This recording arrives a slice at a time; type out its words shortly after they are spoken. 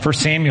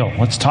First Samuel.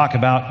 Let's talk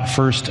about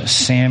First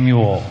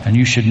Samuel. And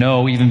you should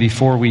know, even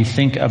before we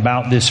think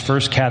about this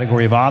first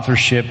category of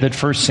authorship, that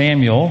First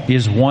Samuel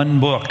is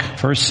one book.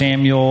 First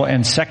Samuel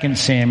and Second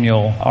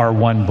Samuel are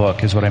one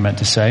book, is what I meant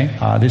to say.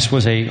 This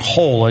was a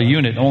whole, a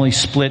unit, only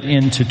split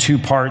into two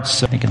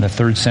parts, I think in the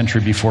 3rd century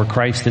before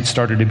Christ, that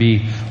started to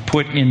be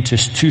put into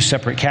two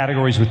separate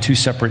categories with two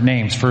separate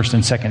names, First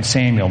and Second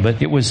Samuel.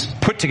 But it was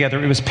put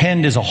together, it was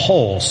penned as a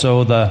whole.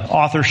 So the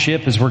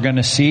authorship, as we're going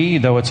to see,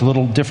 though it's a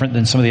little different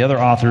than some of the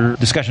other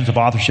discussions of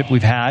authorship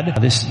we've had.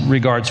 This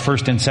regards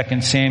 1st and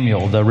 2nd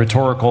Samuel, the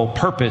rhetorical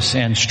purpose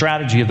and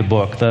strategy of the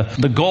book,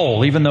 the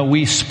goal. Even though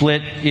we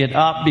split it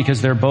up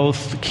because they're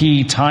both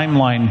key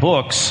timeline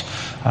books,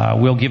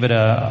 we'll give it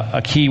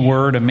a key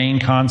word, a main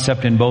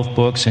concept in both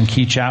books, and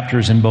key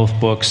chapters in both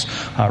books.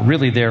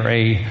 Really, they're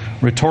a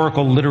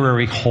rhetorical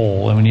literary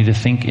whole, and we need to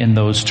think in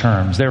those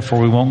terms.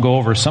 Therefore, we won't go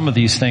over some of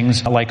these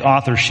things like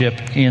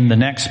authorship in the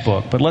next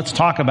book. But let's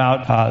talk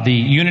about the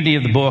unity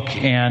of the book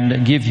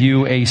and give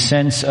you a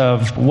sense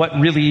of what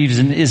really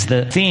is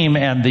the theme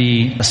and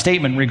the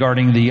statement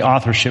regarding the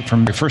authorship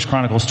from 1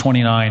 Chronicles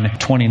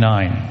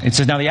 29:29. It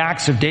says, "Now the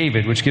acts of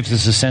David," which gives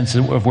us a sense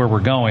of where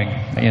we're going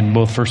in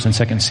both 1st and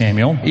 2nd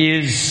Samuel,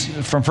 is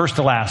from first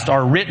to last,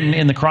 are written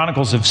in the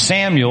Chronicles of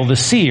Samuel the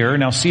seer.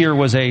 Now, seer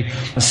was a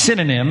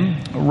synonym,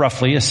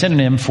 roughly, a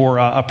synonym for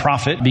a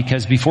prophet,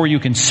 because before you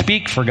can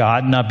speak for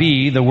God,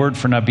 nabi, the word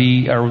for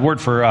nabi, or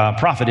word for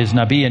prophet is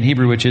nabi in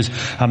Hebrew, which is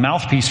a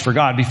mouthpiece for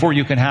God. Before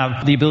you can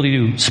have the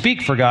ability to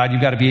speak for God,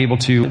 you've got to be able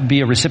to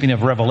be a recipient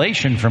of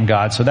revelation from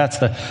God. So that's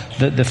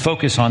the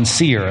focus on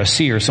seer, a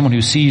seer, someone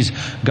who sees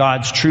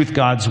God's truth,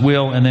 God's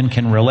will, and then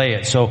can relay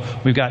it. So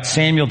we've got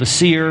Samuel the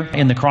seer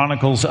in the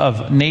Chronicles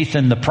of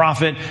Nathan the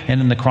prophet, and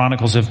in the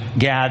Chronicles of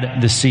Gad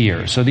the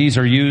seer. So these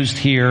are used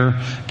here,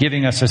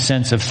 giving us a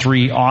sense of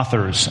three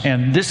authors.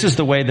 And this is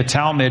the way the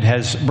Talmud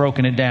has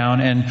broken it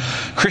down, and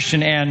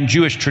Christian and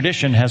Jewish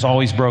tradition has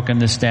always broken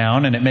this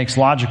down, and it makes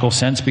logical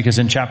sense because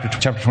in chapter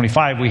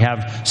 25 we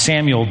have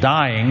Samuel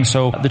dying.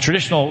 So the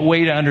traditional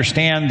way to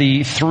understand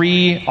the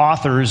three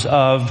authors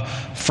of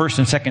 1st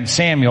and 2nd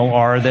Samuel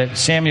are that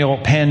Samuel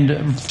penned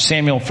 1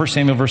 Samuel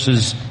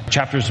verses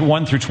chapters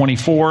 1 through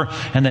 24,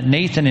 and that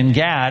Nathan and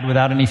Gad,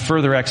 without any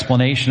further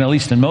explanation, at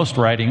least in most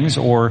writings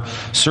or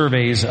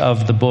surveys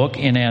of the book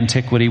in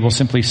antiquity, will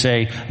simply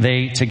say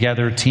they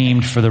together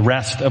teamed for the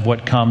rest of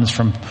what comes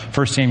from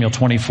 1 Samuel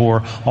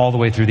 24 all the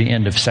way through the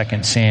end of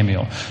 2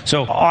 Samuel.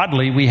 So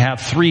oddly, we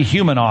have three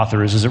human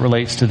authors as it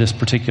relates to this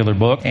particular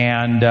book,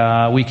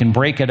 and we can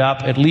break it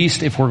up, at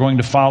least if we're going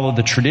to follow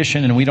the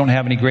tradition, and we don't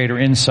have any greater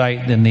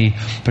insight than the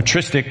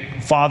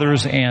patristic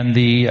fathers and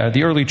the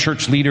early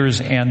church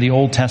leaders and the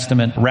Old Testament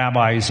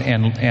rabbis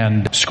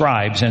and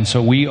scribes. And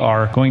so we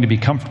are going to be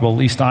comfortable, at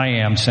least I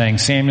am, saying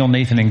Samuel,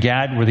 Nathan, and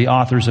Gad were the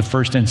authors of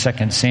 1st and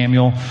 2nd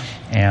Samuel.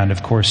 And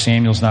of course,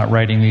 Samuel's not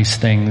writing these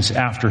things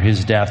after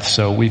his death,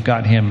 so we've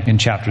got him in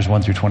chapters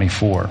 1 through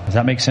 24. Does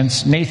that make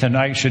sense? Nathan,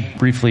 I should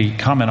briefly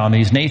comment on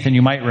these. Nathan,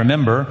 you might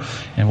remember,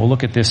 and we'll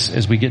look at this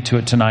as we get to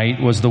it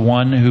tonight, was the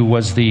one who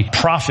was the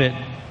prophet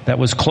that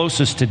was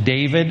closest to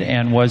David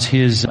and was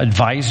his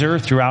advisor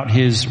throughout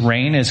his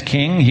reign as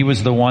king. He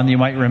was the one, you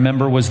might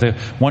remember, was the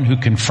one who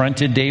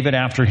confronted David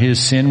after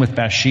his sin with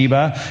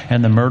Bathsheba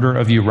and the murder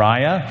of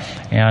Uriah.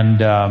 And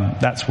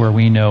that's where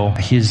we know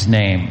his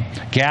name.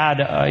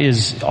 Gad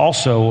is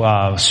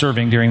also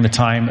serving during the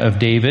time of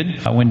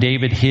David. When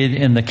David hid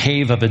in the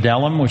cave of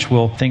Adullam, which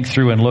we'll think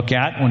through and look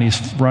at, when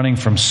he's running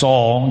from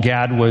Saul,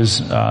 Gad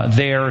was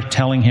there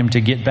telling him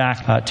to get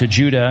back to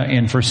Judah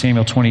in 1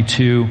 Samuel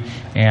 22.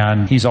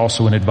 And he's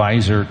also an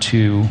advisor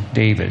to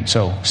David.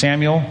 So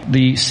Samuel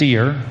the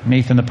seer,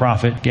 Nathan the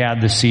prophet,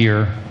 Gad the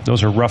seer,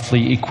 those are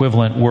roughly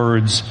equivalent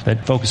words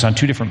that focus on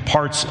two different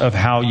parts of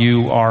how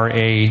you are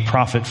a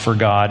prophet for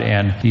God,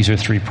 and these are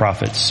three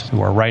prophets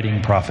who are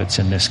writing prophets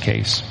in this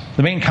case.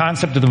 The main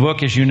concept of the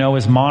book, as you know,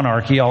 is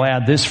monarchy. I'll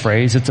add this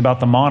phrase. It's about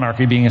the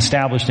monarchy being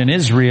established in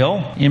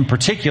Israel. In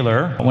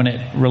particular, when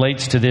it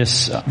relates to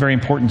this very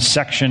important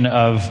section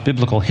of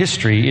biblical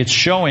history, it's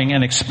showing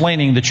and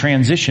explaining the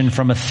transition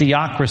from a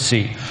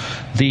theocracy.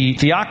 The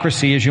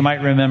theocracy, as you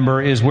might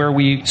remember, is where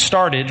we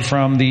started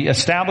from the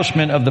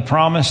establishment of the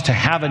promise to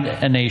have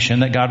a nation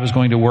that God was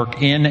going to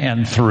work in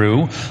and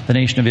through, the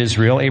nation of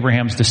Israel,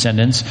 Abraham's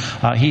descendants.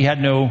 He had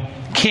no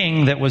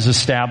king that was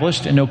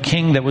established and no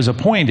king that was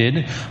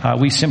appointed.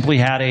 We simply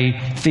had a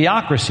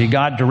theocracy,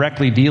 God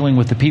directly dealing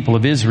with the people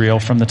of Israel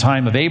from the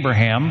time of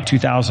Abraham,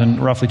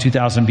 roughly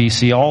 2000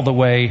 BC, all the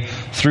way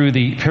through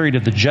the period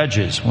of the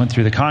Judges. Went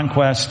through the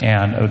conquest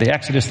and the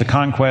Exodus, the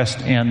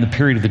conquest, and the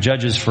period of the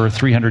Judges for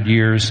 300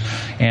 years.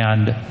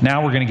 And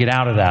now we're going to get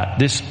out of that.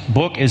 This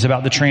book is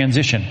about the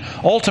transition,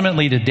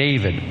 ultimately to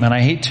David. And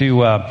I hate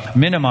to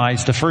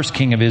minimize the first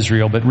king of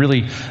Israel, but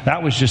really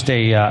that was just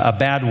a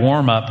bad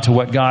warm-up to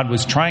what God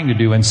was trying to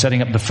do in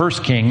setting up the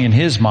first king in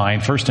his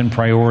mind, first in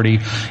priority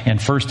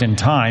and first in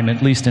time,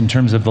 at least in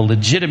terms of the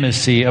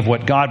legitimacy of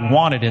what God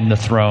wanted in the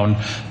throne,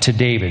 to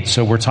David.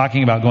 So we're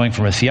talking about going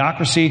from a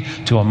theocracy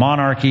to a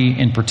monarchy,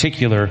 in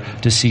particular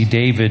to see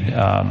David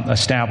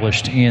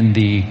established in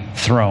the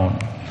throne.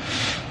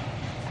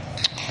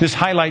 This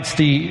highlights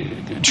the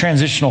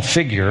transitional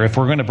figure. If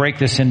we're going to break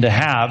this into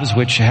halves,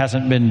 which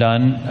hasn't been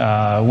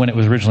done when it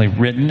was originally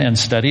written and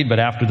studied, but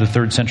after the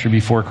 3rd century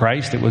before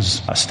Christ, it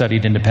was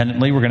studied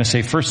independently. We're going to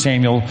say 1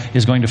 Samuel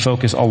is going to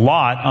focus a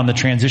lot on the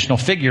transitional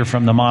figure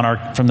from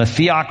the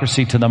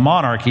theocracy to the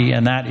monarchy,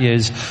 and that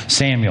is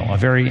Samuel, a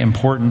very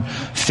important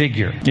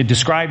figure. It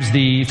describes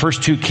the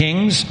first 2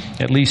 kings,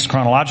 at least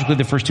chronologically,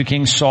 the first 2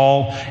 kings,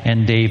 Saul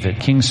and David.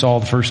 King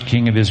Saul, the first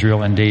king of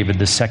Israel, and David,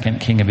 the second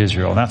king of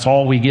Israel. And that's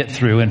all we get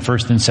through in 1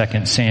 and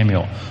 2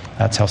 Samuel.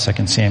 That's how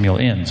 2 Samuel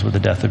ends, with the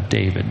death of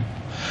David.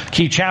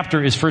 Key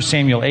chapter is 1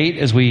 Samuel 8,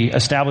 as we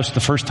established the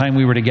first time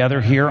we were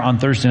together here on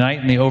Thursday night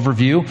in the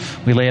overview.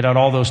 We laid out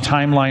all those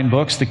timeline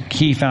books, the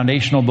key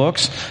foundational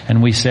books,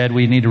 and we said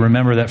we need to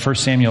remember that 1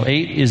 Samuel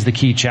 8 is the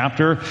key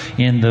chapter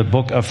in the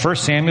book of 1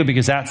 Samuel,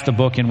 because that's the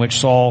book in which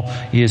Saul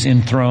is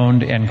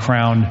enthroned and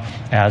crowned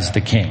as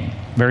the king.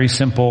 Very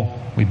simple.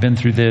 We've been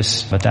through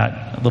this, but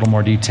that a little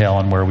more detail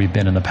on where we've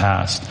been in the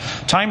past.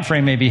 Time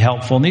frame may be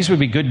helpful, and these would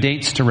be good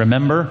dates to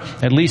remember,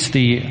 at least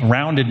the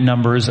rounded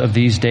numbers of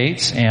these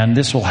dates, and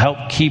this will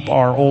help keep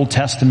our Old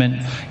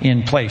Testament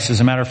in place. As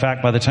a matter of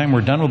fact, by the time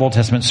we're done with Old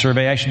Testament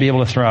survey, I should be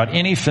able to throw out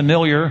any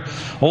familiar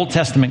Old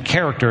Testament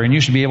character, and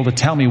you should be able to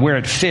tell me where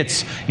it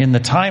fits in the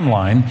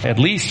timeline, at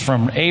least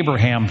from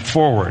Abraham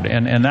forward.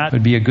 And that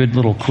would be a good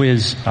little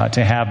quiz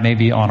to have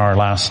maybe on our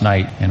last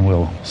night, and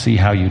we'll see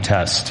how you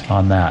test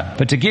on that.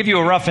 But to give you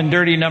a rough and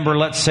dirty number,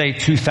 let's say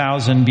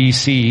 2000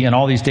 BC, and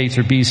all these dates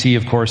are BC,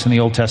 of course, in the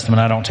Old Testament.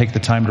 I don't take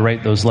the time to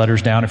write those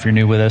letters down if you're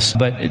new with us.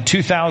 But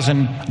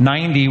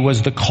 2090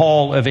 was the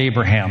call of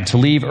Abraham to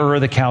leave Ur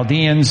the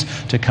Chaldeans,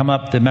 to come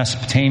up the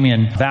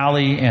Mesopotamian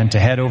valley, and to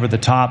head over the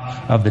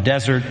top of the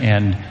desert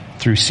and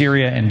through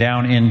Syria and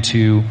down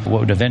into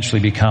what would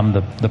eventually become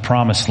the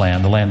promised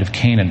land, the land of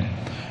Canaan.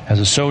 As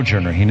a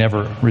sojourner, he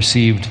never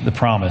received the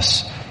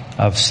promise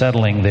of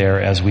settling there,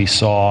 as we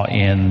saw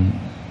in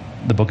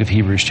the book of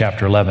Hebrews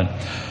chapter 11.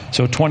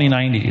 So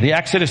 2090. The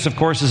Exodus, of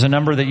course, is a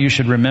number that you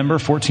should remember.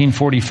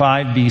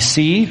 1445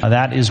 BC.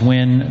 That is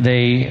when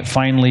they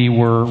finally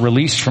were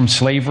released from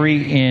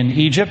slavery in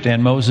Egypt,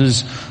 and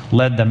Moses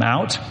led them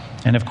out.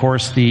 And of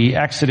course, the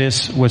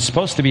Exodus was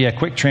supposed to be a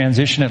quick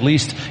transition, at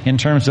least in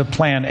terms of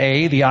plan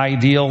A, the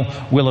ideal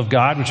will of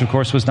God, which of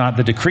course was not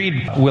the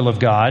decreed will of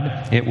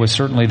God. It was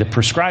certainly the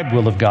prescribed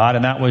will of God,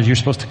 and that was you're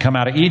supposed to come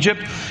out of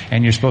Egypt,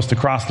 and you're supposed to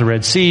cross the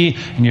Red Sea,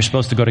 and you're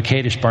supposed to go to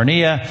Kadesh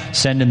Barnea,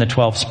 send in the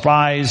 12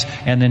 spies,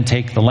 and then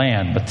take the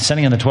land. But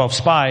sending in the 12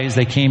 spies,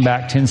 they came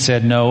back and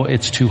said, no,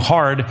 it's too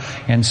hard,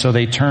 and so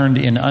they turned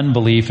in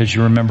unbelief, as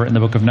you remember in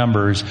the book of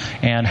Numbers.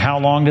 And how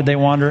long did they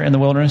wander in the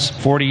wilderness?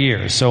 40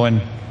 years. So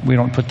we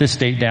don't put this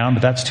date down,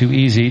 but that's too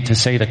easy to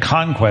say the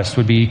conquest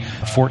would be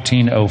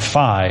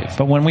 1405.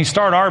 But when we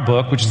start our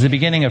book, which is the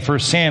beginning of 1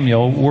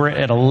 Samuel, we're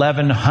at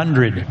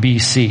 1100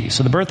 BC.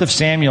 So the birth of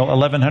Samuel,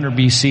 1100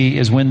 BC,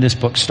 is when this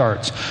book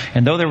starts.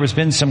 And though there has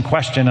been some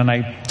question, and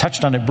I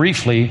touched on it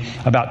briefly,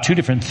 about 2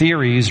 different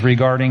theories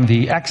regarding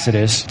the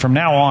Exodus, from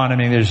now on,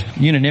 there's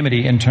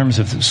unanimity in terms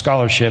of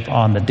scholarship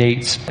on the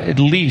dates, at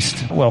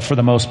least, well, for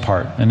the most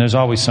part. And there's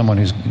always someone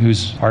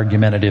who's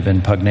argumentative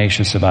and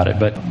pugnacious about it,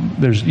 but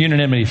there's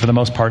unanimity for the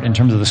most part in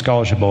terms of the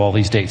scholarship of all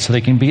these dates. So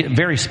they can be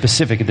very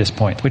specific at this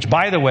point, which,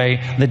 by the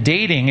way, the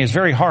dating is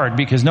very hard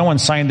because no one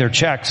signed their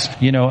checks,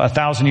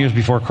 1,000 years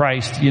before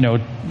Christ,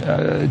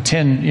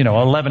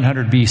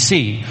 1100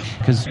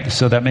 BC,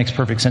 so that makes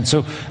perfect sense.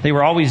 So they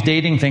were always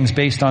dating things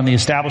based on the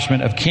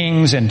establishment of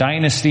kings and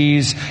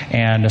dynasties,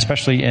 and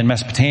especially in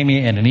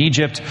Mesopotamia and in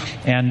Egypt.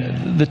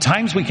 And the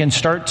times we can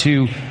start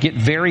to get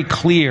very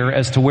clear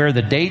as to where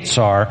the dates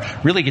are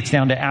really gets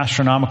down to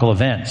astronomical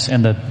events.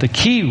 And the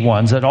key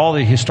ones that all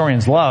the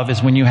historians love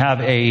is when you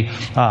have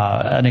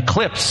an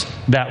eclipse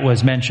that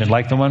was mentioned,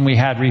 like the one we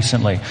had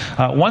recently.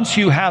 Once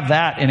you have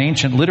that in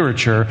ancient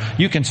literature,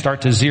 you can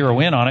start to zero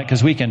in on it,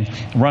 because we can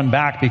run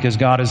back, because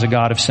God is a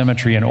God of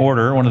symmetry and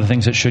order. One of the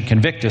things that should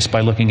convict us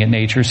by looking at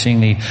nature, seeing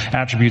the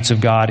attributes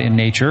of God in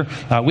nature,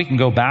 we can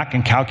go back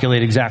and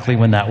calculate exactly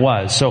when that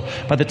was. So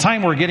by the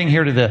time we're getting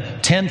here to the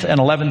 10th and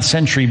 11th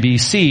century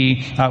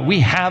BC, we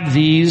have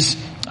these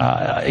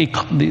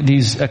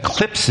these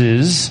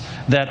eclipses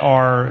that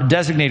are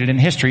designated in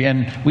history,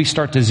 and we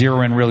start to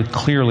zero in really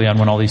clearly on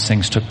when all these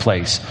things took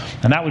place.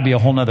 And that would be a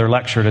whole nother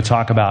lecture to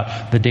talk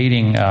about the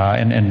dating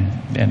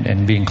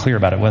and being clear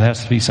about it. Well, there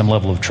has to be some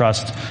level of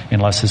trust,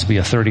 unless this be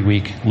a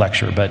 30-week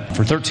lecture. But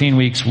for 13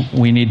 weeks,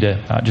 we need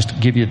to just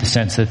give you the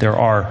sense that there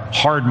are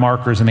hard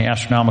markers in the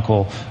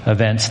astronomical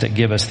events that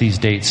give us these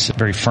dates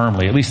very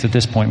firmly, at least at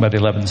this point by the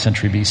 11th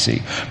century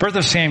BC. Birth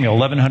of Samuel,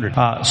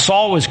 1100.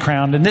 Saul was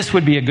crowned, and this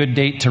would be a good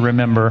date to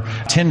remember,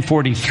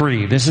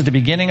 1043. This is the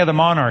beginning of the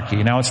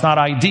monarchy. Now, it's not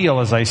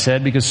ideal, as I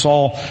said, because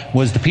Saul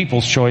was the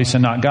people's choice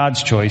and not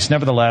God's choice.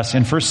 Nevertheless,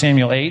 in 1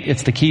 Samuel 8,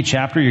 it's the key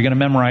chapter. You're going to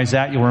memorize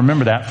that. You'll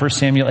remember that. 1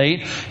 Samuel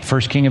 8,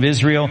 first king of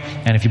Israel.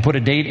 And if you put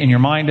a date in your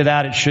mind to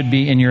that, it should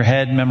be in your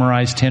head.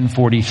 Memorize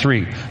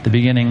 1043, the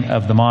beginning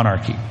of the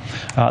monarchy.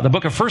 The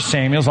book of 1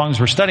 Samuel, as long as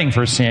we're studying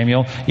 1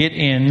 Samuel, it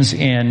ends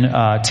in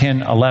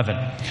 1011.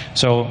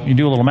 So you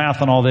do a little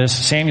math on all this.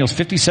 Samuel's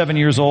 57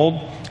 years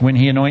old when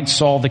he anoints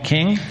Saul the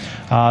king.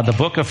 The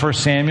book of 1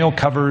 Samuel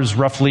covers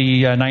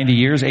roughly 90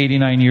 years,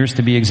 89 years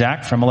to be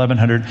exact, from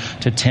 1100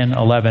 to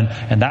 1011.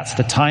 And that's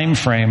the time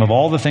frame of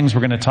all the things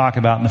we're going to talk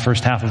about in the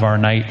first half of our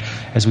night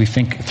as we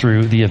think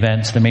through the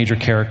events, the major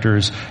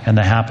characters, and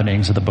the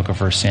happenings of the book of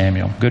 1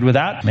 Samuel. Good with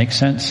that? Makes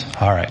sense?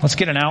 All right. Let's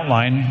get an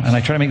outline, and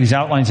I try to make these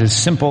outlines as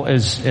simple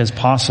as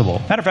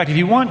possible. Matter of fact, if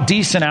you want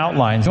decent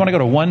outlines, you want to go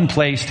to one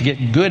place to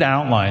get good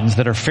outlines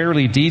that are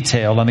fairly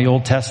detailed on the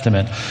Old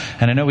Testament.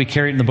 And I know we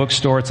carry it in the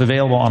bookstore. It's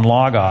available on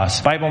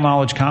Logos. Bible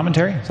Knowledge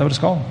Commentary, is that what it's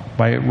called?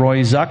 By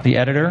Roy Zuck, the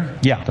editor.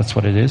 Yeah, that's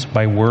what it is.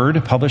 By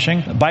Word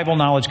Publishing. Bible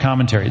Knowledge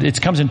Commentary.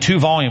 It comes in 2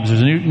 volumes.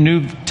 There's a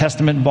New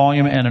Testament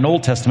volume and an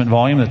Old Testament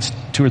volume that's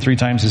 2 or 3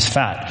 times as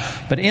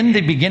fat. But in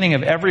the beginning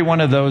of every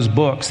one of those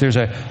books, there's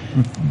a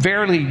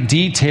fairly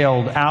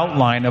detailed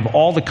outline of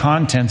all the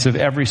contents of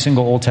every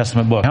single Old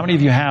Testament book. How many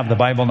of you have the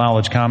Bible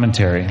Knowledge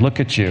Commentary? Look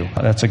at you.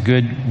 That's a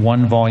good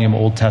 1-volume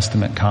Old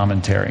Testament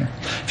commentary.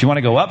 If you want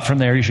to go up from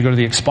there, you should go to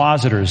the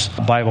Expositor's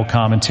Bible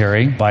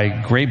Commentary by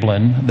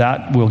Grablin.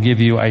 That will give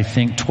you, I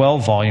think,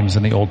 12 volumes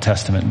in the Old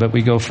Testament. But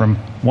we go from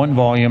 1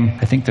 volume,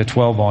 I think, to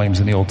 12 volumes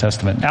in the Old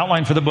Testament.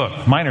 Outline for the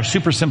book. Mine are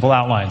super simple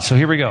outlines. So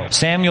here we go.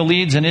 Samuel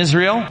leads in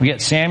Israel. We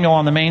get Samuel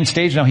on the main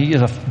stage. Now, he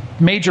is a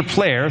major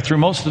player through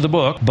most of the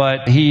book,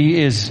 but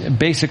he is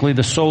basically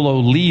the solo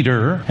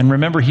leader. And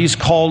remember, he's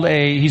the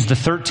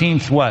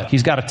 13th what?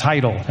 He's got a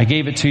title. I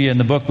gave it to you in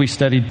the book we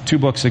studied 2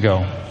 books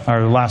ago.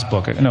 Or last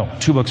book. No,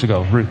 2 books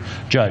ago.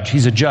 Judge.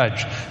 He's a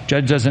judge.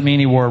 Judge doesn't mean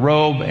he wore a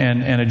robe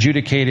and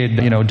adjudicated,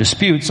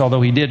 disputes,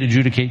 although he did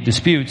adjudicate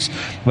disputes.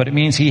 But it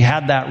means he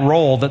had that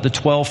role that the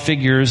 12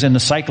 figures in the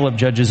cycle of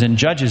judges and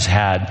judges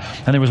had.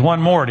 And there was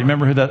one more. Do you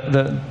remember who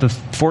the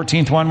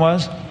 14th one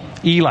was?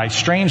 Eli.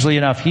 Strangely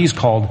enough, he's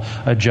called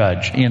a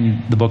judge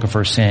in the book of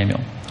 1 Samuel.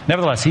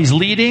 Nevertheless, he's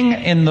leading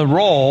in the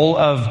role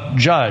of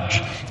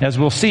judge. As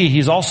we'll see,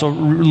 he's also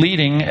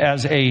leading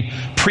as a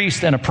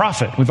priest and a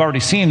prophet. We've already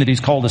seen that he's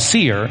called a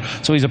seer.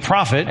 So he's a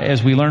prophet,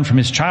 as we learned from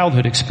his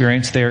childhood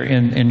experience there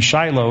in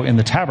Shiloh in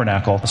the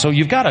tabernacle. So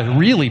you've got a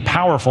really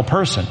powerful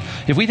person.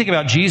 If we think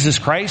about Jesus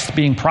Christ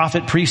being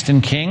prophet, priest,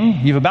 and king,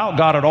 you've about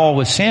got it all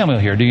with Samuel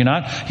here, do you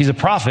not? He's a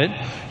prophet.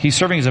 He's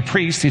serving as a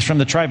priest. He's from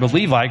the tribe of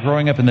Levi,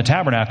 growing up in the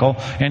tabernacle.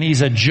 And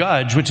he's a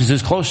judge, which is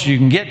as close as you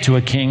can get to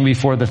a king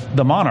before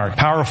the monarch.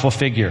 Powerful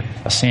figure,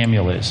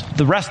 Samuel is.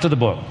 The rest of the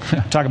book,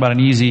 talk about an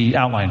easy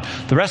outline.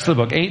 The rest of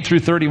the book, 8 through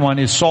 31,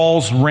 is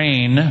Saul's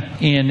reign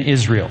in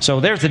Israel. So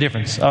there's the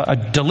difference. A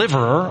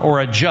deliverer or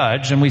a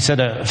judge, and we said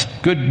a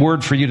good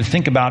word for you to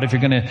think about if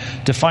you're going to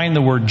define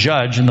the word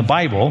judge in the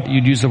Bible,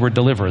 you'd use the word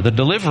deliverer. The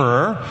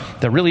deliverer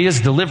that really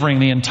is delivering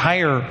the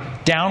entire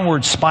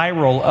downward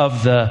spiral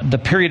of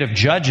the period of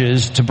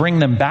judges to bring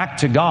them back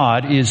to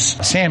God is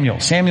Samuel.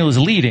 Samuel is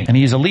leading, and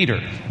he's a leader.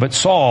 But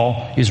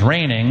Saul is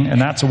reigning,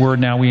 and that's a word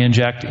now we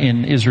inject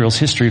in Israel's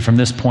history from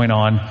this point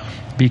on,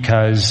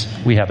 because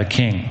we have a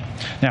king.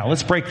 Now,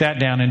 let's break that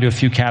down into a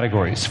few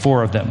categories,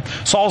 4 of them.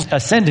 Saul's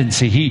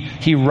ascendancy,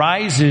 he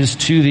rises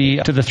to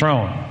the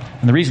throne.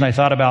 And the reason I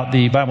thought about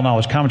the Bible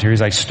Knowledge Commentary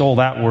is I stole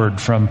that word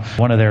from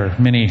one of their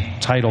many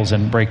titles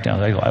and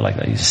breakdowns. I like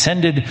that. He's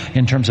ascended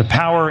in terms of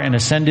power and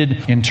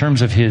ascended in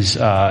terms of his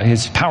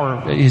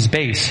power, his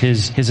base,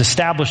 his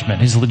establishment,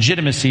 his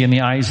legitimacy in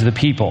the eyes of the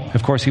people.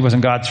 Of course, he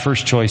wasn't God's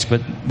first choice,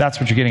 but that's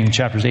what you're getting in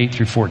chapters 8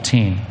 through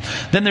 14.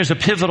 Then there's a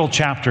pivotal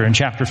chapter in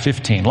chapter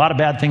 15. A lot of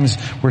bad things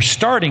we're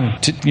starting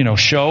to,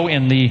 show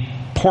in the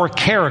poor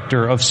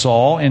character of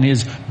Saul and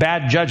his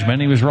bad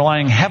judgment. He was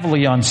relying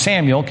heavily on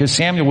Samuel because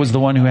Samuel was the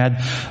one who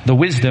had the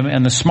wisdom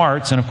and the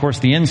smarts and, of course,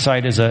 the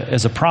insight as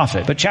a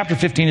prophet. But chapter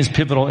 15 is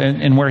pivotal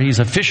in where he's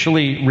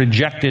officially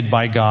rejected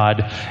by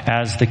God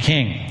as the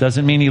king.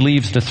 Doesn't mean he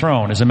leaves the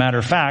throne. As a matter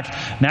of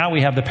fact, now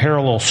we have the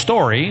parallel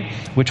story,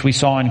 which we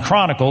saw in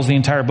Chronicles, the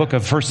entire book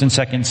of 1 and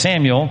 2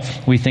 Samuel,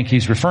 we think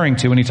he's referring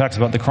to when he talks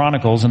about the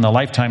Chronicles and the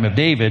lifetime of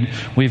David.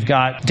 We've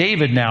got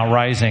David now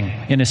rising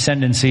in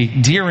ascendancy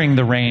during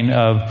the reign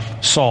of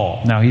of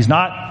Saul. Now, he's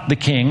not the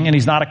king, and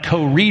he's not a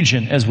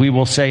co-regent, as we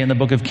will say in the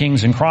book of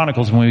Kings and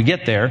Chronicles when we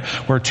get there,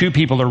 where two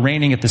people are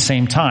reigning at the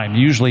same time.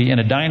 Usually in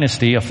a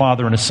dynasty, a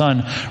father and a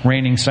son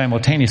reigning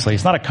simultaneously.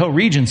 It's not a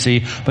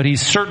co-regency, but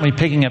he's certainly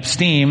picking up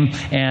steam,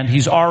 and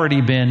he's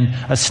already been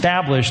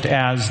established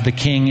as the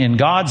king in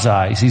God's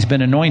eyes. He's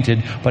been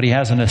anointed, but he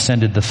hasn't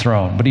ascended the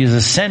throne. But he is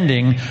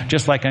ascending,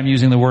 just like I'm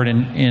using the word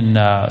in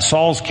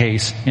Saul's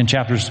case in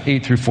chapters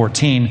 8 through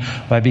 14,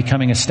 by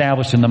becoming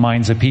established in the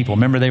minds of people.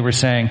 Remember, they were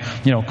saying,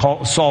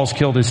 Saul's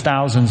killed his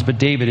thousands, but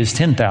David is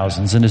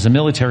 10,000s. And as a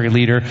military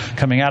leader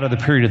coming out of the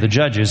period of the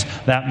judges,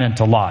 that meant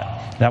a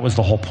lot. That was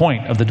the whole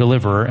point of the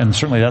deliverer, and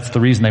certainly that's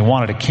the reason they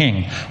wanted a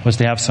king, was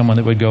to have someone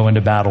that would go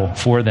into battle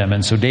for them.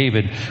 And so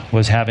David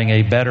was having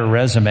a better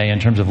resume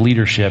in terms of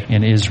leadership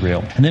in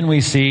Israel. And then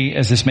we see,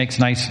 as this makes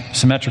nice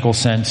symmetrical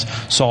sense,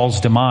 Saul's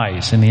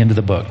demise in the end of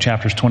the book,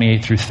 chapters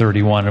 28 through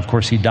 31. Of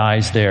course, he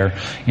dies there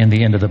in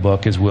the end of the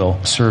book, as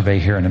we'll survey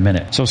here in a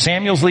minute. So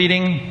Samuel's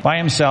leading by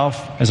himself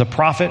as a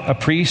prophet, a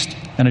priest,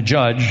 and a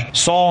judge.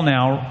 Saul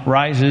now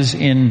rises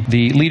in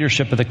the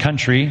leadership of the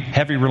country,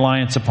 heavy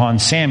reliance upon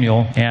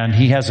Samuel, and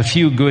he has a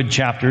few good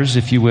chapters,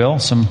 if you will,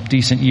 some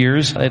decent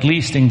years, at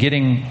least in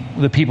getting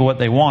the people what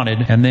they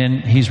wanted. And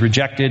then he's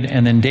rejected,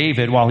 and then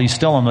David, while he's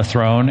still on the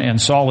throne, and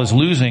Saul is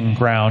losing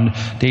ground,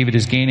 David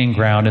is gaining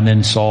ground, and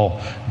then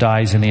Saul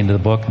dies in the end of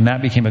the book. And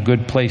that became a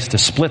good place to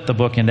split the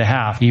book into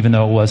half, even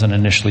though it wasn't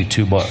initially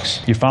 2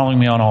 books. You're following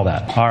me on all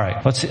that? All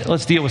right,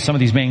 let's deal with some of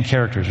these main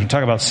characters. We'll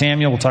talk about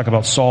Samuel, we'll talk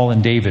about Saul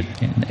and David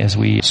as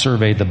we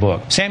survey the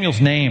book.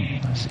 Samuel's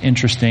name is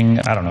interesting.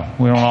 I don't know.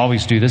 We don't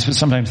always do this, but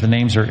sometimes the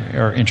names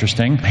are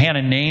interesting.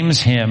 Hannah names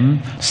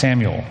him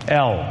Samuel.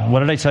 El.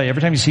 What did I tell you?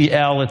 Every time you see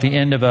El at the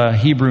end of a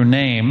Hebrew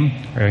name,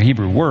 or a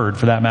Hebrew word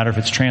for that matter, if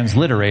it's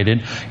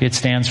transliterated, it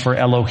stands for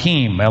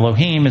Elohim.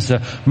 Elohim is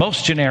the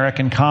most generic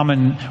and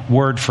common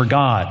word for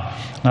God.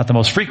 Not the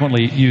most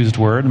frequently used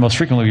word. The most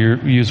frequently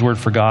used word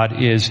for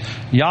God is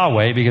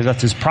Yahweh, because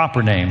that's his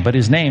proper name. But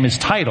his name, his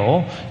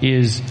title,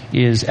 is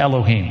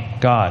Elohim,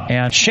 God.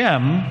 And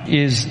Shem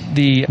is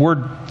the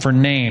word for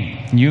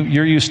name.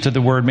 You're used to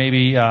the word,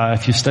 maybe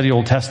if you study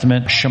Old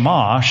Testament,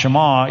 Shema.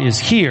 Shema is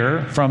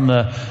hear, from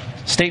the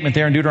statement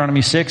there in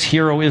Deuteronomy 6,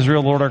 Hear, O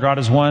Israel, Lord our God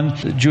is one.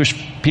 The Jewish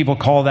people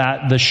call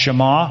that the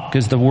Shema,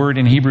 because the word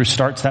in Hebrew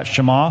starts that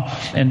Shema.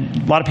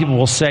 And a lot of people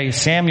will say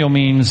Samuel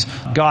means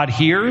God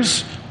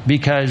hears,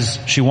 because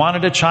she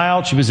wanted a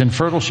child, she was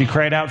infertile, she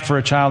cried out for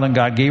a child, and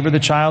God gave her the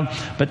child.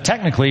 But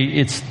technically,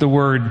 it's the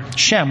word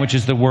Shem, which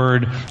is the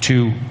word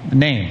to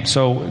name.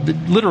 So the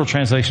literal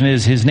translation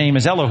is, his name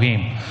is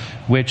Elohim,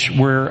 which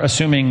we're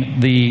assuming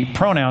the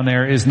pronoun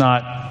there is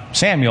not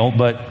Samuel,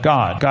 but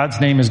God.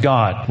 God's name is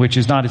God, which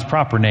is not his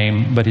proper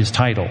name, but his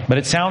title. But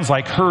it sounds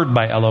like heard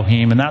by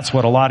Elohim, and that's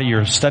what a lot of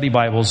your study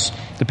Bibles,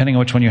 depending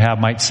on which one you have,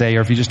 might say,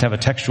 or if you just have a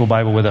textual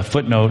Bible with a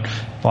footnote,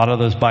 a lot of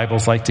those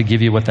Bibles like to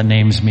give you what the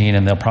names mean,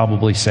 and they'll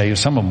probably say,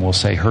 some of them will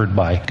say heard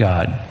by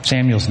God.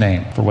 Samuel's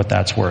name, for what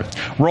that's worth.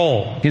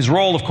 Role. His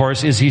role, of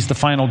course, is he's the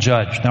final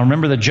judge. Now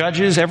remember, the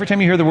judges, every time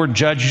you hear the word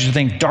judge, you should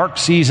think dark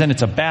season,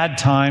 it's a bad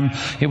time.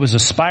 It was a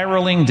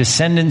spiraling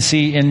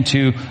descendancy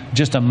into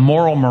just a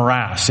moral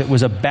morass. It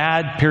was a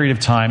bad period of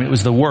time. It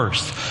was the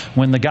worst.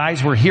 When the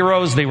guys were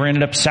heroes, they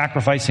ended up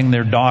sacrificing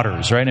their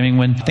daughters, right? I mean,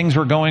 when things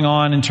were going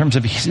on in terms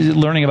of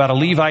learning about a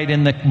Levite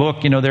in the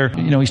book,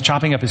 he's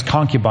chopping up his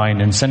concubine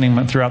and sending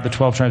them throughout the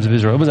 12 tribes of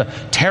Israel. It was a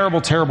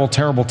terrible, terrible,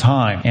 terrible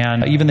time.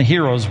 And even the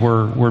heroes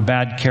were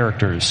bad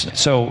characters.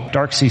 So,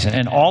 dark season.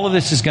 And all of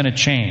this is going to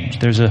change.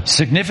 There's a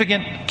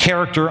significant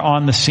character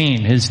on the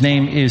scene. His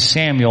name is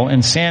Samuel,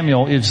 and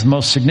Samuel is the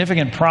most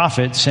significant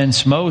prophet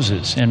since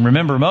Moses. And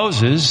remember,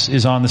 Moses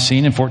is on the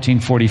scene in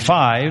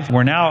 1445.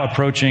 We're now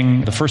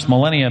approaching the first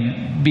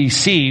millennium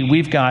BC.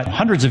 We've got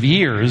hundreds of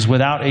years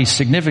without a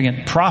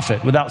significant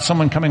prophet, without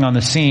someone coming on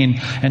the scene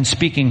and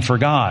speaking for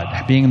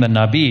God, being the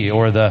Nabi,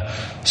 or the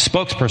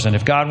spokesperson.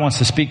 If God wants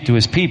to speak to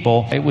his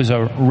people, it was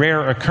a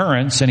rare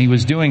occurrence, and he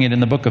was doing it in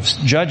the book of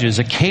Judges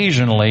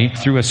occasionally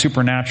through a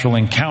supernatural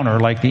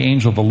encounter like the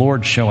angel of the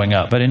Lord showing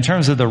up. But in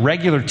terms of the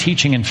regular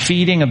teaching and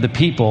feeding of the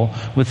people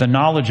with the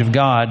knowledge of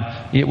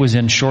God, it was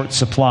in short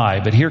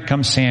supply. But here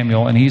comes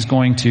Samuel, and he's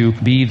going to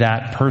be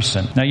that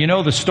person. Now, you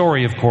know the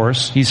story, of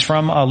course. He's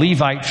from a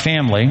Levite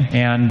family,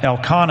 and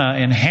Elkanah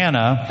and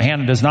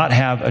Hannah does not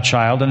have a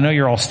child. And I know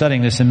you're all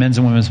studying this in men's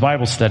and women's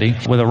Bible study,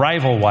 with a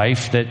rival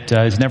wife that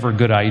is never a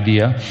good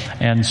idea.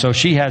 And so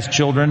she has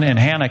children, and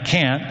Hannah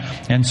can't.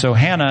 And so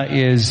Hannah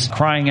is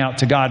crying out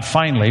to God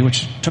finally,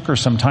 which took her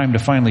some time to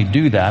finally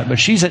do that. But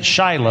she's at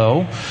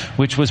Shiloh,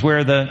 which was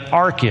where the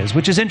ark is,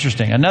 which is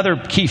interesting. Another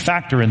key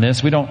factor in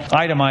this, we don't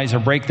itemize or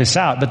break this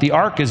out, but the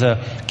ark is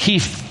a key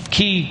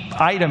key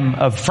item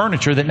of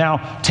furniture that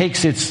now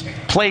takes its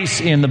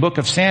place in the book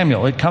of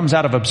Samuel. It comes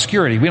out of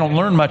obscurity. We don't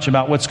learn much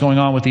about what's going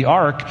on with the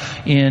ark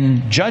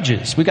in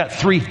Judges. We got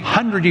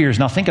 300 years.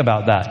 Now think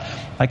about that.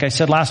 Like I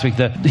said last week,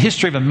 the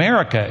history of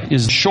America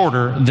is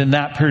shorter than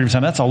that period of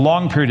time. That's a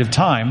long period of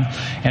time.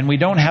 And we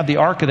don't have the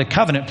Ark of the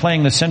Covenant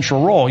playing the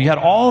central role. You had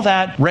all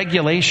that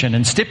regulation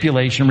and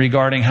stipulation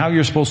regarding how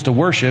you're supposed to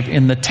worship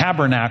in the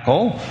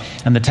tabernacle.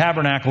 And the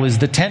tabernacle is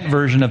the tent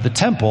version of the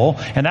temple.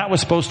 And that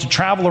was supposed to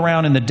travel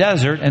around in the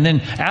desert. And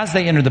then as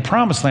they entered the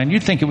promised land,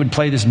 you'd think it would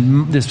play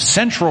this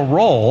central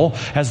role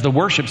as the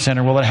worship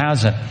center. Well, it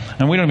hasn't.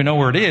 And we don't even know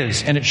where it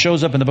is. And it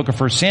shows up in the book of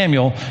 1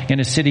 Samuel in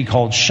a city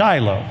called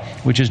Shiloh,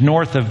 which is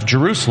north of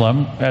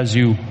Jerusalem.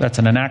 That's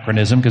an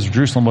anachronism because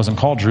Jerusalem wasn't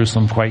called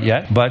Jerusalem quite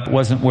yet, but it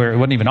wasn't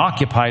even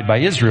occupied by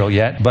Israel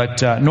yet.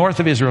 But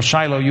north of Israel,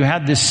 Shiloh, you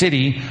had this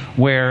city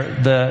where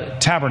the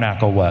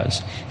tabernacle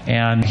was.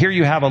 And here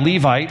you have a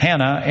Levite,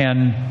 Hannah,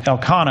 and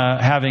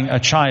Elkanah having a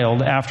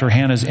child after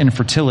Hannah's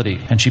infertility.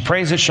 And she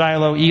prays at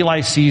Shiloh.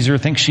 Eli sees her,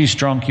 thinks she's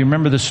drunk. You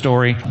remember the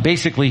story.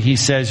 Basically, he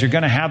says, you're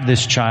going to have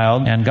this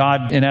child. And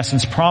God, in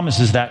essence,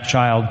 promises that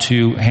child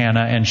to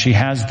Hannah. And she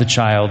has the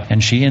child.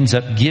 And she ends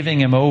up giving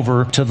him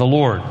over to the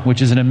Lord,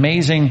 which is an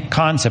amazing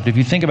concept. If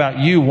you think about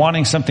you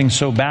wanting something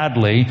so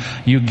badly,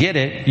 you get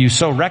it. You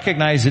so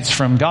recognize it's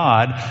from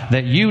God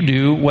that you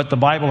do what the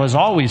Bible has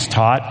always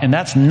taught. And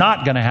that's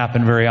not going to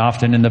happen very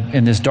often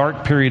in this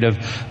dark period of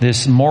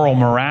this moral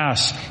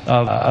morass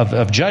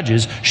of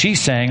Judges.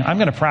 She's saying, I'm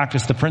going to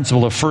practice the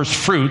principle of first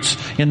fruits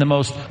in the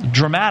most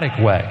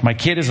dramatic way. My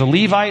kid is a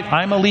Levite.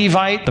 I'm a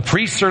Levite. The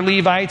priests are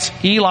Levites.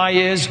 Eli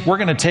is. We're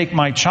going to take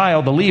my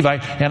child, the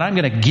Levite, and I'm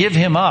going to give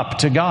him up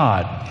to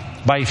God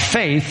by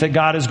faith that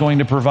God is going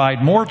to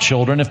provide more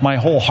children if my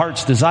whole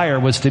heart's desire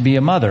was to be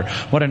a mother.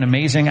 What an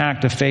amazing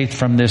act of faith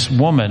from this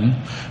woman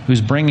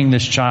who's bringing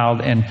this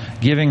child and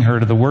giving her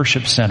to the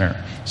worship center.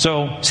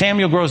 So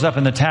Samuel grows up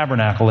in the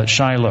tabernacle at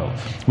Shiloh,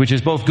 which is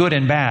both good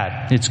and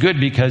bad. It's good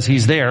because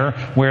he's there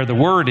where the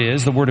Word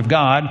is, the Word of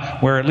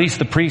God, where at least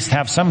the priests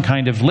have some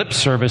kind of lip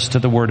service to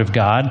the Word of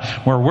God,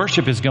 where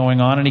worship is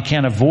going on, and he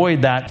can't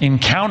avoid that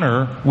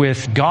encounter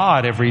with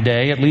God every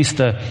day, at least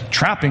the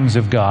trappings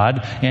of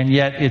God, and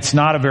yet it's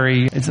not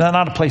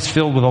a place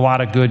filled with a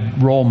lot of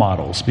good role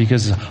models,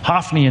 because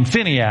Hophni and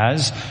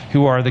Phinehas,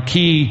 who are the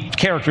key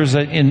characters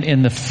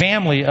in the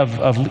family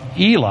of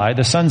Eli,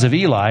 the sons of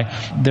Eli,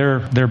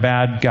 they're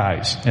bad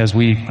guys, as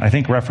we, I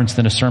think, referenced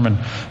in a sermon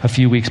a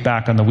few weeks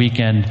back on the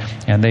weekend,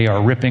 and they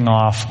are ripping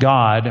off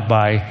God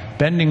by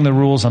bending the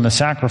rules on the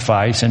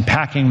sacrifice and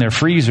packing their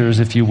freezers,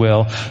 if you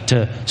will,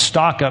 to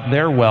stock up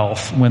their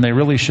wealth when they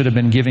really should have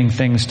been giving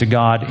things to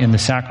God in the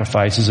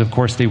sacrifices. Of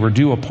course, they were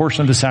due a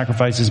portion of the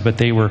sacrifices, but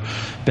they were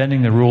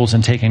bending the rules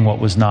and taking what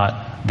was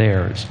not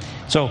theirs.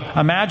 So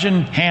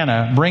imagine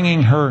Hannah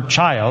bringing her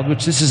child,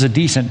 which this is a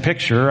decent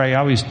picture.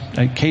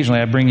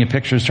 Occasionally I bring you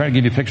pictures, try to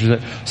give you pictures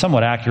that are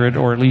somewhat accurate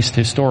or at least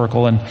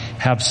historical and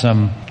have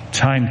some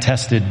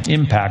time-tested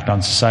impact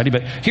on society.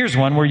 But here's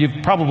one where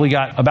you've probably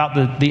got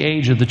about the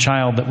age of the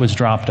child that was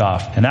dropped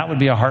off. And that would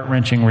be a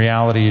heart-wrenching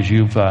reality as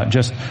you've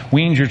just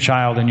weaned your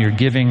child and you're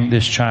giving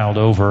this child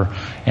over,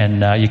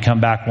 and you come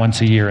back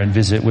once a year and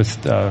visit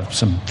with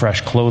some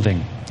fresh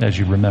clothing. As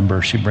you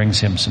remember, she brings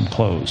him some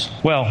clothes.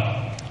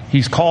 Well,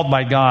 he's called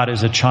by God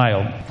as a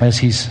child as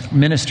he's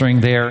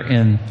ministering there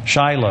in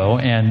Shiloh.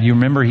 And you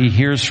remember he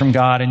hears from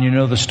God, and you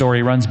know the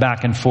story, runs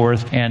back and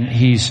forth, and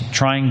he's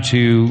trying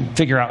to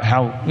figure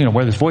out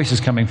where this voice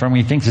is coming from.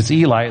 He thinks it's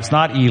Eli. It's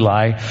not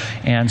Eli.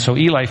 And so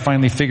Eli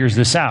finally figures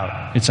this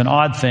out. It's an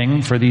odd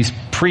thing for these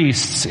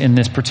priests in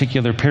this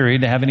particular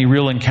period to have any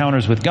real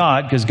encounters with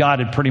God, because God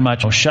had pretty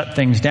much shut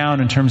things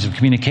down in terms of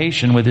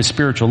communication with his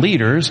spiritual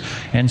leaders.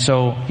 And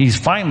so he's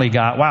finally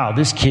got, wow,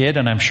 this kid,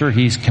 and I'm sure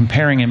he's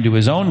comparing him to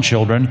his own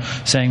children,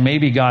 saying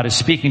maybe God is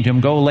speaking to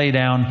him, go lay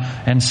down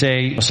and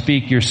say,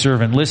 speak, your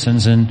servant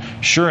listens. And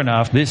sure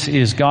enough, this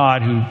is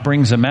God who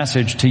brings a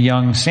message to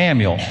young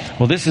Samuel.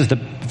 Well, this is the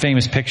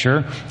famous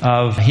picture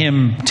of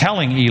him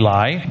telling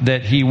Eli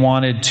that he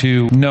wanted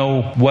to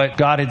know what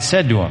God had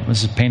said to him.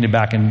 This is painted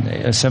back in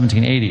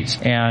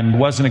 1780s, and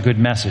wasn't a good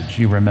message,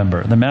 you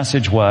remember. The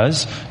message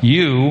was,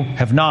 you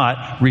have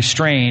not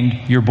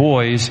restrained your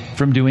boys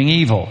from doing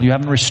evil. You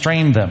haven't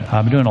restrained them.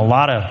 I'm doing a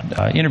lot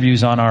of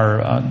interviews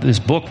on this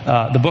book,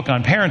 the book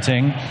on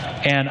parenting,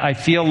 and I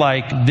feel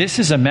like this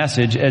is a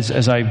message,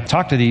 as I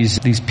talk to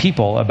these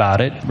people about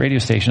it, radio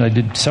stations, I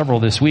did several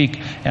this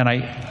week, and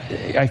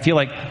I feel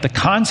like the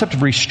concept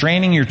of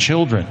restraining your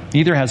children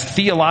either has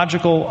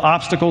theological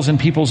obstacles in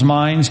people's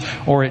minds,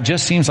 or it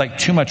just seems like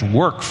too much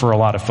work for a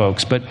lot of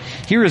folks. But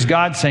here is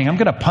God saying, I'm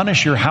going to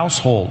punish your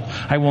household.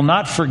 I will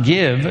not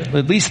forgive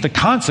at least the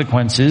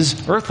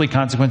consequences, earthly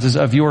consequences,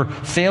 of your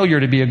failure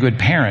to be a good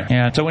parent.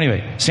 And so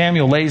anyway,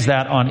 Samuel lays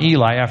that on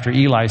Eli after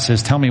Eli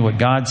says, tell me what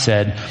God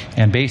said.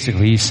 And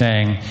basically he's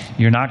saying,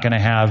 you're not going to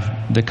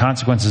have the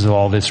consequences of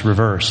all this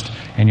reversed.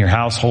 And your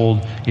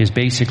household is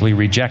basically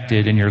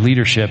rejected, and your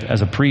leadership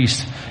as a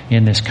priest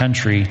in this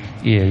country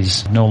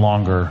is no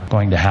longer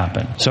going to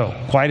happen. So,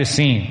 quite a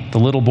scene. The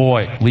little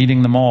boy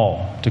leading them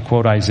all, to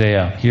quote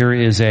Isaiah. Here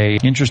is a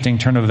interesting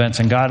turn of events,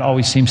 and God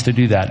always seems to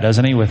do that,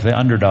 doesn't he? With the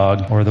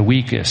underdog, or the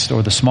weakest,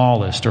 or the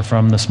smallest, or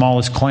from the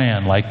smallest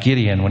clan, like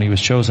Gideon when he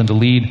was chosen to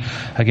lead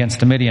against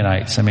the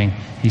Midianites. I mean,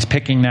 he's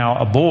picking now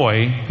a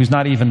boy who's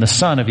not even the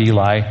son of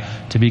Eli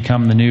to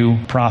become the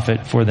new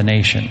prophet for the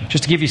nation.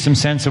 Just to give you some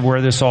sense of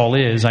where this all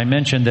is, I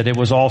mentioned that it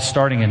was all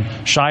starting in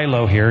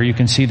Shiloh here. You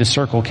can see the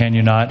circle, can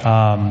you not?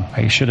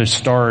 I should have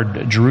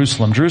starred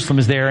Jerusalem. Jerusalem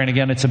is there, and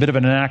again, it's a bit of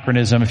an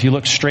anachronism. If you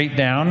look straight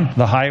down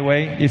the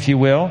highway, if you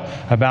will,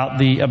 about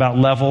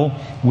level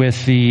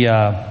with the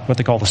what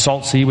they call the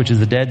Salt Sea, which is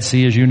the Dead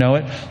Sea as you know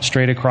it,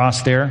 straight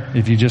across there.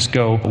 If you just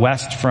go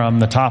west from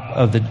the top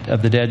of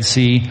the Dead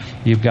Sea,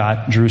 you've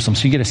got Jerusalem.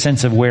 So you get a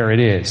sense of where it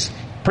is.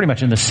 Pretty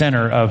much in the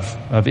center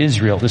of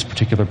Israel at this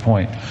particular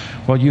point.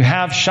 Well, you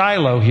have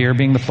Shiloh here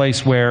being the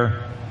place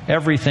where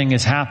everything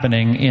is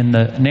happening in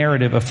the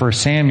narrative of 1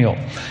 Samuel.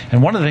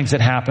 And one of the things that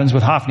happens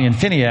with Hophni and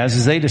Phinehas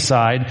is they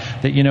decide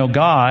that,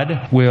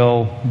 God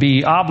will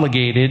be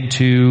obligated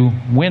to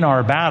win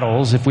our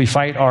battles if we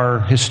fight our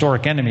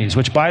historic enemies,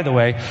 which, by the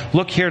way,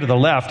 look here to the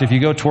left. If you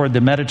go toward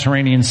the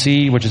Mediterranean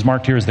Sea, which is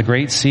marked here as the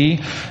Great Sea,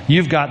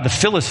 you've got the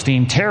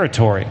Philistine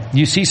territory.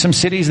 You see some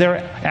cities there,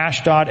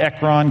 Ashdod,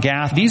 Ekron,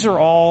 Gath. These are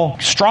all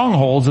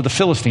strongholds of the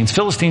Philistines.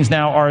 Philistines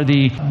now are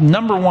the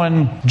number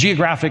one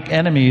geographic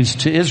enemies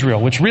to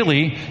Israel, which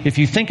really, if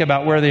you think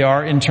about where they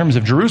are in terms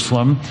of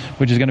Jerusalem,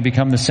 which is going to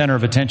become the center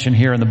of attention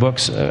here in the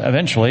books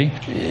eventually,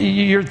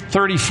 you're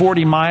 30,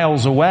 40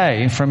 miles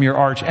away from your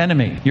arch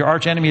enemy. Your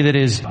arch enemy that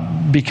is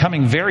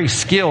becoming very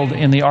skilled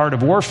in the art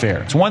of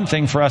warfare. It's one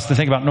thing for us to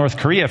think about North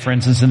Korea, for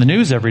instance, in the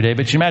news every day,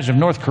 but you imagine if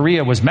North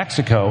Korea was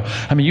Mexico.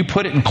 I mean, you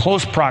put it in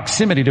close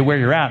proximity to where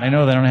you're at. I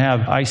know they don't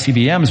have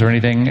ICBMs or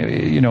anything,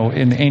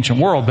 in the ancient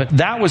world, but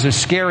that was a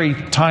scary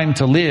time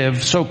to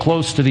live so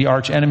close to the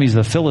arch enemies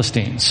of the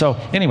Philistines. So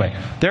anyway,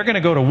 they're going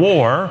to go to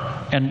war,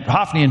 and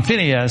Hophni and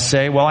Phinehas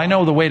say, well, I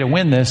know the way to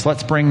win this.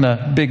 Let's bring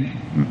the big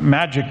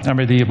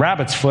the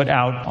rabbit's foot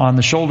out on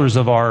the shoulders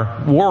of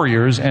our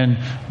warriors, and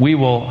we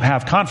will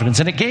have confidence.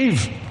 And it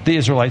gave the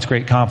Israelites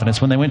great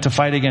confidence when they went to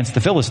fight against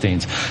the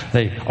Philistines.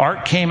 The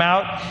ark came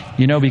out,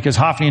 because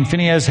Hophni and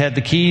Phinehas had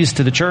the keys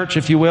to the church,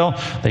 if you will.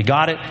 They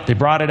got it. They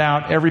brought it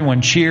out.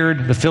 Everyone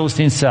cheered. The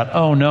Philistines said,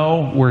 oh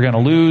no, we're going to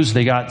lose.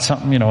 They got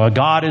something, a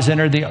god has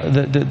entered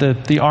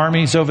the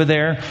armies over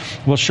there.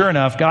 Well, sure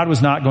enough, God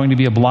was not going to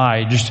be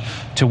obliged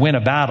to win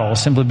a battle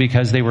simply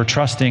because they were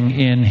trusting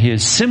in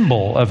his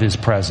symbol of his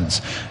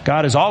presence.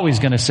 God is always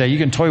going to say, you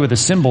can toy with the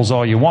symbols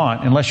all you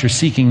want, unless you're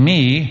seeking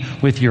me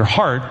with your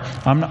heart,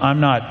 I'm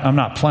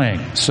not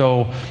playing.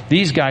 So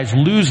these guys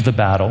lose the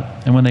battle,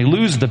 and when they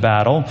lose the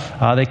battle,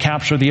 they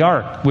capture the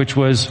ark, which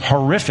was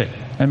horrific.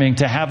 I mean,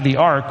 to have the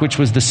ark, which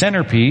was the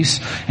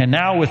centerpiece, and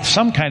now with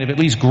some kind of at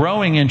least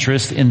growing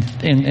interest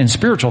in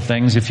spiritual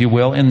things, if you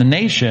will, in the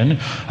nation,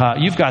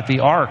 you've got the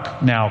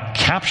ark now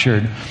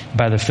captured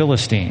by the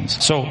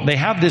Philistines. So they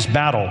have this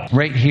battle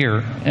right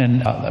here,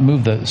 and I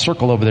move the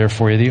circle over there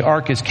for you. The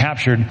ark is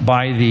captured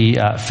by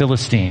the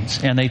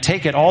Philistines, and they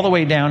take it all the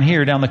way down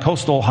here, down the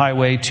coastal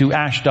highway to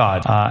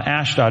Ashdod.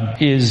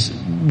 Ashdod is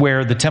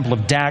where the temple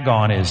of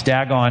Dagon is.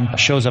 Dagon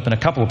shows up in a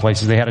couple of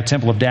places. They had a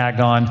temple of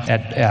Dagon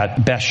at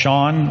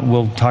Bethshan.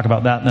 We'll talk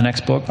about that in the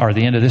next book, or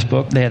the end of this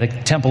book. They had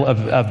a temple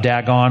of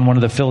Dagon, one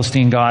of the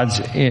Philistine gods,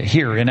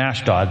 here in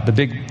Ashdod, the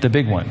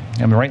big one.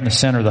 I mean, right in the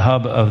center, the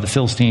hub of the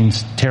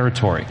Philistines'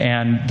 territory.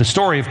 And the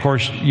story, of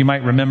course, you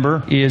might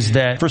remember, is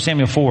that 1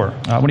 Samuel 4,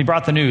 when he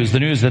brought the news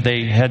that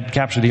they had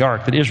captured the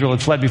ark, that Israel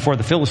had fled before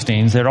the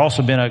Philistines, there had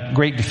also been a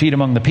great defeat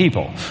among the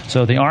people.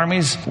 So the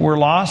armies were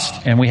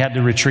lost, and we had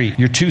to retreat.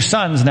 Your two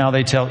sons, now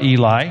they tell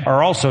Eli,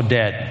 are also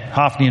dead.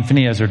 Hophni and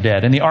Phinehas are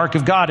dead. And the ark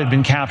of God had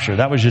been captured.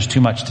 That was just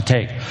too much to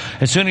take.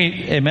 As soon as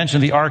he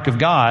mentioned the ark of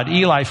God,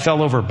 Eli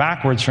fell over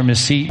backwards from his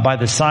seat by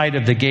the side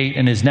of the gate,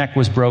 and his neck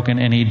was broken,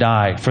 and he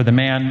died. For the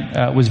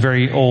man was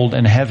very old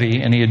and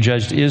heavy, and he had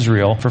judged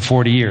Israel for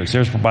 40 years.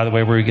 There's, by the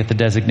way, where we get the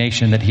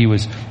designation that he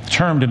was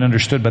termed and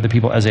understood by the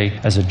people as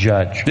a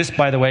judge. This,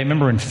 by the way,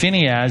 remember when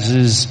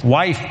Phinehas'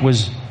 wife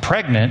was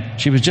pregnant,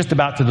 she was just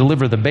about to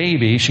deliver the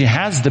baby. She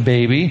has the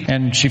baby,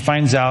 and she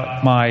finds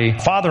out, my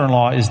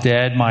father-in-law is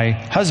dead, my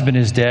husband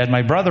is dead,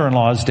 my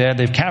brother-in-law is dead,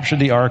 they've captured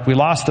the ark, we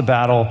lost the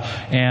battle,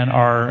 and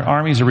our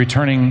armies are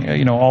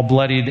returning, all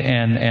bloodied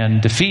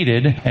and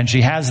defeated. And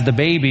she has the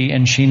baby,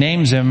 and she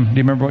names him, do you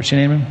remember what she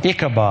named him?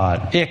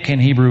 Ichabod. Ik in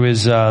Hebrew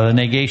is the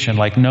negation,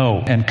 like no.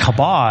 And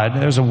kabod,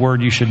 there's a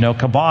word you should know.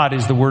 Kabod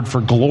is the word for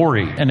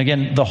glory. And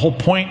again, the whole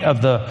point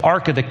of the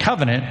Ark of the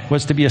Covenant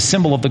was to be a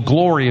symbol of the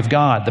glory of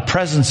God, the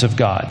presence presence of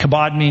God.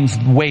 Kabod means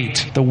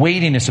weight, the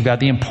weightiness of God,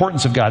 the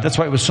importance of God. That's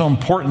why it was so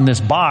important,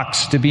 this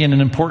box, to be in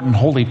an important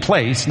holy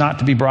place, not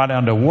to be brought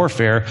down to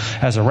warfare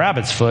as a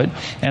rabbit's foot.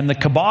 And the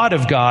kabod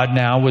of God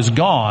now was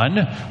gone,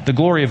 the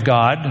glory of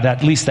God,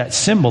 at least that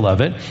symbol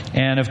of it.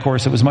 And of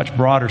course, it was a much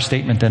broader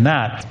statement than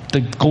that.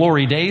 The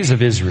glory days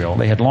of Israel,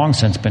 they had long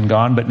since been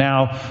gone, but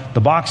now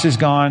the box is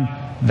gone.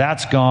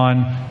 That's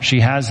gone. She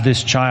has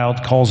this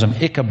child, calls him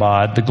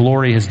Ichabod. The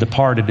glory has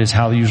departed is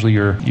how usually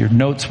your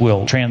notes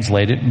will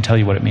translate it and tell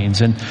you what it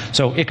means. And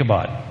so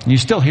Ichabod. You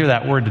still hear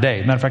that word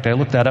today. Matter of fact, I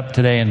looked that up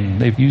today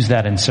and they've used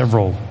that in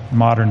several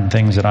modern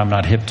things that I'm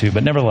not hip to,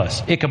 but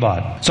nevertheless,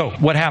 Ichabod. So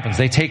what happens?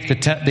 They take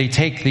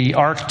the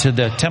ark to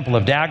the temple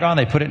of Dagon.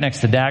 They put it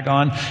next to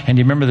Dagon. And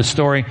you remember the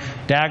story?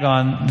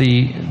 Dagon,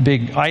 the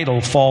big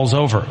idol, falls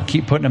over.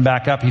 Keep putting him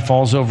back up. He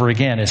falls over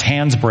again. His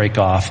hands break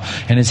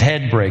off and his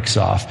head breaks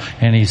off.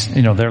 And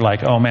they're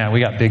like, oh man,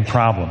 we got big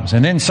problems.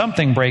 And then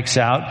something breaks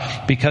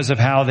out because of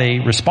how they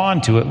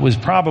respond to it. Was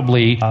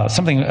probably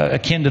something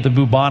akin to the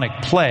bubonic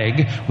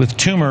plague, with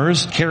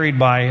tumors carried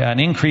by an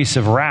increase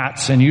of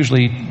rats, and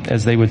usually,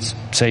 as they would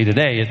say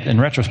today, in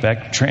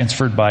retrospect,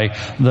 transferred by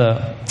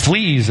the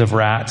fleas of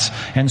rats.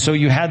 And so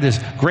you had this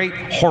great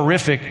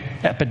horrific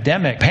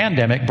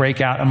pandemic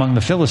break out among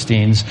the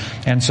Philistines.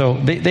 And so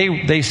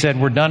they said,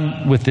 we're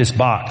done with this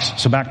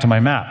box. So back to my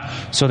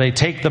map. So they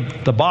take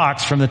the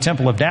box from the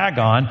temple of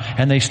Dagon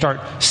and they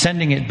start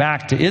sending it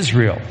back to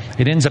Israel.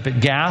 It ends up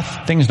at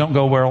Gath. Things don't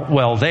go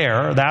well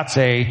there. That's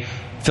a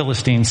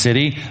Philistine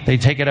city. They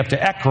take it up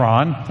to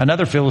Ekron,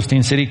 another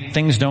Philistine city.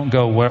 Things don't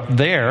go well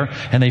there.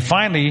 And they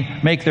finally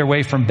make their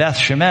way from Beth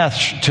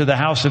Shemesh to the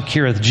house of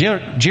Kiriath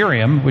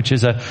Jearim, which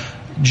is a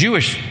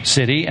Jewish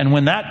city, and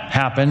when that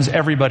happens,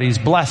 everybody's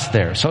blessed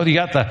there. So you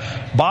got the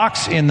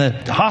box in the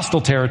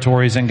hostile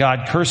territories, and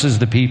God curses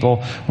the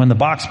people. When the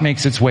box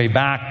makes its way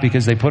back,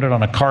 because they put it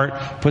on a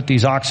cart, put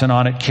these oxen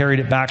on it, carried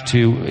it back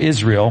to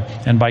Israel,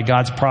 and by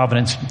God's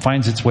providence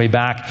finds its way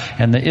back,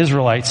 and the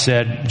Israelites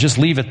said, just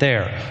leave it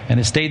there. And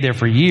it stayed there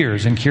for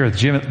years in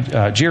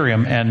Kiriath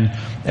Jearim, and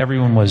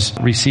everyone was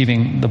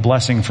receiving the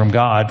blessing from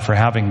God for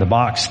having the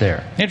box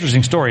there.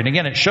 Interesting story. And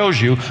again, it shows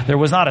you there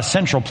was not a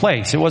central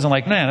place. It wasn't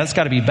like, man, that's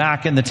got to be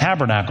back in the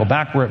tabernacle,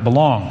 back where it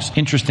belongs.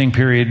 Interesting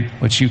period,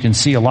 which you can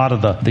see a lot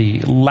of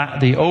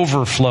the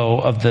overflow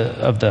of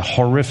the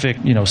horrific,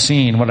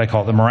 scene, what I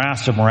call it, the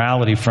morass of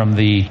morality from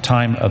the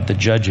time of the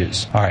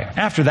judges. All right.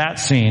 After that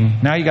scene,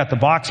 now you got the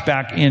box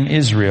back in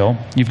Israel.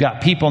 You've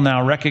got people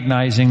now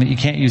recognizing that you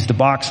can't use the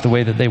box the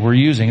way that they were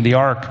using the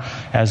ark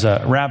as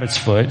a rabbit's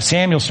foot.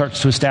 Samuel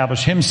starts to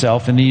establish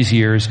himself in these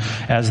years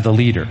as the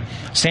leader.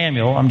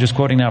 Samuel, I'm just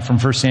quoting now from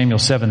 1 Samuel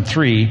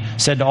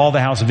 7:3, said to all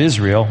the house of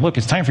Israel, look,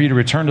 it's time for you to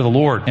return to the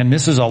Lord. And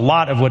this is a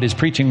lot of what his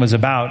preaching was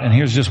about. And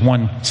here's just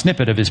one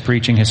snippet of his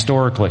preaching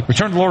historically.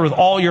 Return to the Lord with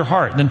all your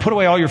heart. Then put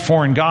away all your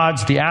foreign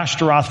gods, the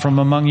Ashtaroth from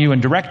among you,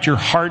 and direct your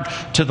heart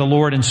to the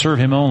Lord and serve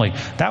him only.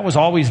 That was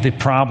always the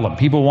problem.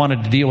 People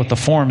wanted to deal with the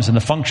forms and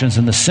the functions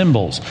and the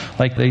symbols,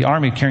 like the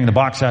army carrying the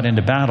box out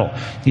into battle.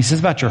 He says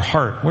about your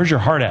heart. Where's your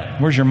heart at?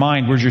 Where's your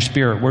mind? Where's your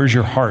spirit? Where's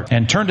your heart?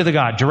 And turn to the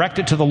God. Direct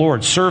it to the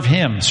Lord. Serve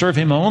him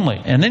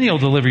only. And then he'll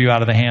deliver you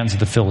out of the hands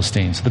of the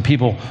Philistines. The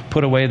people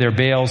put away their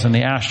Baals and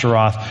the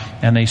Ashtaroth,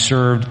 and they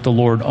served the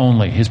Lord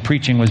only. His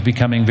preaching was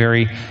becoming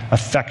very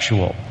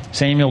effectual.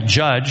 Samuel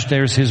judged,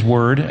 there's his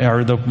word,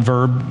 or the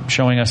verb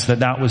showing us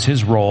that was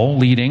his role,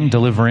 leading,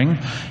 delivering.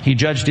 He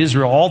judged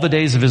Israel all the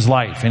days of his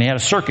life, and he had a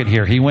circuit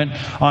here. He went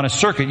on a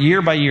circuit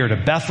year by year to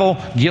Bethel,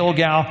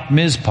 Gilgal,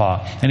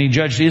 Mizpah, and he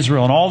judged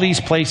Israel in all these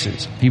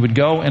places. He would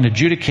go and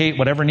adjudicate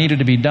whatever needed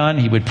to be done.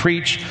 He would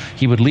preach.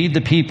 He would lead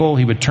the people.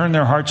 He would turn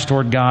their hearts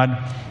toward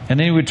God. And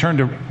then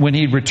when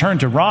he returned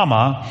to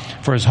Ramah,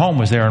 for his home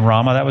was there in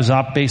Ramah, that was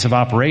base of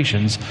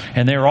operations,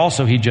 and there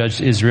also he judged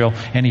Israel,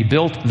 and he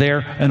built there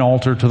an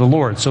altar to the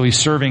Lord. So he's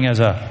serving as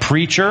a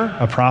preacher,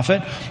 a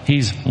prophet.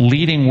 He's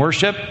leading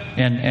worship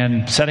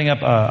and setting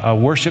up a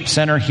worship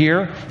center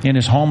here in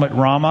his home at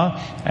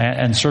Ramah,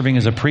 and serving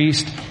as a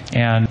priest.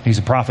 And he's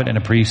a prophet and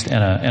a priest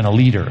and a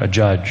leader, a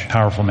judge,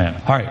 powerful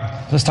man. All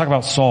right, let's talk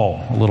about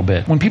Saul a little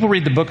bit. When people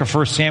read the book of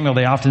 1 Samuel,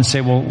 they often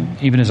say, well,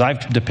 even as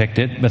I've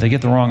depicted, but they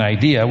get the wrong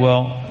idea.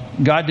 Well,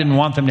 God didn't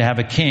want them to have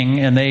a king,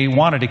 and they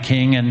wanted a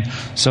king, and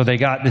so they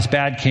got this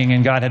bad king,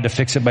 and God had to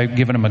fix it by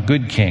giving them a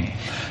good king.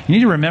 You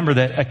need to remember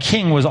that a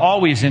king was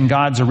always in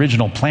God's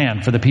original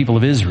plan for the people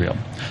of Israel.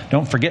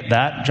 Don't forget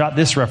that. Jot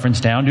this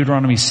reference down.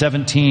 Deuteronomy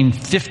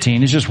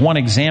 17:15 is just one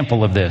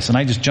example of this, and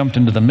I just jumped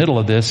into the middle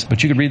of this,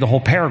 but you could read the whole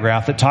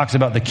paragraph that talks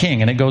about the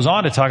king, and it goes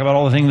on to talk about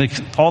all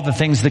the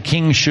things the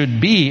king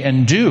should be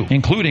and do,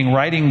 including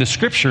writing the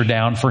scripture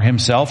down for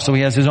himself, so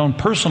he has his own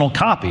personal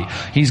copy.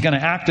 He's going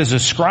to act as a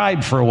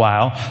scribe for a while.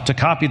 exile to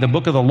copy the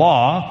book of the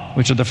law,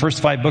 which are the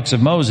first 5 books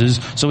of Moses,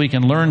 so he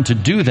can learn to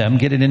do them,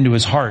 get it into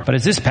his heart. But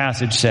as this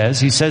passage says,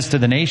 he says to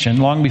the nation,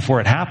 long before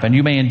it happened,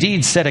 you may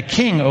indeed set a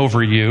king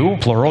over you,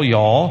 plural,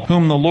 y'all,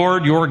 whom the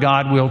Lord your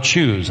God will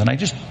choose. And I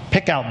just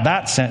pick out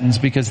that sentence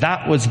because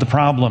that was the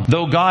problem.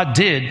 Though God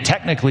did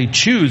technically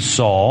choose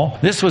Saul,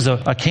 this was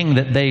a king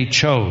that they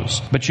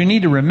chose. But you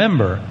need to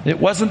remember, it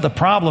wasn't the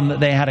problem that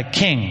they had a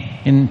king.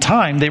 In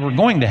time, they were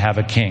going to have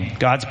a king.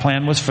 God's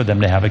plan was for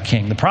them to have a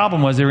king. The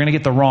problem was they were going to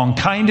get the wrong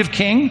kind of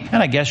king,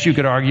 and I guess you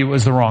could argue it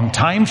was the wrong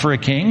time for a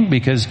king,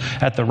 because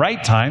at the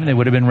right time, they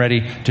would have been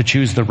ready to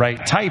choose the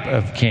right type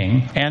of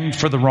king, and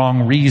for the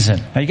wrong reason.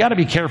 Now you got to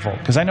be careful,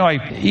 because I know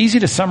easy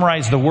to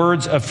summarize the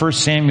words of 1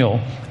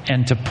 Samuel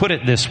and to put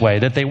it this way,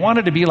 that they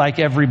wanted to be like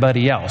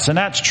everybody else. And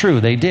that's true,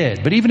 they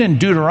did. But even in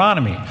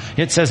Deuteronomy,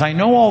 it says, I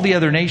know all the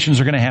other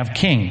nations are going to have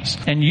kings,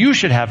 and you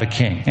should have a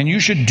king, and you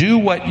should do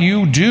what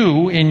you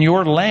do in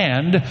your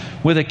land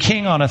with a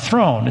king on a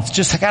throne. It's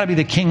just got to be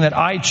the king that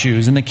I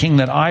choose and the king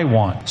that I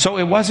want. So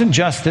it wasn't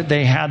just that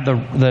they had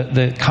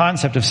the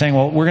concept of saying,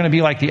 well, we're going to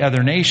be like the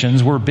other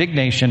nations. We're a big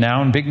nation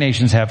now, and big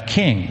nations have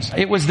kings.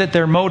 It was that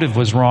their motive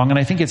was wrong, and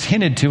I think it's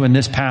hinted to in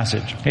this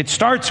passage. It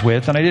starts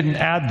with, and I didn't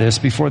add this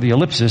before the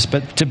ellipsis,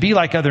 but to be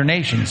like other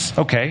nations.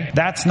 Okay,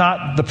 that's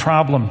not the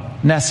problem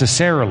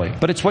necessarily,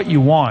 but it's what you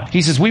want.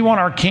 He says, we want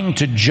our king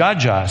to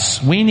judge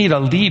us. We need a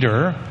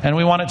leader, and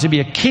we want it to be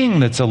a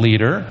king that's a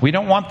leader. We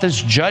don't want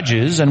these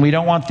judges, and we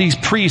don't want these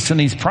priests and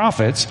these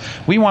prophets.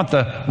 We want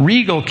the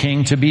regal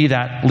king to be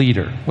that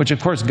leader, which of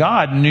course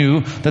God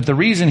knew that the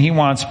reason he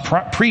wants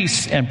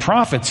priests and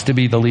prophets to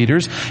be the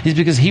leaders is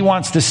because he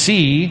wants to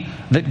see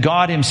that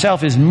God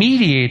himself is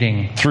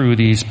mediating through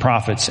these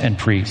prophets and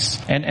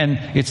priests. And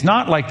it's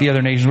not like the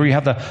other nations where you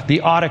have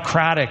the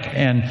autocratic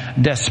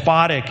and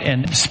despotic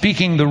and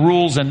speaking the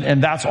rules,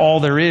 and that's all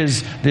there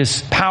is,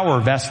 this power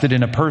vested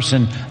in a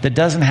person that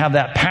doesn't have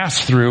that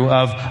pass-through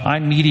of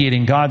I'm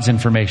mediating God's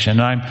information,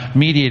 and I'm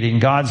mediating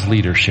God's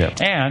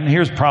leadership. And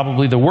here's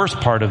probably the worst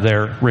part of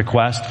their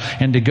request,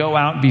 and to go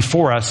out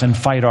before us and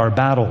fight our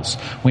battles.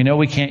 We know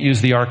we can't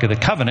use the Ark of the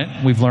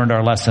Covenant. We've learned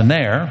our lesson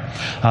there.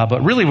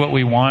 But really what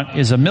we want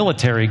is a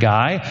military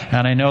guy,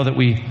 and I know that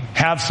we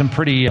have some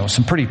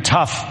pretty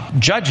tough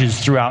judges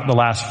throughout the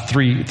last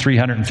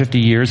 350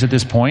 years at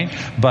this point,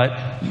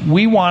 but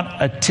we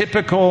want a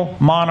typical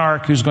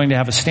monarch who's going to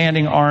have a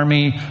standing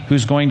army,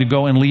 who's going to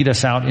go and lead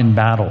us out in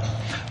battle.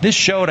 This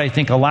showed, I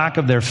think, a lack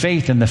of their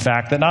faith in the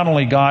fact that not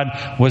only God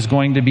was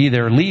going to be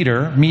their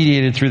leader,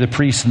 mediated through the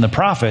priests and the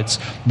prophets,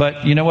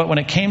 but you know what? When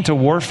it came to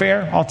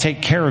warfare, I'll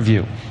take care of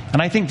you.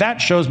 And I think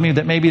that shows me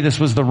that maybe this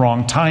was the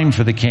wrong time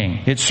for the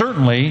king. It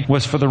certainly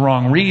was for the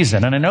wrong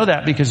reason. And I know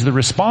that because the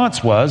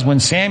response was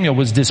when Samuel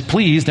was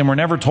displeased, and we're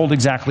never told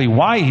exactly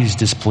why he's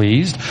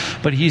displeased,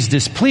 but he's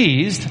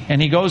displeased and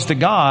he goes to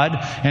God,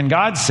 and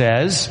God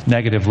says,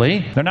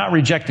 negatively, they're not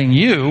rejecting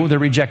you, they're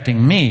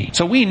rejecting me.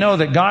 So we know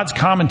that God's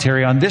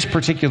commentary on this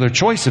particular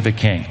choice of a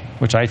king,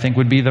 which I think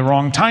would be the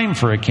wrong time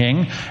for a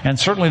king, and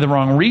certainly the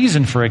wrong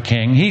reason for a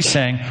king, he's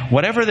saying,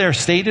 whatever their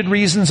stated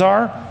reasons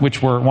are,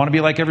 which want to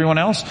be like everyone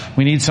else,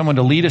 we need someone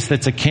to lead us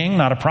that's a king,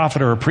 not a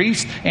prophet or a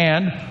priest,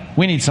 and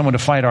we need someone to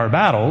fight our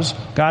battles.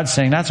 God's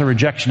saying that's a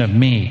rejection of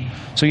me.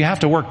 So you have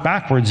to work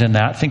backwards in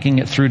that, thinking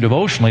it through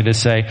devotionally to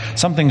say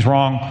something's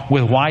wrong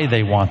with why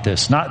they want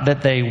this, not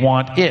that they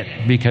want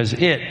it, because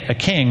a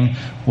king,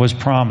 was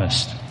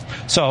promised.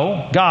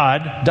 So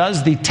God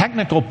does the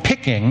technical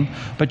picking,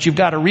 but you've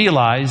got to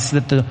realize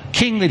that the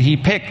king that he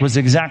picked was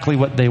exactly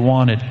what they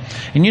wanted.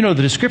 And you know,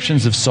 the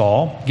descriptions of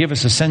Saul give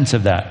us a sense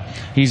of that.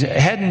 He's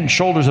head and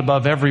shoulders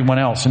above everyone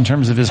else in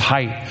terms of his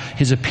height,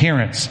 his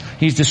appearance.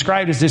 He's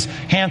described as this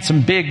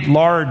handsome, big,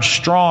 large,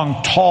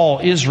 strong, tall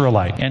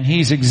Israelite. And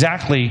he's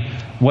exactly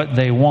what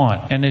they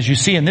want. And as you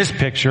see in this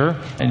picture,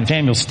 and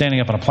Samuel's standing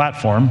up on a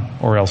platform,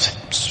 or else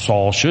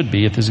Saul should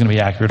be, if this is going to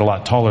be accurate, a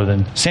lot taller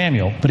than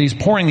Samuel, but he's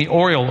pouring the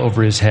oil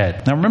over his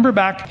head. Now remember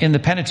back in the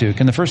Pentateuch,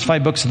 in the first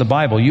 5 books of the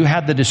Bible, you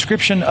had the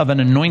description of an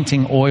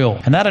anointing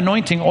oil. And that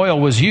anointing oil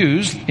was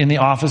used in the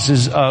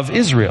offices of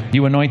Israel.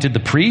 You anointed the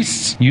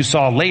priests. You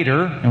saw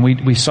later, and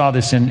we saw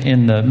this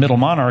in the middle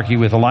monarchy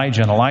with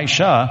Elijah and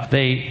Elisha,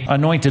 they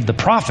anointed the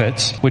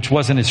prophets, which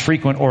wasn't as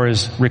frequent or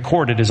as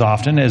recorded as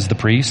often as the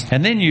priests.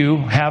 And then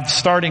you have,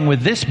 starting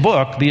with this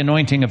book, the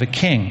anointing of a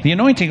king. The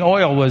anointing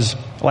oil was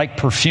like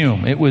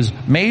perfume. It was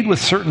made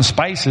with certain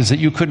spices that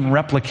you couldn't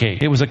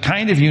replicate. It was a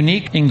kind of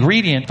unique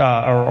ingredient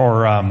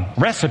or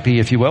recipe,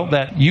 if you will,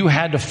 that you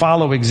had to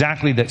follow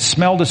exactly, that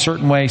smelled a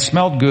certain way,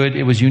 smelled good,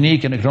 it was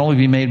unique, and it could only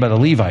be made by the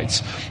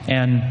Levites.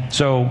 And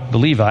so the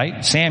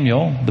Levite,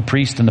 Samuel, the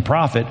priest and the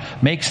prophet,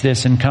 makes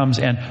this and comes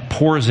and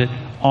pours it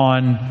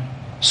on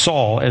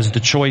Saul as the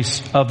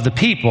choice of the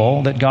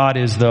people that God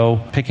is,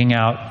 though, picking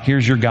out.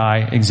 Here's your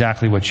guy,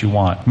 exactly what you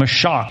want.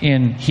 Mashach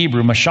in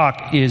Hebrew,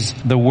 mashach is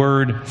the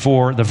word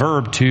for the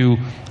verb to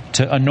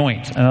to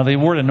anoint. Now the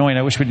word anoint,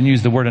 I wish we didn't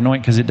use the word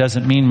anoint because it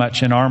doesn't mean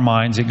much in our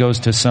minds. It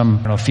goes to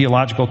some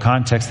theological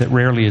context that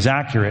rarely is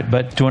accurate.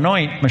 But to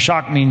anoint,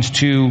 mashak, means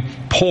to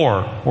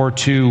pour, or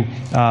to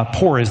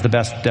pour is the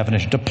best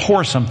definition, to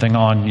pour something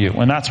on you.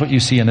 And that's what you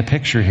see in the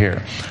picture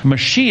here.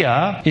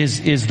 Mashiach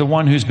is the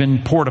one who's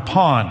been poured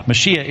upon.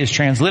 Mashiach is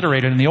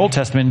transliterated in the Old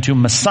Testament into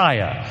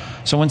Messiah.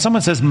 So when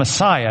someone says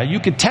Messiah,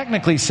 you could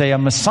technically say a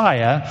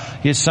Messiah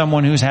is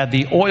someone who's had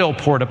the oil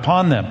poured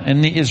upon them.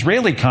 In the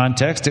Israeli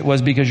context, it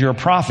was because you're a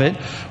prophet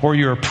or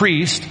you're a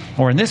priest,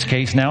 or in this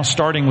case now,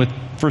 starting with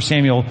 1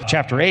 Samuel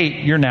chapter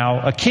 8, you're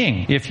now a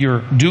king if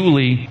you're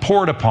duly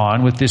poured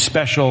upon with this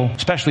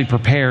specially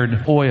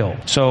prepared oil.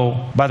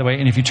 So, by the way,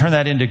 and if you turn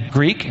that into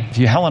Greek, if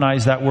you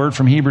Hellenize that word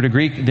from Hebrew to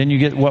Greek, then you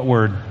get what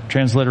word?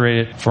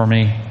 Transliterate it for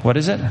me. What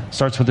is it?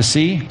 Starts with a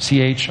C.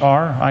 Christ.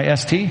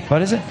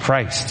 What is it?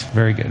 Christ.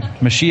 Very good.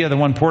 Mashiach, the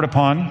one poured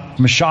upon.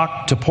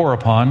 Mashak, to pour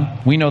upon.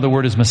 We know the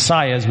word is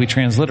Messiah as we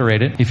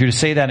transliterate it. If you were to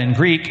say that in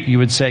Greek, you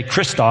would say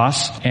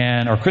Christos,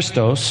 or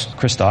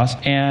Christos.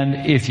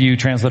 And if you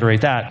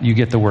transliterate that, you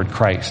get the word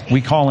Christ. We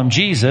call him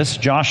Jesus,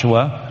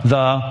 Joshua,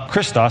 the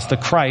Christos, the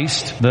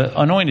Christ, the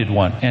anointed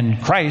one.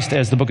 And Christ,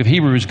 as the book of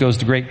Hebrews goes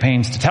to great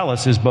pains to tell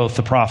us, is both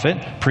the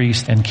prophet,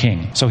 priest, and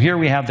king. So here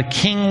we have the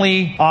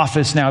kingly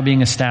office now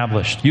being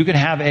established. You could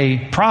have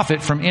a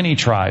prophet from any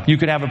tribe. You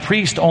could have a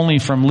priest only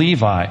from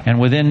Levi. And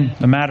within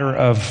a matter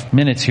of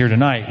minutes here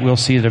tonight, we'll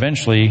see that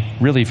eventually,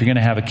 really, if you're going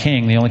to have a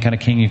king, the only kind of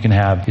king you can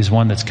have is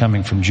one that's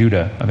coming from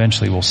Judah.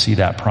 Eventually, we'll see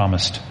that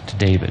promised to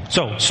David.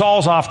 So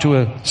Saul's off to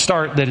a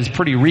start that is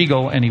pretty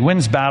regal, and he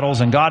wins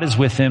battles, and God is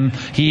with him.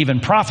 He even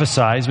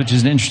prophesies, which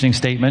is an interesting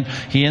statement.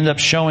 He ends up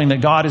showing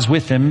that God is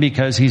with him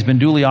because he's been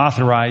duly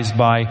authorized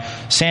by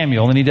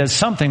Samuel, and he does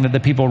something that the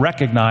people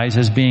recognize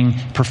as being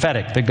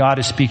prophetic, that God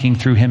is speaking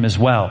through him as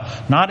well.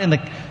 Not in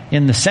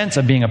the sense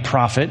of being a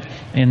prophet,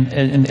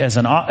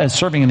 as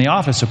serving in the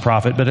office of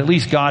prophet, but at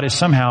least God is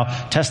somehow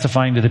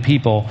testifying to the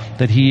people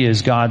that he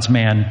is God's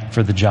man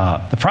for the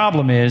job. The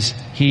problem is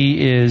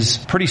he is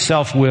pretty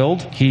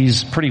self-willed.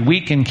 He's pretty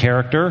weak in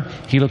character.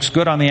 He looks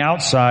good on the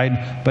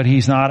outside, but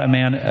he's not a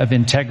man of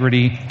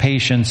integrity,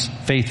 patience,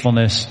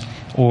 faithfulness,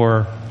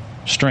 or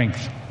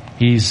strength.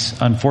 He's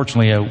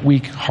unfortunately a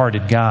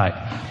weak-hearted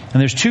guy. And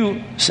there's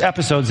two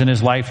episodes in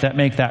his life that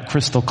make that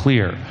crystal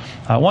clear.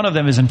 One of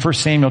them is in 1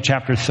 Samuel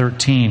chapter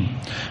 13,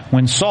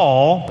 when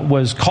Saul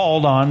was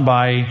called on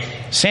by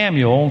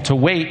Samuel to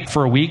wait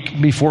for a week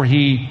before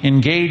he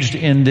engaged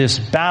in this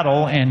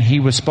battle, and he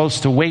was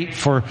supposed to wait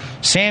for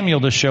Samuel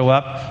to show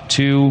up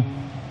to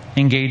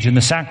engage in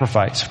the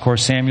sacrifice. Of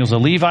course, Samuel's a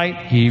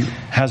Levite. He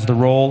has the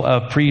role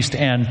of priest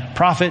and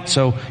prophet,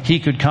 so he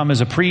could come as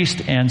a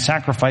priest and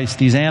sacrifice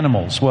these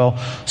animals. Well,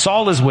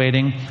 Saul is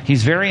waiting.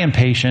 He's very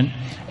impatient,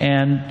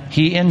 and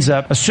he ends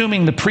up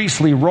assuming the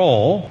priestly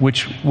role,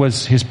 which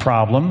was his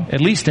problem,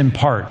 at least in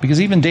part, because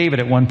even David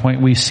at one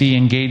point we see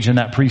engage in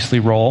that priestly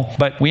role.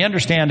 But we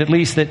understand at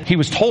least that he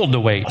was told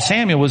to wait.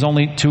 Samuel was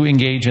only to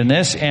engage in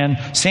this, and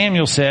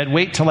Samuel said,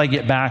 wait till I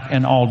get back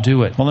and I'll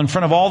do it. Well, in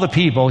front of all the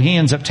people, he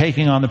ends up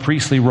taking on the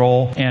priestly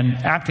role and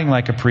acting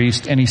like a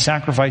priest, and he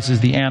sacrifices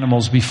the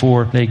animals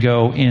before they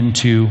go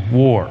into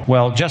war.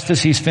 Well, just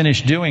as he's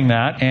finished doing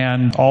that,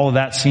 and all of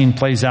that scene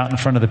plays out in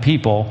front of the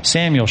people,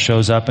 Samuel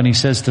shows up and he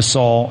says to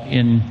Saul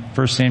in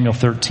 1 Samuel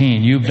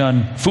 13, you've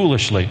done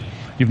foolishly.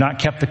 You've not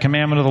kept the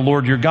commandment of the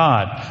Lord your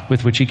God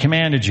with which he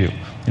commanded you.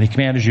 And he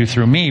commanded you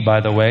through me,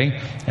 by the way,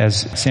 as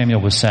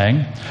Samuel was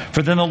saying.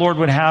 For then the Lord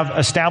would have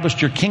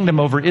established your kingdom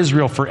over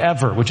Israel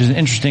forever, which is an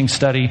interesting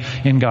study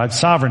in God's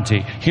sovereignty.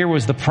 Here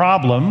was the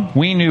problem.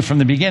 We knew from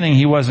the beginning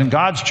he wasn't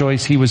God's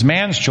choice, he was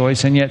man's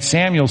choice, and yet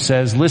Samuel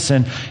says,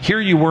 listen, here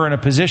you were in a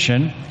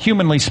position,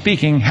 humanly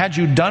speaking, had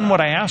you done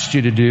what I asked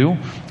you to do,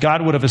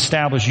 God would have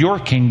established your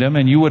kingdom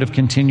and you would have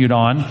continued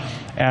on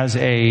as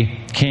a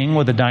king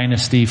with a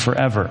dynasty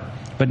forever.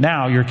 But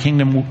now your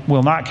kingdom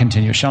will not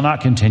continue, shall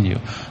not continue.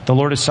 The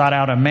Lord has sought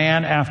out a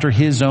man after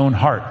his own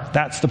heart.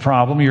 That's the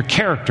problem. Your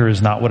character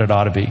is not what it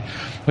ought to be.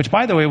 Which,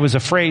 by the way, was a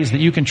phrase that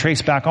you can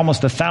trace back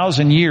almost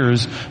 1,000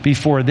 years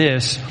before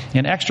this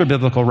in extra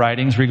biblical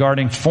writings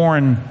regarding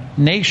foreign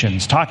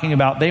nations, talking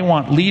about they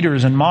want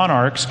leaders and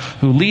monarchs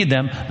who lead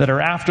them that are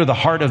after the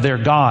heart of their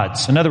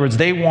gods. In other words,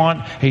 they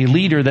want a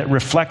leader that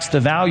reflects the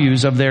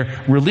values of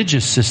their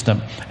religious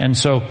system. And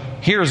so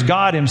here's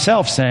God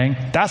himself saying,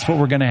 that's what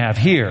we're going to have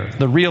here.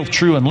 The real,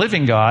 true, and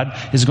living God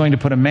is going to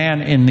put a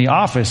man in the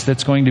office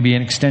that's going to be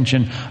an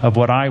extension of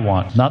what I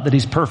want. Not that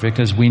he's perfect,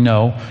 as we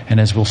know and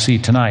as we'll see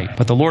tonight,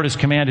 but the Lord has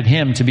commanded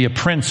him to be a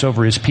prince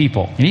over his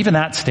people. And even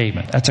that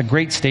statement, that's a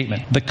great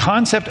statement. The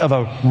concept of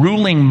a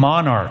ruling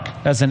monarch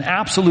as an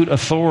absolute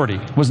authority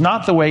was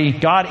not the way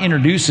God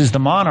introduces the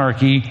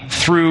monarchy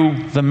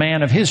through the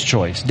man of his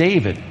choice,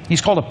 David.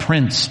 He's called a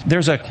prince.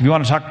 If you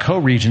want to talk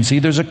co-regency,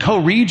 there's a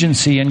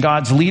co-regency in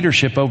God's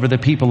leadership over the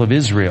people of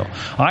Israel.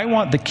 I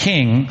want the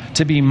king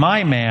to be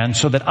my man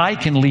so that I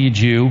can lead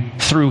you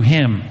through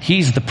him.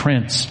 He's the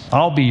prince.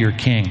 I'll be your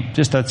king.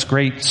 Just that's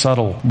great,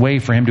 subtle way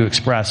for him to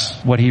express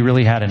what he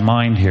really had in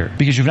mind here.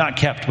 Because you've not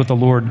kept what the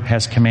Lord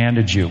has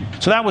commanded you.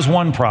 So that was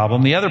one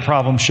problem. The other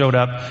problem showed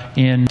up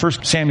in 1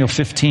 Samuel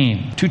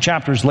 15. 2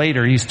 chapters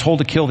later, he's told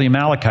to kill the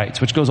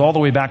Amalekites, which goes all the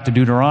way back to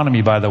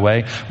Deuteronomy, by the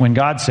way, when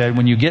God said,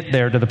 when you get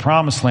there to the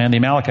promised land, the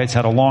Amalekites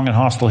had a long and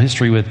hostile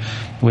history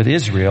with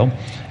Israel.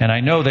 And I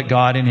know that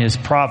God in his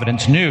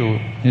providence knew,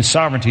 his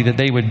sovereignty, that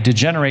they would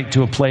degenerate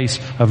to a place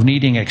of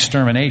needing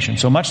extermination.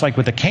 So much like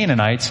with the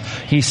Canaanites,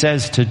 he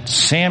says to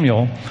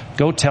Samuel,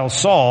 go tell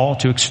Saul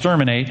to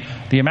exterminate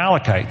the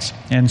Amalekites.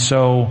 And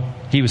so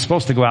he was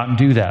supposed to go out and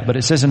do that. But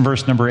it says in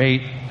verse number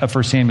 8 of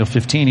 1 Samuel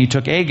 15, he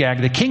took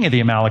Agag, the king of the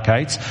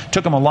Amalekites,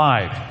 took him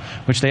alive,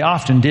 which they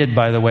often did,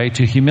 by the way,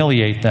 to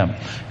humiliate them.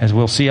 As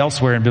we'll see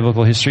elsewhere in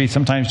biblical history,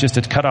 sometimes just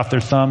to cut off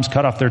their thumbs,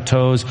 cut off their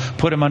toes,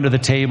 put them under the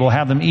table,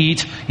 have them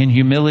eat in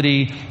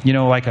humility,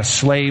 like a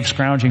slave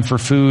scrounging for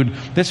food.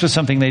 This was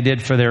something they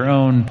did for their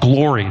own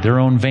glory, their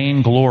own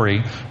vain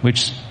glory,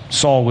 which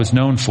Saul was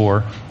known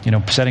for,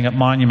 setting up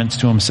monuments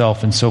to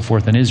himself and so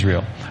forth in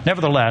Israel.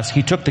 Nevertheless,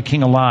 he took the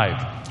king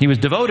alive. He was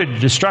devoted to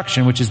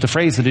destruction, which is the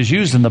phrase that is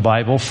used in the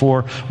Bible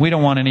for we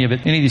don't want any of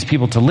these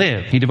people to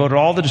live. He devoted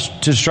all to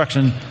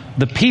destruction,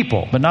 the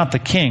people, but not the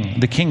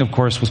king. The king, of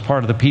course, was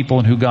part of the people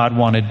and who God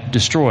wanted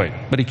destroyed.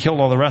 But he killed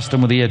all the rest of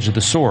them with the edge of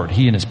the sword,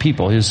 he and his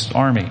people, his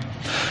army.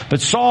 But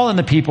Saul and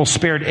the people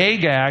spared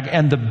Agag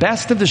and the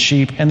best of the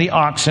sheep and the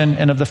oxen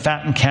and of the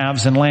fattened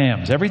calves and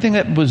lambs. Everything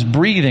that was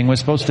breathing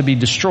was supposed to be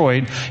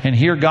destroyed. And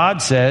here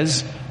God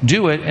says,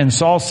 do it. And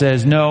Saul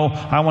says, no,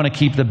 I want to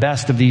keep the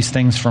best of these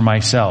things for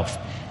myself.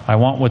 I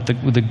want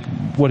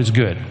what is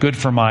good. Good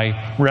for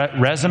my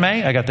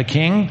resume. I got the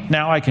king.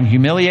 Now I can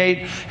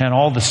humiliate and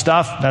all the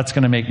stuff. That's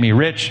going to make me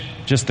rich.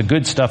 Just the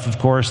good stuff, of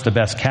course, the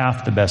best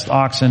calf, the best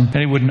oxen. And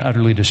he wouldn't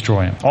utterly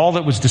destroy him. All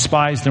that was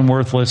despised and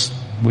worthless,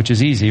 which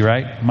is easy,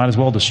 right? Might as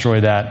well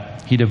destroy that.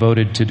 He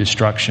devoted to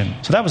destruction.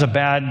 So that was a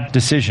bad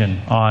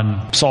decision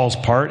on Saul's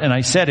part. And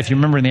I said, if you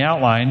remember in the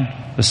outline,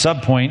 the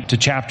subpoint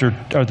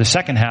to the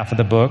second half of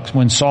the book,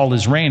 when Saul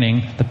is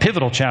reigning, the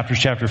pivotal chapter is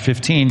chapter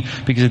 15,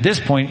 because at this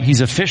point, he's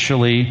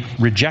officially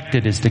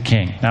rejected as the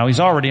king. Now, he's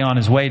already on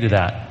his way to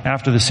that.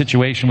 After the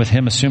situation with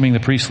him assuming the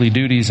priestly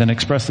duties and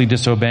expressly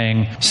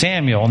disobeying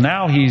Samuel,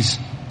 now he's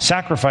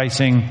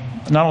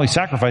not only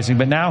sacrificing,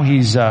 but now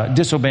he's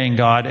disobeying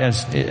God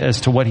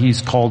as to what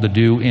he's called to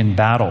do in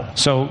battle.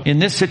 So in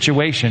this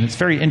situation, it's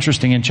very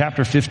interesting. In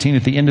chapter 15,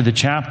 at the end of the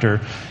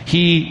chapter,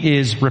 he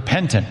is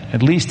repentant.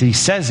 At least he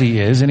says he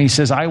is. And he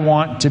says, I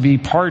want to be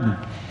pardoned.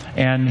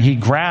 And he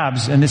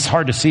grabs, and it's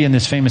hard to see in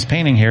this famous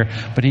painting here,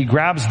 but he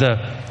grabs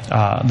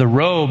the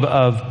robe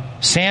of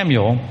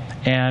Samuel,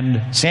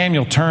 and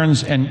Samuel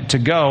turns to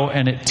go,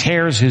 and it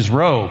tears his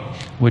robe,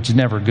 which is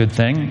never a good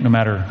thing, no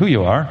matter who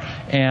you are.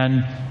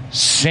 And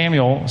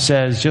Samuel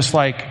says, just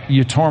like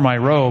you tore my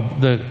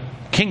robe, the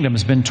kingdom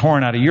has been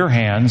torn out of your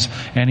hands,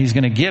 and he's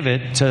going to give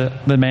it to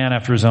the man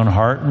after his own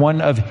heart,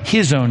 one of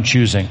his own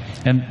choosing.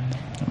 And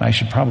I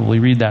should probably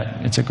read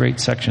that. It's a great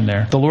section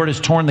there. The Lord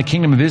has torn the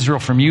kingdom of Israel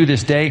from you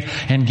this day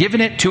and given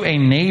it to a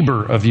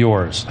neighbor of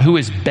yours who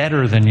is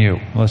better than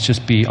you. Let's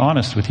just be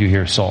honest with you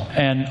here, Saul.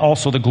 And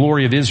also the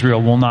glory of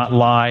Israel will not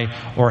lie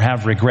or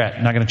have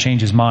regret. Not going to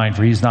change his mind,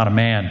 for he's not a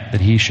man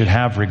that he should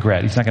have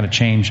regret. He's not going to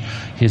change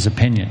his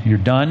opinion. You're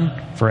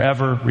done,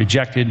 forever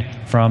rejected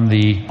from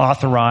the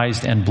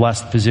authorized and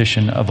blessed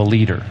position of a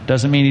leader.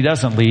 Doesn't mean he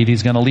doesn't lead.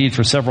 He's going to lead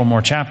for several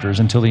more chapters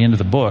until the end of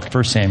the book,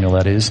 1 Samuel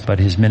that is, but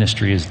his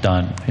ministry is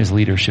done. His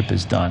leadership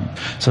is done.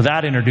 So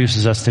that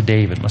introduces us to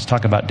David. Let's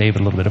talk about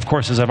David a little bit. Of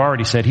course, as I've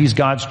already said, he's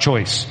God's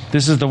choice.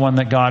 This is the one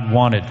that God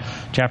wanted.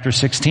 Chapter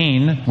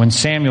 16, when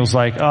Samuel's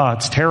like,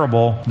 it's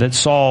terrible that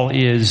Saul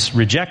is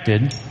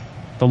rejected,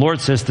 the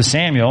Lord says to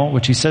Samuel,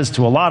 which he says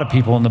to a lot of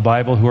people in the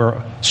Bible who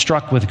are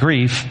struck with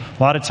grief,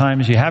 a lot of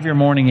times you have your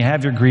mourning, you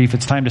have your grief,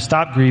 it's time to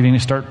stop grieving,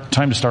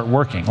 time to start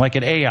working. Like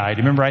at Ai, do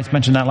you remember I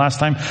mentioned that last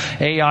time?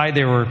 Ai,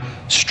 they were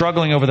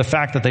struggling over the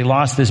fact that they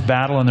lost this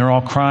battle, and they're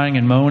all crying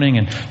and moaning,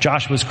 and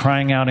Joshua's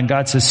crying out, and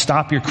God says,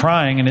 stop your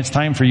crying, and it's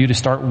time for you to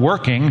start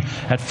working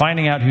at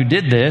finding out who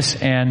did this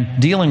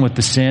and dealing with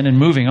the sin and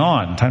moving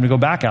on. Time to go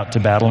back out to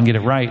battle and get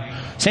it right.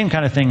 Same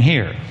kind of thing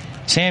here.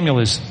 Samuel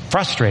is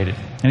frustrated.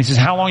 And he says,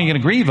 how long are you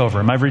going to grieve over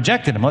him? I've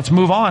rejected him. Let's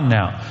move on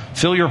now.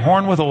 Fill your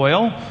horn with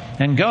oil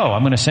and go.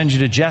 I'm going to send you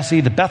to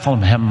Jesse the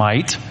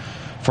Bethlehemite,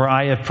 for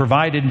I have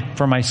provided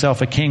for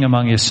myself a king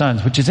among his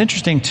sons. Which is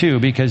interesting too,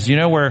 because you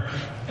know where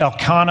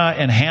Elkanah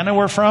and Hannah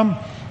were from?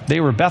 They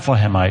were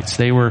Bethlehemites.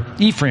 They were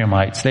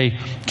Ephraimites. They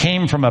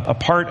came from a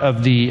part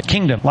of the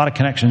kingdom. A lot of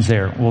connections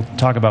there we'll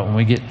talk about when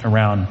we get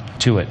around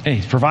to it. And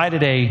he's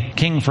provided a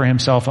king for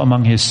himself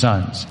among his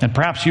sons. And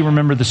perhaps you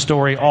remember the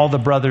story, all the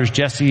brothers.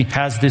 Jesse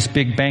has this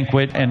big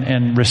banquet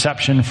and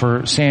reception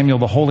for Samuel,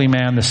 the holy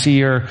man, the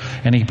seer.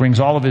 And he brings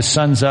all of his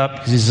sons up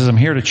because he says, I'm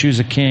here to choose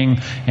a king.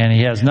 And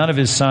he has none of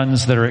his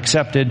sons that are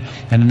accepted.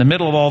 And in the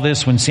middle of all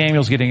this, when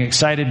Samuel's getting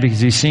excited because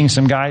he's seeing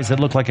some guys that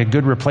look like a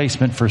good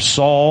replacement for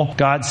Saul,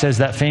 God says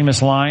that famous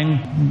famous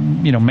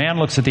line, man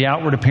looks at the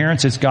outward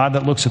appearance, it's God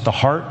that looks at the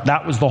heart.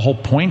 That was the whole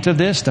point of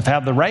this. To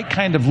have the right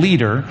kind of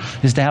leader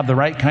is to have the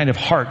right kind of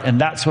heart,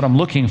 and that's what I'm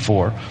looking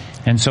for.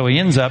 And so he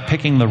ends up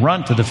picking the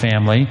runt of the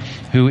family,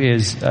 who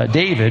is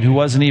David, who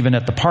wasn't even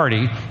at the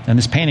party. And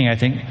this painting, I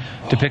think,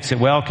 depicts it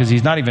well, because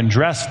he's not even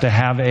dressed to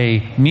have a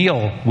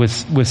meal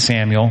with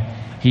Samuel.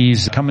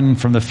 He's coming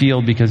from the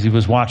field because he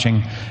was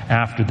watching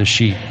after the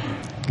sheep.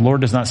 The Lord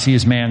does not see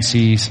as man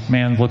sees.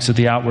 Man looks at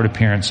the outward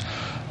appearance.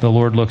 The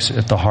Lord looks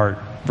at the heart.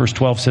 Verse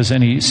 12 says,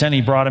 and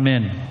he brought him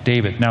in,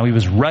 David. Now he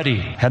was ruddy,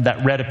 had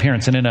that red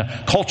appearance. And in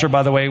a culture,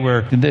 by the way,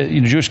 where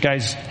the Jewish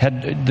guys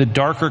had the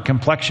darker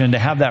complexion, to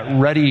have that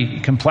ruddy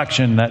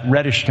complexion, that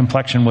reddish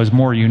complexion, was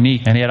more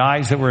unique. And he had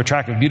eyes that were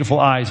attractive, beautiful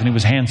eyes, and he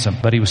was handsome.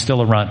 But he was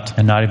still a runt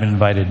and not even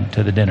invited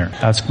to the dinner.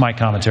 That's my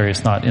commentary.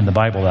 It's not in the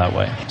Bible that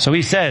way. So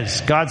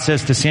God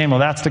says to Samuel,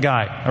 that's the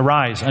guy.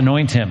 Arise,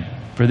 anoint him.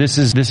 For this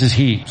is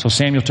he. So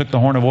Samuel took the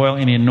horn of oil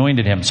and he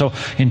anointed him. So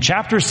in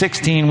chapter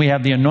 16, we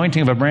have the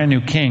anointing of a brand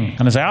new king.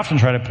 And as I often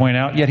try to point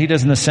out, yet he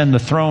doesn't ascend the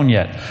throne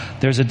yet.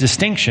 There's a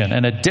distinction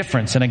and a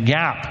difference and a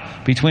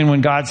gap between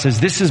when God says,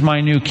 this is my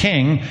new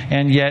king,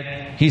 and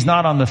yet he's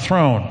not on the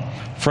throne.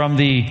 From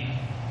the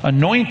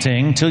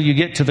anointing till you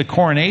get to the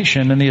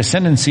coronation and the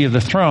ascendancy of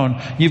the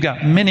throne, you've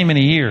got many,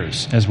 many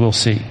years, as we'll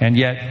see. And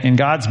yet, in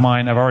God's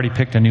mind, I've already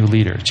picked a new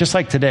leader. Just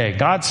like today,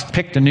 God's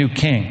picked a new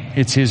king.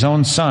 It's his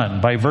own son.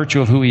 By virtue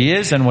of who he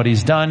is and what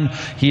he's done,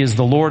 he is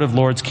the Lord of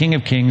Lords, King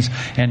of Kings,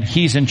 and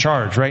he's in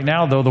charge. Right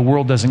now, though, the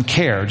world doesn't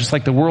care. Just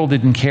like the world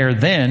didn't care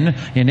then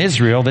in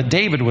Israel that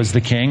David was the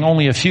king,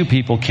 only a few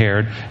people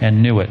cared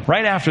and knew it.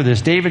 Right after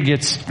this, David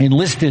gets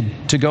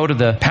enlisted to go to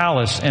the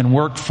palace and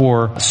work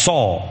for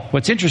Saul.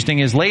 What's interesting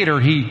is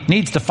later he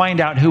needs to find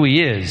out who he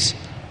is.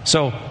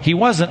 So he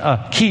wasn't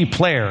a key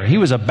player. He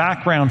was a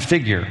background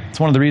figure. It's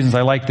one of the reasons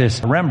I like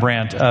this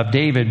Rembrandt of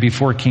David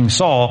before King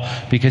Saul,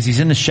 because he's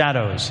in the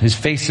shadows. His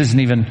face isn't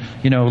even,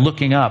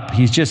 looking up.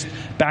 He's just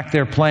back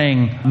there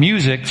playing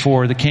music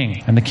for the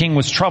king. And the king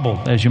was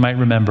troubled, as you might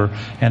remember,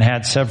 and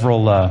had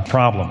several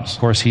problems. Of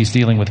course, he's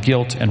dealing with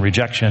guilt and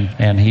rejection,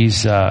 and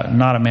he's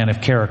not a man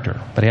of character,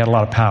 but he had a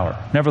lot of power.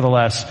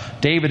 Nevertheless,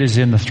 David is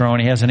in the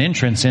throne. He has an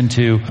entrance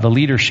into the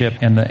leadership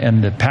and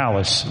the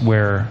palace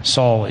where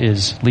Saul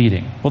is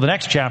leading. Well, the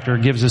next chapter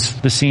gives us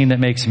the scene that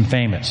makes him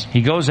famous.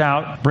 He goes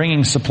out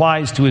bringing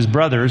supplies to his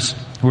brothers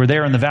who are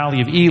there in the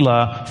valley of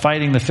Elah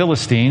fighting the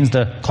Philistines,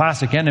 the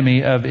classic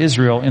enemy of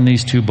Israel in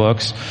these two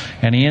books.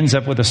 And he ends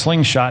up with a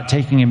slingshot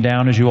taking him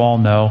down, as you all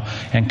know,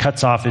 and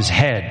cuts off his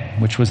head,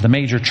 which was the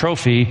major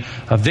trophy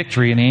of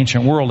victory in the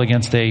ancient world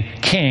against a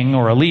king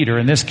or a leader.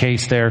 In this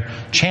case, their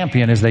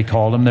champion, as they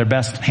called him, their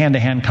best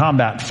hand-to-hand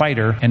combat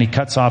fighter. And he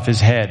cuts off his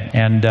head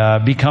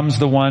and becomes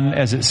the one,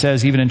 as it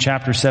says even in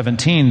chapter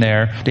 17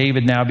 there,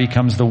 David now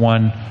becomes the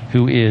one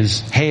who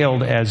is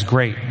hailed as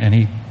great. And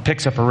he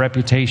picks up a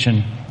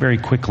reputation very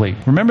quickly.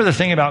 Remember the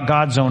thing about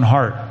God's own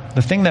heart.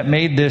 The thing that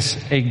made this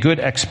a good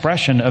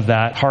expression of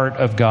that heart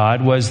of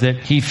God was that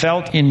he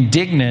felt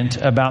indignant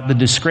about the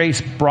disgrace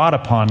brought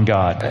upon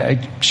God.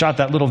 I shot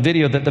that little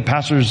video that the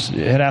pastors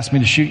had asked me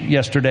to shoot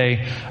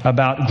yesterday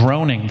about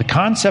groaning. The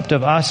concept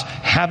of us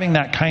having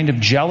that kind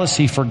of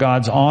jealousy for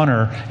God's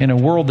honor in a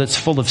world that's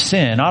full of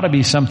sin ought to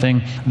be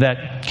something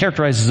that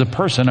characterizes a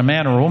person, a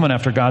man or a woman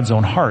after God's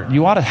own heart.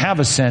 You ought to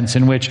have a sense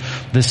in which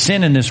the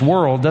sin in this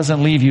world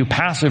doesn't leave you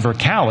passive or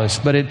callous,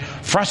 but it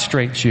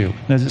frustrates you.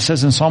 As it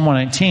says in Psalm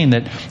 119,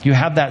 that you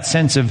have that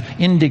sense of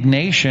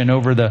indignation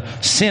over the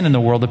sin in the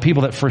world, the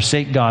people that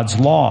forsake God's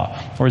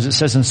law. Or as it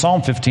says in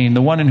Psalm 15,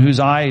 the one in whose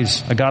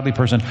eyes, a godly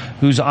person,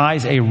 whose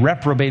eyes a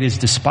reprobate is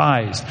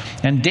despised.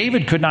 And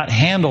David could not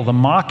handle the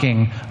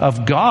mocking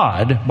of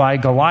God by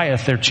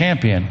Goliath, their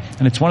champion.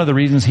 And it's one of the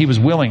reasons he was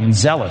willing and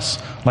zealous,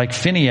 like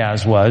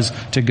Phinehas was,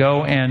 to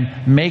go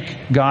and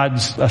make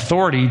God's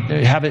authority,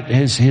 have it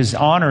his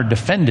honor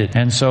defended.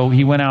 And so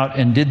he went out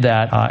and did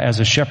that as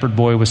a shepherd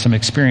boy with some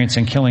experience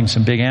in killing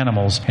some big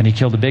animals. And he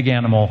killed a big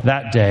animal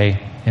that day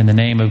in the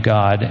name of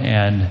God,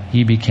 and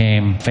he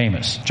became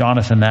famous.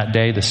 Jonathan that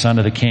day, the son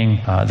of the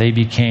king, they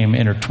became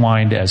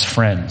intertwined as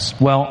friends.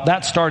 Well,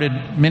 that started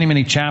many,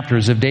 many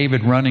chapters of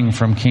David running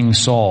from King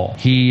Saul.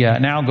 He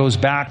now goes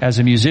back as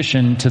a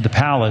musician to the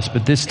palace,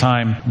 but this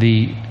time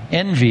the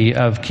envy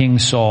of King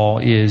Saul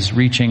is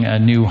reaching a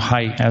new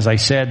height. As I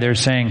said, they're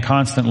saying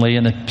constantly,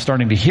 and they're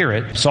starting to hear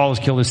it, Saul has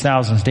killed his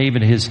thousands,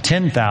 David his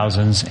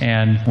 10,000s.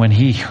 And when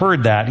he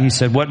heard that, he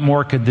said, what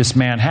more could this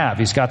man have?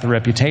 He's got the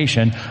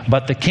reputation,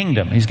 but the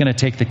kingdom. He's going to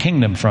take the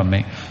kingdom from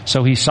me.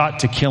 So he sought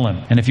to kill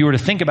him. And if you were to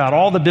think about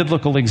all the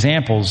biblical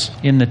examples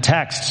in the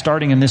text,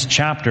 starting in this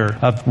chapter,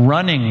 of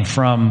running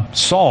from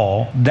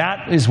Saul,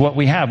 that is what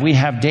we have. We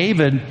have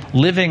David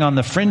living on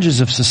the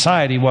fringes of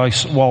society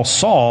while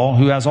Saul,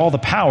 who has all the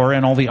power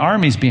and all the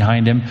armies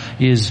behind him,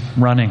 is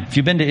running. If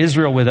you've been to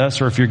Israel with us,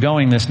 or if you're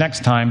going this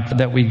next time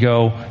that we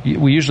go,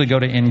 we usually go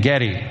to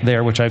En-Gedi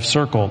there, which I've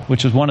circled,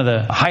 which is one of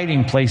the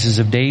hiding places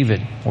of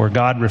David, where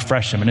God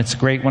refreshed him. And it's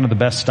great. One of the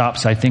best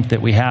stops I think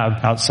that we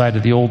have outside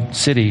of the old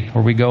city,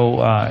 where we go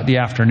the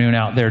afternoon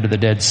out there to the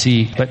Dead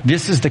Sea. But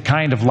this is the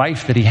kind of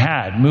life that he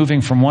had,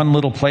 moving from one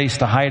little place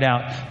to hide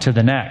out to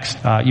the next.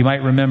 You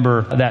might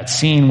remember that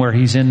scene where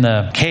he's in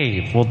the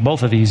cave. Well,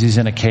 both of these, he's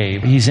in a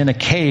cave. He's in a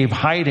cave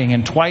hiding,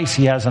 and twice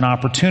he has an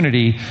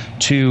opportunity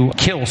to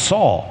kill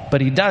Saul, but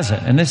he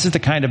doesn't. And this is the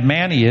kind of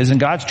man he is, and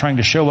God's trying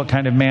to show what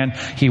kind of man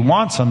he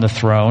wants on the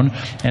throne,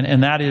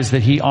 and that is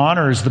that he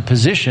honors the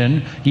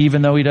position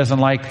even though he doesn't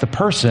like the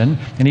person,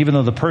 and even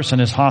though the person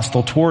is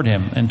hostile toward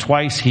him. And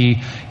twice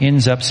he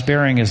ends up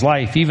sparing his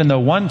life, even though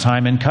one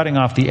time in cutting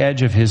off the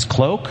edge of his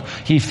cloak,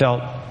 he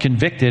felt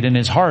convicted in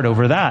his heart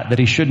over that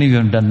he shouldn't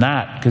even have done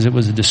that because it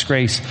was a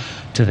disgrace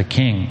to the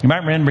king. You might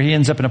remember he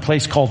ends up in a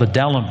place called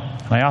Adullam.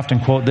 And I often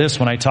quote this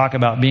when I talk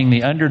about being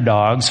the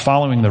underdogs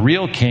following the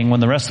real king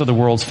when the rest of the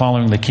world's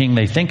following the king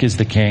they think is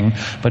the king,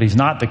 but he's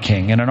not the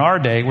king. And in our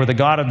day, where the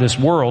god of this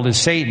world is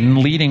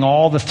Satan, leading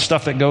all the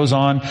stuff that goes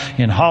on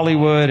in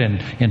Hollywood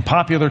and in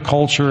popular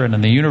culture and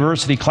in the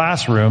university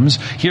classrooms,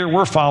 here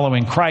we're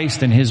following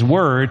Christ and his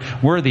word.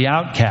 We're the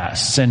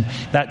outcasts. And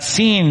that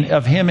scene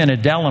of him in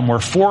Adullam where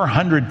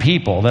 400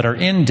 people that are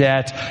in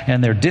debt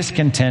and they're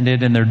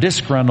discontented and they're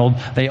disgruntled,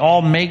 they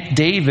all make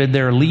David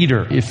their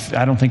leader.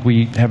 I don't think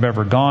we have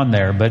ever gone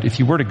there, but if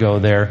you were to go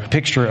there,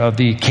 picture of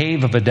the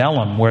cave of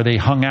Adullam where they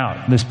hung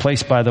out. This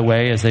place, by the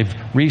way, as they've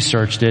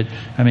researched it,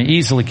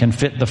 easily can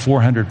fit the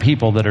 400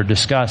 people that are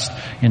discussed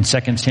in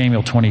 2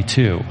 Samuel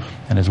 22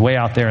 and is way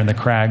out there in the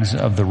crags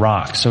of the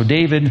rock. So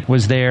David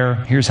was there.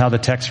 Here's how the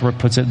text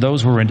puts it.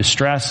 Those who were in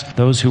distress,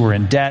 those who were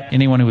in debt,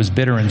 anyone who was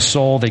bitter in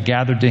soul, they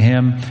gathered to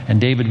him,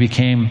 and David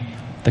became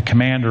the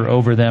commander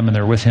over them, and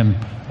they're with him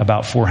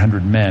about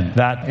 400 men.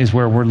 That is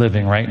where we're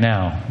living right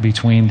now.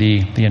 Between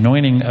the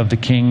anointing of the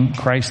king,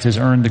 Christ has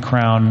earned the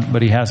crown,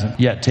 but he hasn't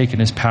yet taken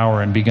his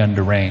power and begun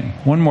to reign.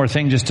 One more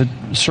thing just to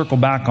circle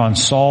back on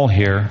Saul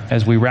here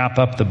as we wrap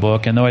up the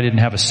book. And though I didn't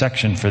have a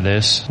section for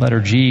this, letter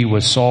G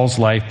was Saul's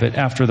life, but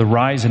after the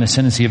rise and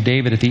ascendancy of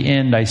David at the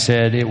end, I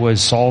said it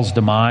was Saul's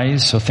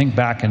demise. So think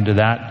back into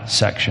that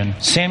section.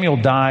 Samuel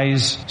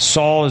dies.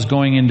 Saul is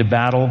going into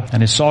battle,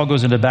 and as Saul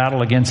goes into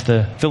battle against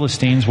the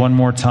Philistines one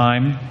more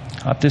time,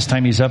 this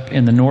time he's up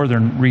in the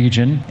northern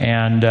region,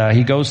 and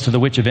he goes to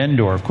the witch of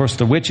Endor. Of course,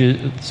 the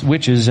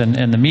witches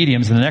and the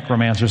mediums and the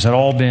necromancers had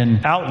all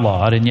been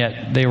outlawed, and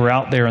yet they were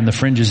out there in the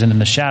fringes and in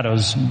the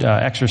shadows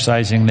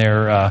exercising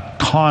their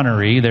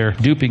connery. They're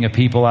duping a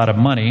people out of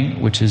money,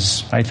 which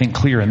is, I think,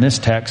 clear in this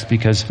text,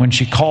 because when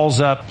she calls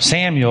up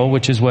Samuel,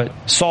 which is what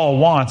Saul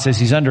wants as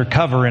he's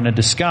undercover in a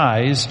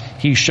disguise,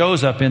 he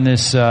shows up in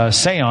this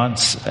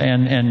seance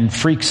and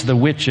freaks the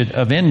witch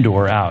of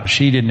Endor out.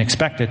 She didn't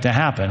expect it to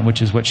happen,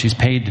 which is what she's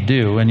paid to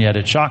do, and yet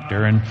it shocked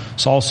her. And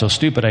Saul's so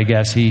stupid, I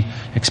guess, he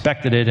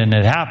expected it and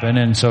it happened.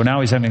 And so now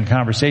he's having a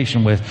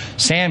conversation with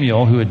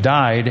Samuel, who had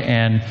died,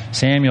 and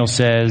Samuel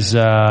says,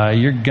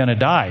 you're gonna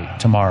die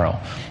tomorrow.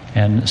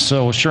 And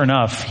so sure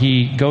enough,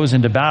 he goes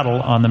into battle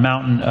on the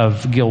mountain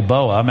of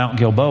Gilboa, Mount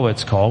Gilboa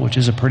it's called, which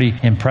is a pretty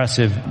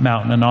impressive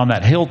mountain. And on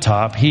that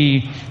hilltop,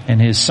 he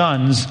and his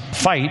sons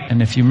fight.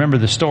 And if you remember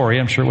the story,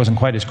 I'm sure it wasn't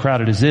quite as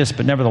crowded as this,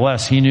 but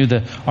nevertheless, he knew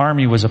the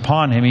army was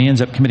upon him. He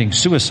ends up committing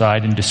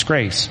suicide in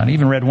disgrace. I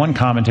even read one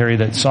commentary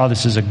that saw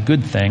this as a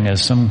good thing,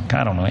 as some,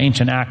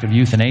 ancient act of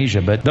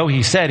euthanasia. But though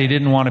he said he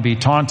didn't want to be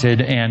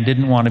taunted and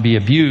didn't want to be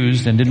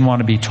abused and didn't want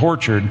to be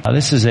tortured,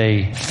 this is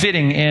a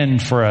fitting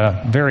end for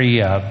a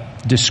very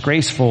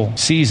disgraceful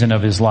season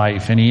of his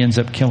life, and he ends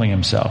up killing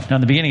himself. Now,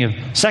 in the beginning of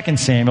 2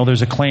 Samuel,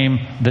 there's a claim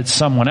that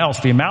someone else,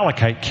 the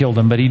Amalekite, killed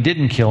him, but he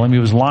didn't kill him. He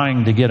was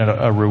lying to get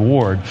a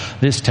reward.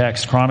 This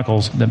text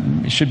chronicles,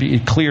 it should be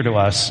clear to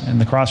us in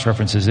the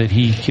cross-references, that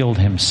he killed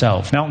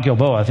himself. Mount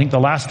Gilboa, I think the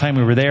last time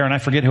we were there, and I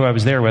forget who I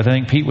was there with, I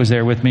think Pete was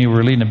there with me, we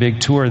were leading a big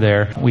tour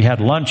there. We had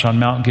lunch on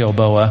Mount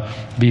Gilboa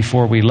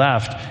before we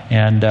left,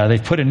 and they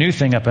put a new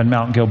thing up on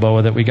Mount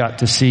Gilboa that we got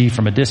to see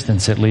from a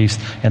distance at least,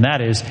 and that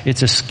is,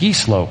 it's a ski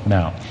slope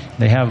now.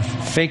 They have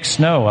fake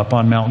snow up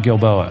on Mount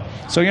Gilboa.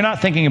 So you're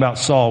not thinking about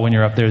Saul when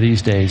you're up there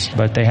these days,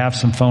 but they have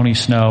some phony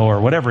snow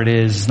or whatever it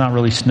is. It's not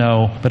really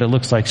snow, but it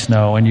looks like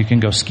snow, and you can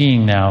go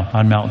skiing now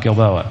on Mount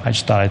Gilboa. I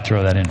just thought I'd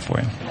throw that in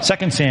for you.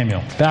 2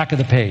 Samuel, back of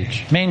the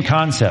page. Main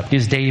concept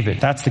is David.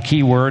 That's the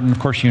key word, and of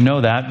course you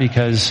know that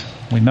because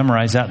we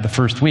memorized that the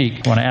first week.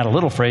 If you want to add a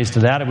little phrase to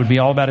that, it would be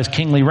all about his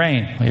kingly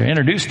reign. You're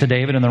introduced to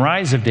David and the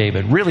rise of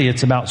David. Really,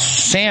 it's about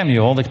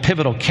Samuel, the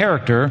pivotal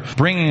character,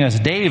 bringing us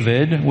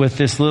David with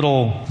this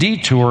little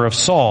detour of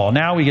Saul.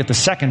 Now we get the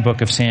second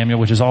book of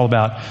Samuel, which is all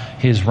about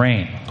his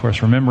reign. Of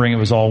course, remembering it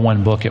was all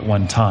one book at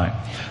one time.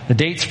 The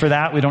dates for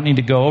that, we don't need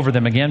to go over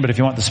them again, but if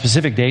you want the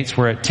specific dates,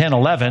 we're at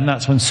 1011.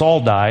 That's when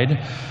Saul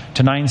died,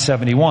 to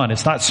 971.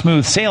 It's not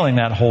smooth sailing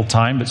that whole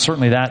time, but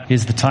certainly that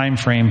is the time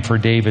frame for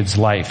David's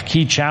life.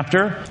 Key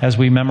chapter, as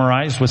we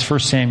memorized, was 1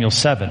 Samuel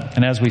 7.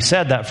 And as we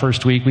said that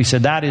first week, we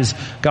said that is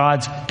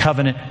God's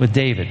covenant with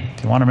David.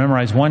 If you want to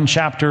memorize one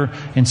chapter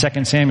in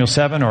 2 Samuel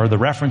 7 or the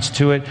reference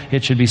to it,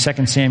 it should be be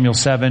 2 Samuel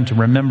 7. To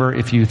remember,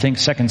 if you think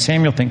 2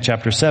 Samuel, think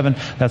chapter 7.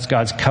 That's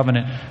God's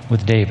covenant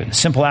with David.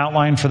 Simple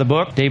outline for the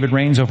book. David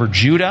reigns over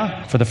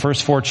Judah for the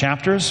first 4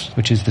 chapters,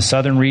 which is the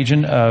southern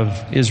region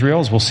of Israel,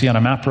 as we'll see on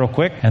a map real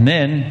quick. And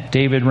then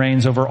David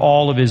reigns over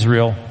all of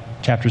Israel,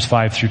 chapters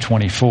 5 through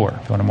 24.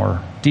 If you want a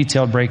more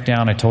detailed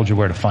breakdown, I told you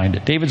where to find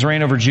it. David's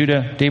reign over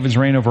Judah, David's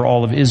reign over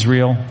all of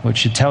Israel, which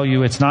should tell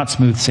you it's not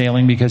smooth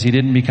sailing because he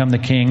didn't become the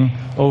king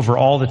over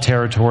all the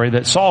territory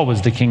that Saul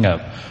was the king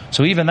of.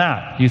 So even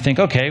that, you think,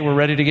 okay, we're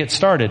ready to get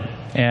started.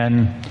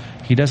 And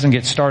he doesn't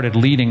get started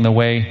leading the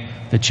way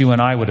that you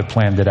and I would have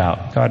planned it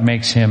out. God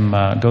makes him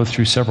go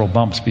through several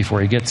bumps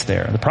before he gets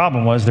there. The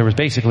problem was there was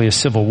basically a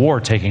civil war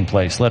taking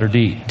place, letter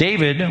D.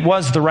 David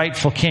was the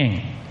rightful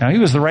king. Now, he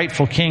was the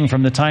rightful king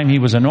from the time he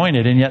was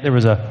anointed, and yet there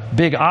was a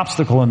big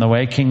obstacle in the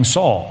way, King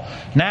Saul.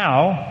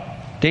 Now,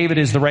 David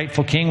is the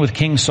rightful king with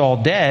King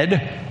Saul dead,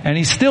 and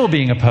he's still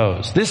being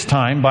opposed, this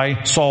time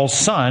by Saul's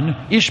son,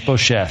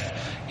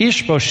 Ishbosheth.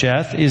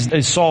 Ishbosheth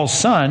is Saul's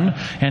son,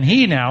 and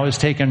he now has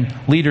taken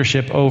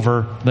leadership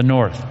over the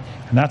north.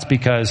 And that's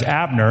because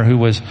Abner, who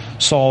was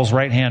Saul's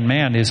right-hand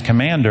man, his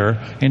commander,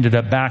 ended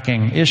up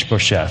backing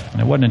Ishbosheth.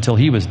 And it wasn't until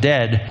he was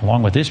dead,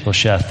 along with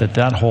Ishbosheth,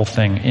 that whole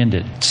thing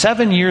ended.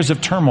 7 years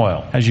of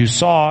turmoil. As you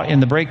saw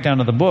in the breakdown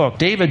of the book,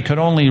 David could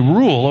only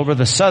rule over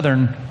the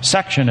southern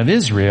section of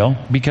Israel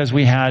because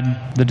we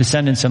had the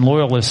descendants and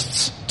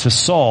loyalists to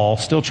Saul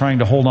still trying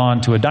to hold on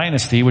to a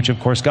dynasty, which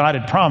of course God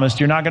had promised,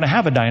 you're not going to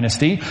have a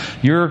dynasty.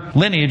 Your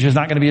lineage is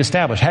not going to be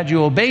established. Had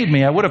you obeyed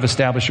me, I would have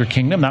established your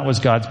kingdom. That was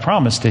God's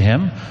promise to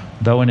him.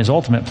 Though in his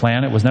ultimate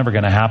plan, it was never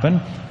going to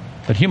happen.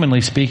 But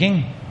humanly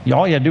speaking,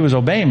 all he had to do was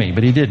obey me,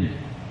 but he didn't.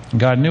 And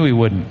God knew he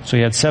wouldn't. So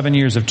he had 7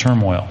 years of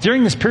turmoil.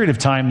 During this period of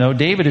time, though,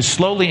 David is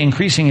slowly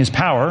increasing his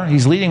power.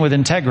 He's leading with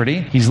integrity.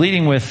 He's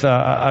leading with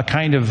a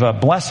kind of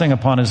blessing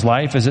upon his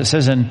life. As it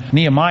says in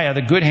Nehemiah,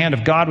 the good hand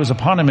of God was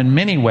upon him in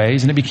many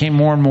ways, and it became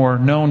more and more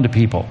known to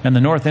people. And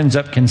the north ends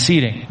up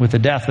conceding with the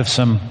death of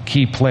some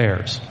key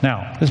players.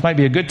 Now, this might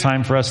be a good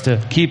time for us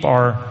to keep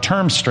our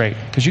terms straight,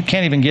 because you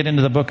can't even get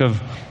into the book of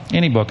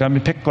any book. I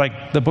mean, pick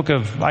like the book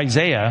of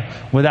Isaiah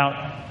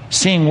without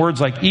seeing words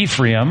like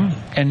Ephraim,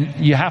 and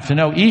you have to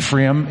know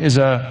Ephraim is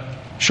a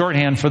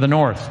shorthand for the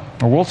north.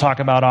 Or we'll talk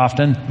about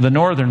often the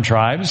northern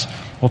tribes.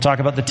 We'll talk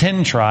about the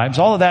 10 tribes.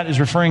 All of that is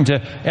referring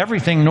to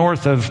everything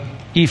north of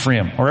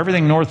Ephraim or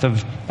everything north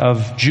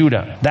of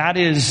Judah. That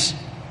is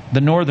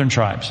the northern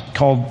tribes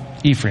called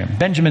Ephraim.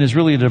 Benjamin is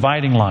really the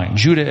dividing line.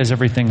 Judah is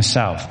everything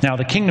south. Now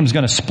the kingdom's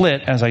going to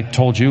split, as I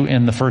told you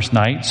in the first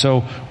night.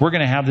 So we're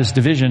going to have this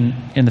division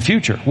in the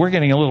future. We're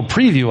getting a little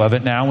preview of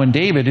it now when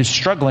David is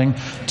struggling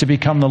to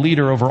become the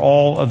leader over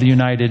all of the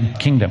United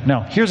Kingdom.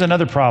 Now here's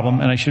another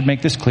problem, and I should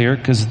make this clear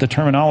because the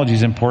terminology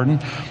is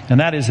important. And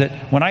that is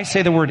that when I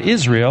say the word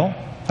Israel,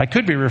 I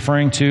could be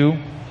referring to,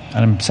 and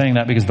I'm saying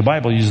that because the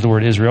Bible uses the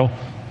word Israel,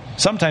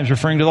 sometimes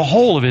referring to the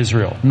whole of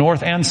Israel,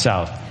 north and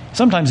south.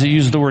 Sometimes it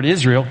uses the word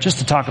Israel just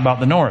to talk about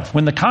the north.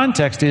 When the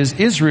context is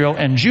Israel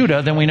and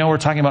Judah, then we know we're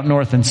talking about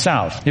north and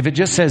south. If it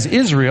just says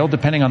Israel,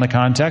 depending on the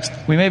context,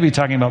 we may be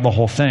talking about the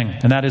whole thing.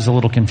 And that is a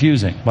little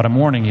confusing. But I'm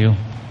warning you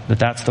that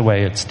that's the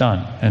way it's done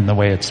and the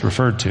way it's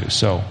referred to.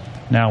 So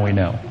now we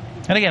know.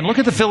 And again, look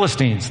at the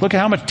Philistines. Look at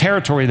how much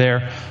territory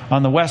there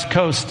on the west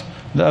coast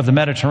of the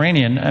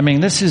Mediterranean. I mean,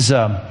 this is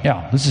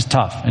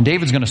tough. And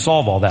David's going to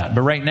solve all that.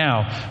 But right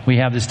now, we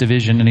have this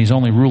division, and he's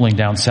only ruling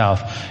down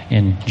south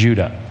in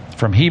Judah.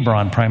 From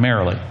Hebron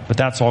primarily, but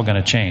that's all going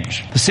to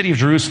change. The city of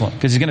Jerusalem,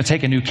 because he's going to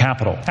take a new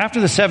capital. After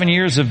the 7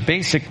 years of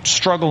basic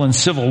struggle and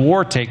civil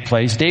war take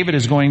place, David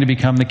is going to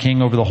become the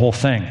king over the whole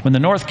thing. When the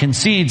north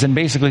concedes and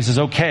basically says,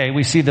 okay,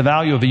 we see the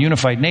value of a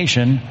unified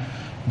nation,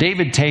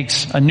 David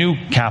takes a new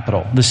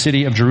capital, the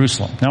city of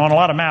Jerusalem. Now on a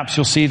lot of maps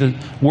you'll see the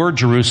word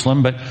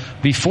Jerusalem, but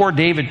before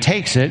David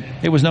takes it,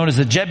 it was known as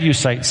the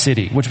Jebusite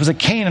city, which was a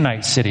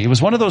Canaanite city. It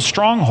was one of those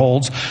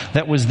strongholds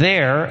that was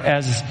there,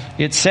 as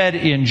it said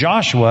in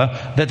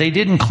Joshua, that they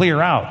didn't clear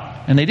out.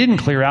 And they didn't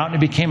clear out, and it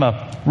became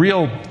a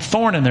real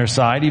thorn in their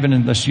side, even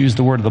in, let's use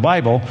the word of the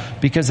Bible,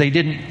 because they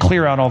didn't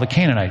clear out all the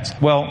Canaanites.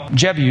 Well,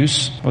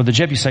 Jebus, or the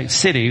Jebusite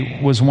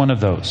city, was one of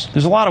those.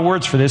 There's a lot of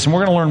words for this, and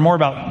we're going to learn more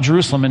about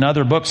Jerusalem in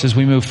other books as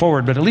we move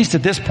forward, but at least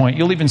at this point,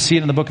 you'll even see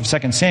it in the book of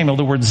 2 Samuel,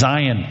 the word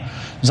Zion.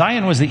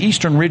 Zion was the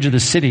eastern ridge of the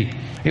city.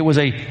 It was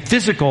a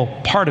physical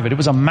part of it. It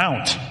was a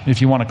mount,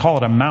 if you want to call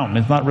it a mountain.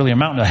 It's not really a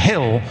mountain, a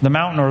hill, the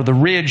mountain or the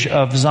ridge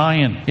of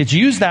Zion. It's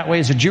used that way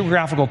as a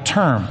geographical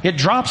term. It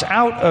drops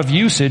out of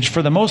usage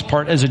for the most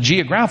part as a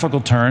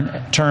geographical term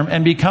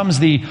and becomes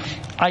the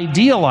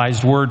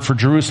idealized word for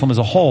Jerusalem as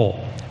a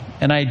whole.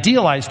 An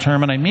idealized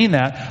term, and I mean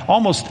that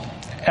almost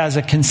as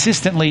a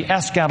consistently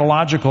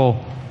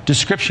eschatological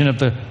description of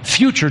the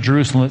future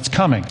Jerusalem that's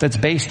coming, that's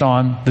based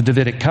on the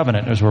Davidic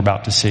covenant, as we're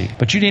about to see.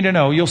 But you need to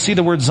know, you'll see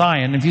the word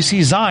Zion. If you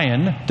see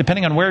Zion,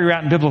 depending on where you're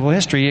at in biblical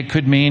history, it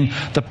could mean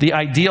the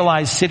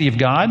idealized city of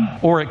God,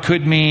 or it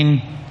could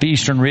mean the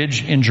Eastern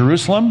Ridge in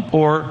Jerusalem,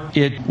 or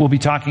it will be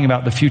talking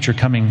about the future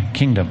coming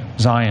kingdom,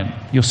 Zion.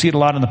 You'll see it a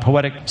lot in the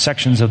poetic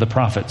sections of the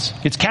prophets.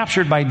 It's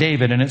captured by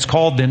David, and it's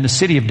called then the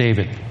city of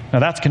David. Now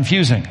that's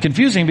confusing.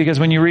 Confusing because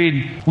when you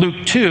read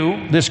Luke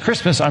 2, this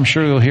Christmas, I'm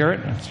sure you'll hear it.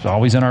 It's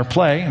always in our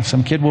play.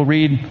 Some kid will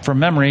read from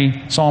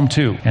memory Psalm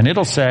 2, and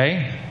it'll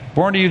say,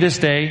 born to you this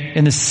day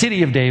in the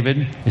city of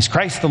David is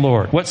Christ the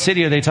Lord. What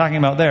city are they talking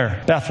about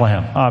there?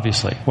 Bethlehem,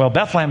 obviously. Well,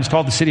 Bethlehem is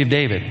called the city of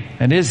David,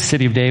 and is the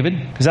city of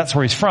David because that's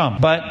where he's from.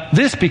 But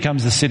this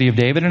becomes the city of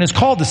David and is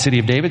called the city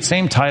of David.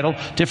 Same title,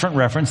 different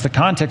reference. The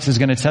context is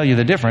going to tell you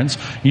the difference.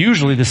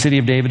 Usually the city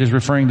of David is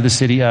referring to the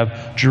city of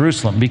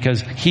Jerusalem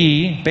because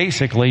he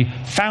basically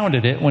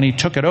founded it when he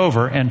took it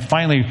over and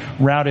finally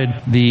routed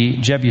the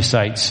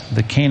Jebusites,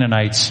 the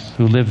Canaanites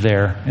who lived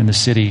there in the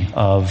city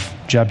of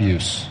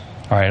Jebus.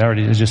 All right,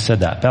 I just said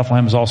that.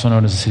 Bethlehem is also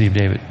known as the city of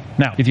David.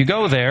 Now, if you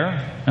go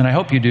there, and I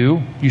hope you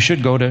do, you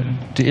should go to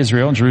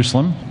Israel and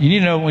Jerusalem. You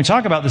need to know, when we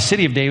talk about the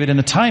city of David, in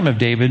the time of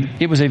David,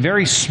 it was a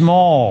very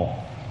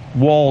small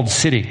walled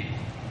city.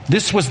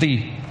 This was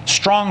the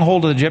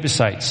stronghold of the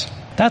Jebusites.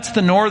 That's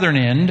the northern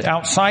end,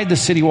 outside the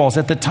city walls.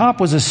 At the top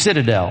was a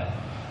citadel.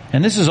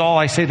 And this is all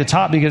I say the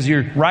top because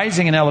you're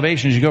rising in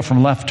elevation as you go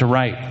from left to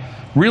right.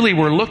 Really,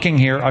 we're looking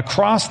here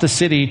across the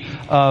city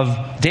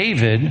of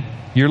David.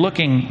 You're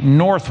looking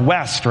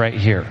northwest right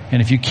here.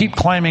 And if you keep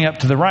climbing up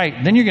to the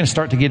right, then you're going to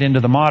start to get into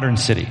the modern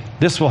city.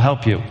 This will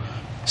help you.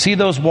 See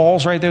those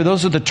walls right there?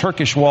 Those are the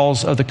Turkish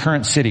walls of the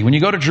current city. When you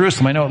go to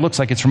Jerusalem, I know it looks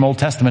like it's from Old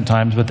Testament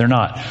times, but they're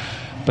not.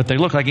 But they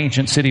look like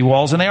ancient city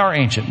walls, and they are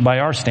ancient by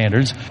our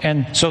standards.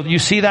 And so you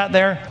see that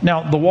there?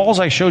 Now, the walls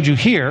I showed you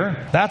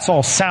here, that's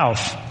all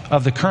south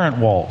of the current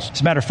walls.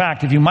 As a matter of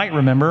fact, if you might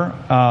remember,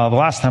 the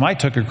last time I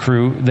took a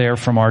crew there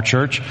from our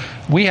church,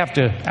 we have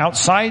to,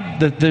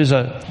 there's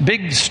a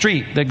big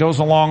street that goes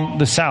along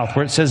the south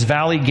where it says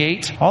Valley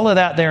Gate. All of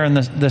that there in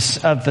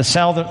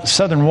the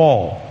southern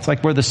wall. It's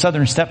like where the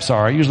southern steps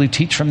are. I usually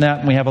teach from that,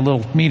 and we have a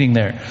little meeting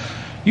there.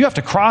 You have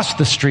to cross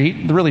the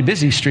street, the really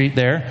busy street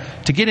there,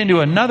 to get into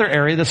another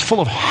area that's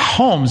full of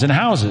homes and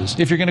houses.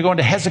 If you're going to go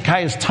into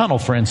Hezekiah's tunnel,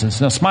 for instance.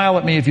 Now smile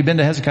at me if you've been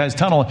to Hezekiah's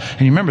tunnel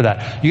and you remember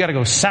that. You got to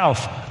go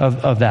south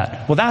of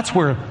that. Well, that's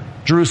where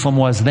Jerusalem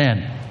was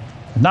then.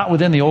 Not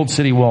within the old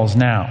city walls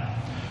now.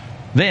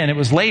 Then it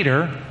was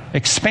later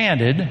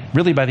expanded.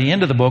 Really by the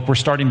end of the book, we're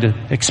starting to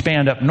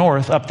expand up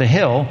north, up the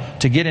hill,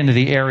 to get into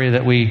the area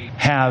that we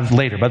have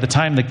later. By the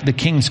time the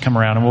kings come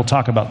around, and we'll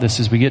talk about this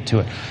as we get to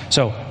it.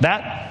 So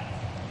that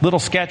little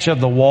sketch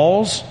of the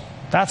walls,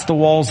 that's the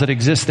walls that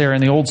exist there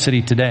in the old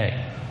city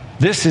today.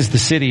 This is the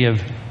city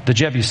of the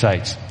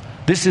Jebusites.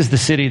 This is the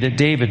city that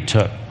David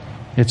took.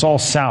 It's all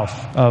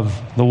south of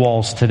the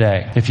walls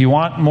today. If you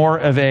want more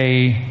of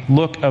a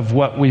look of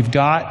what we've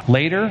got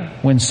later,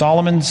 when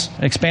Solomon's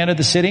expanded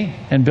the city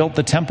and built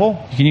the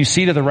temple, can you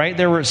see to the right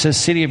there where it says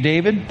City of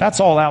David? That's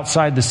all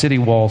outside the city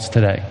walls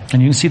today.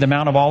 And you can see the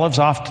Mount of Olives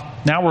off.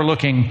 Now we're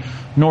looking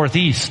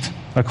northeast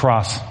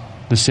across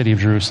the city of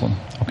Jerusalem.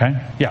 Okay?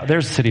 Yeah,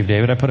 there's the city of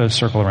David. I put a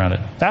circle around it.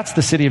 That's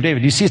the city of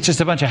David. You see it's just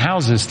a bunch of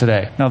houses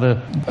today. Now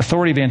the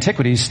Authority of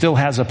Antiquities still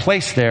has a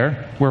place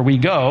there where we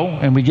go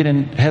and we get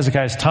in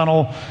Hezekiah's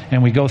tunnel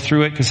and we go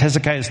through it because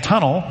Hezekiah's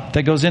tunnel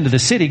that goes into the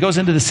city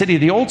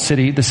of the old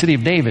city, the city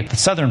of David, the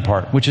southern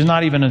part, which is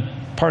not even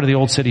a part of the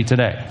old city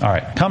today. All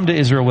right. Come to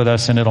Israel with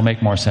us and it'll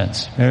make more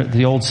sense.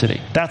 The old city.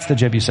 That's the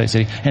Jebusite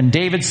city. And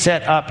David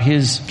set up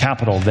his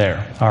capital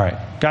there. All right.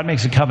 God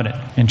makes a covenant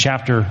in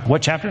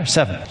what chapter?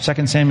 7.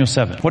 2 Samuel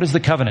 7. What is the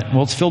covenant?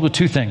 Well, it's filled with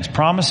two things.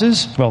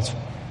 Promises. Well, it's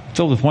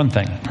filled with one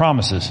thing.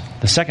 Promises.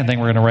 The second thing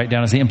we're going to write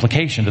down is the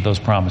implication to those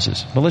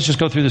promises. But let's just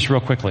go through this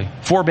real quickly.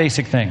 4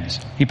 basic things.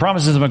 He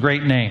promises them a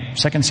great name.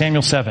 2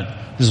 Samuel 7.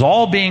 This is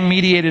all being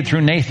mediated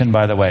through Nathan,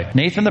 by the way.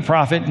 Nathan the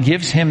prophet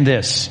gives him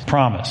this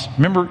promise.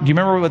 Do you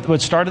remember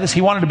what started this?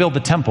 He wanted to build the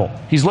temple.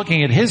 He's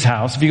looking at his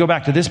house. If you go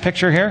back to this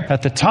picture here,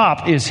 at the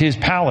top is his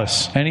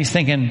palace. And he's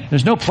thinking,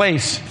 there's no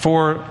place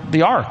for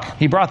the ark.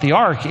 He brought the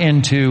ark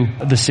into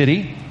the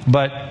city,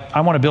 but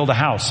I want to build a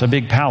house, a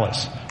big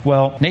palace.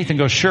 Well, Nathan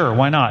goes, sure,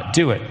 why not?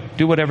 Do it.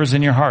 Do whatever's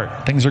in your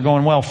heart. Things are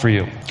going well for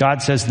you.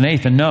 God says to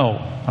Nathan, no,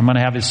 I'm going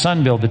to have his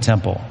son build the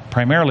temple.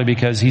 Primarily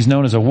because he's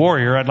known as a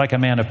warrior. I'd like a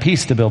man of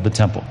peace to build the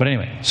temple. But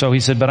anyway, so he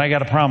said, but I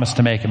got a promise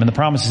to make him. And the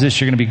promise is this,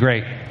 you're going to be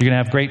great. You're going to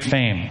have great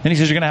fame. Then he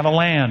says, you're going to have a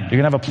land.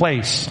 You're going to have a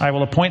place. I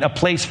will appoint a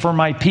place for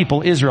my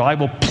people, Israel. I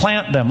will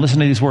plant them. Listen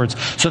to these words.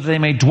 So that they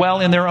may dwell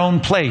in their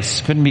own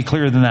place. Couldn't be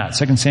clearer than that.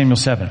 2 Samuel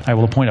 7. I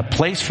will appoint a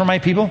place for my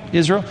people,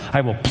 Israel.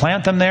 I will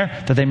plant them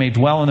there that they may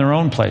dwell in their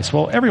own place.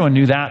 Well, everyone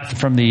knew that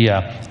from the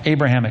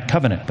Abrahamic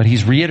covenant. But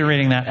he's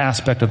reiterating that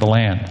aspect of the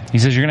land. He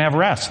says, you're going to have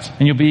rest.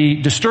 And you'll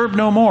be disturbed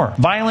no more.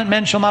 Violent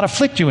men shall not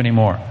afflict you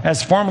anymore.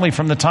 As formerly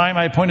from the time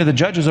I appointed the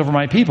judges over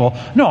my people.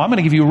 No, I'm going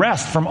to give you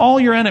rest from all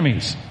your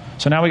enemies.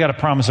 So now we got a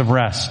promise of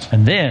rest.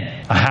 And then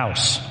a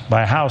house.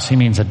 By a house, he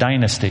means a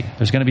dynasty.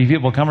 There's going to be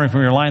people coming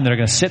from your line that are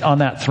going to sit on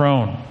that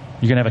throne.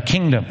 You're going to have a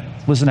kingdom.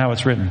 Listen how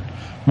it's written.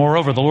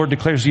 Moreover, the Lord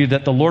declares to you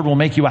that the Lord will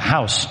make you a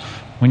house.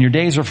 When your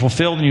days are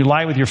fulfilled and you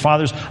lie with your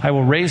fathers, I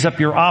will raise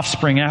up your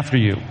offspring after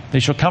you. They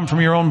shall come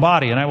from your own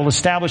body, and I will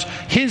establish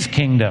his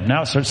kingdom.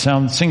 Now it starts to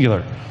sound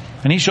singular.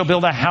 And he shall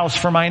build a house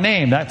for my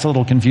name. That's a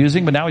little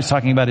confusing, but now he's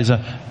talking about his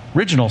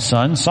original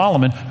son,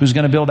 Solomon, who's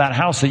going to build that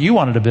house that you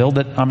wanted to build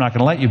that I'm not going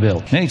to let you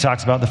build. Then he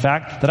talks about the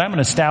fact that I'm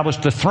going to establish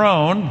the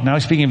throne, now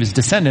he's speaking of his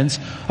descendants,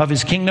 of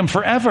his kingdom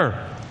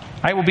forever.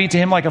 I will be to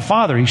him like a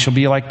father. He shall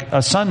be like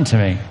a son to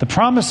me. The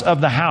promise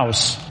of the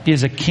house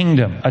is a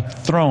kingdom, a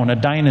throne, a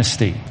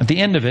dynasty. At the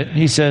end of it,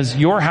 he says,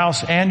 your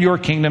house and your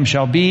kingdom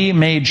shall be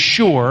made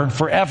sure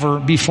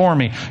forever before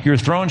me. Your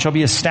throne shall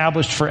be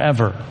established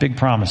forever. Big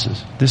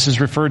promises. This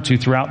is referred to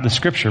throughout the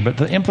scripture, but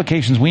the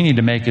implications we need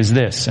to make is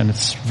this, and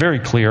it's very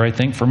clear, I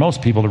think, for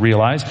most people to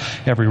realize.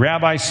 Every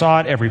rabbi saw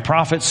it. Every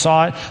prophet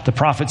saw it. The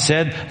prophet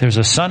said, there's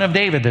a son of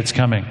David that's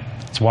coming.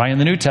 That's why in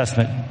the New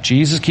Testament,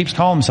 Jesus keeps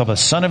calling himself a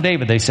son of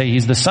David. They say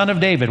he's the son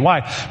of David.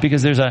 Why?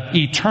 Because there's an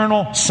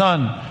eternal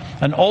son,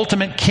 an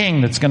ultimate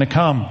king that's going to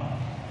come.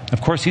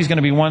 Of course, he's going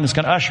to be one that's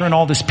going to usher in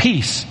all this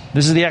peace.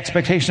 This is the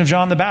expectation of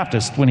John the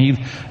Baptist when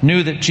he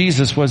knew that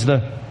Jesus was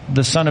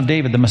the son of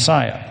David, the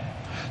Messiah.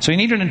 So you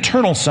need an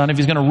eternal son if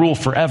he's going to rule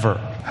forever.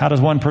 How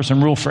does one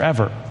person rule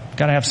forever?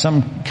 Got to have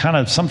some kind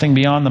of something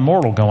beyond the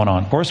mortal going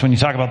on. Of course, when you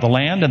talk about the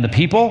land and the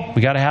people,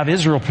 we got to have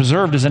Israel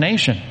preserved as a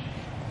nation,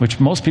 which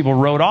most people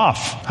wrote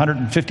off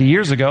 150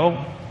 years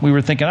ago. We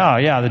were thinking, oh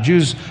yeah, the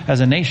Jews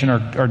as a nation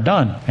are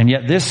done. And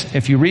yet this,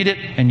 if you read it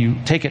and you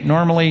take it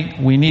normally,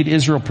 we need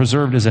Israel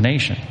preserved as a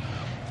nation.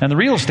 And the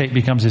real estate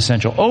becomes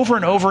essential. Over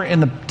and over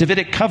in the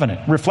Davidic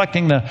covenant,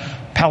 reflecting the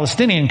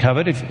Palestinian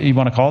covenant, if you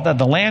want to call it that,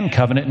 the land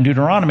covenant in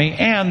Deuteronomy,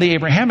 and the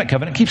Abrahamic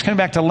covenant, keeps coming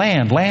back to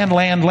land. The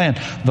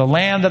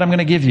land that I'm going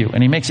to give you.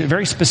 And he makes it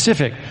very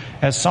specific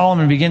as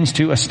Solomon begins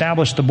to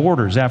establish the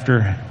borders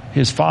after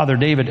his father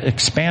David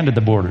expanded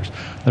the borders.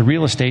 The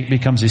real estate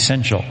becomes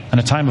essential in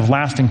a time of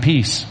lasting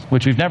peace,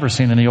 which we've never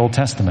seen in the Old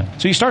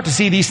Testament. So you start to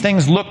see these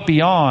things look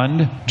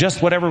beyond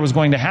just whatever was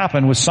going to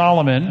happen with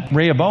Solomon,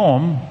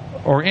 Rehoboam,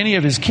 or any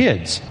of his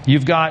kids.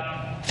 You've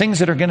got things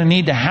that are going to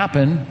need to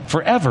happen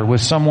forever with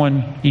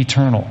someone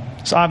eternal.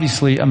 It's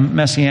obviously a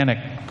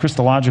messianic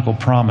Christological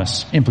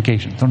promise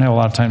implication. Don't have a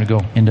lot of time to go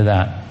into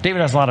that.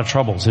 David has a lot of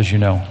troubles, as you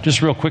know.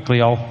 Just real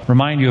quickly, I'll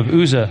remind you of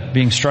Uzzah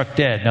being struck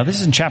dead. Now, this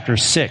is in chapter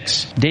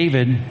 6.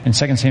 David, in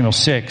 2 Samuel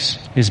 6,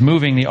 is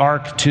moving the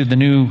ark to the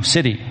new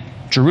city,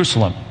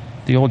 Jerusalem,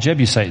 the old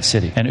Jebusite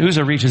city. And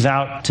Uzzah reaches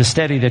out to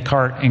steady the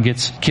cart and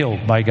gets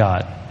killed by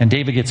God. And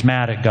David gets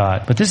mad at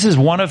God. But this is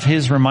one of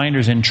his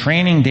reminders in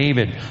training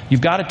David. You've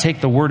got to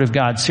take the word of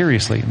God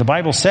seriously. The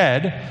Bible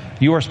said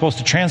you are supposed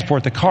to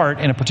transport the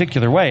cart in a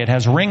particular way. It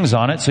has rings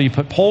on it, so you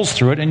put poles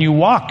through it and you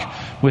walk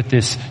with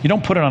this. You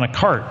don't put it on a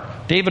cart.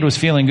 David was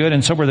feeling good,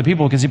 and so were the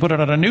people, because he put it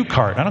on a new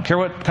cart. I don't care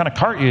what kind of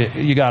cart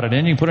you got it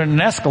in. You can put it in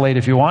an Escalade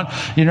if you want.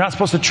 You're not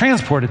supposed to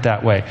transport it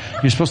that way.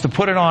 You're supposed to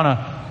put it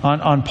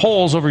on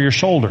poles over your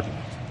shoulder.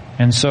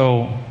 And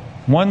so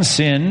one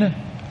sin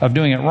of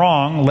doing it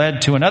wrong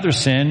led to another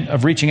sin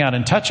of reaching out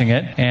and touching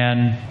it,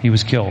 and he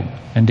was killed.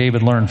 And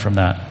David learned from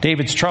that.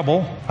 David's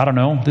trouble, I don't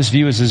know, this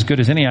view is as good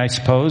as any, I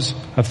suppose,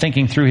 of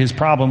thinking through his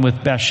problem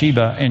with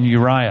Bathsheba and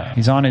Uriah.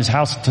 He's on his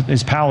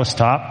palace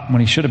top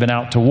when he should have been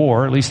out to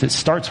war. At least it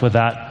starts with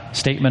that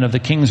statement of the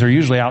kings are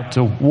usually out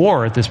to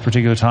war at this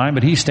particular time,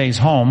 but he stays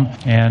home.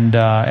 And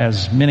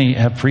as many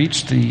have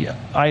preached, the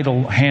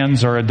idle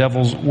hands are a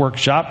devil's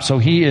workshop. So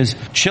he is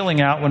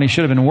chilling out when he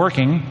should have been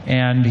working,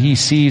 and he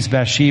sees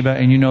Bathsheba,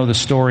 and you know the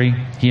story.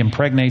 He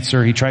impregnates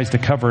her. He tries to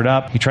cover it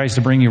up. He tries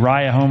to bring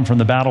Uriah home from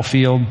the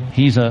battlefield.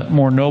 He's a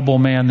more noble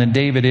man than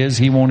David is.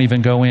 He won't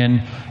even go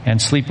in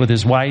and sleep with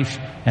his wife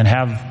and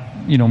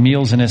have,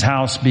 meals in his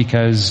house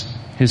because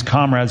his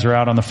comrades are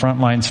out on the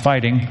front lines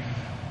fighting.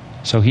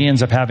 So he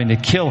ends up having to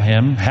kill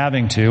him,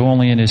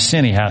 only in his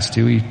sin he has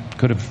to. He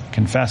could have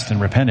confessed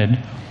and repented.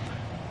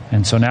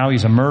 And so now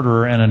he's a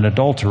murderer and an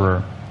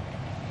adulterer.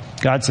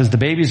 God says the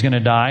baby's going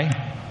to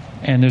die,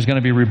 and there's going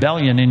to be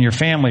rebellion in your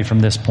family from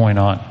this point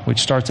on, which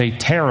starts a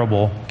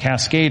terrible,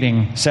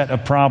 cascading set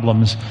of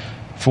problems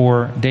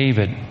for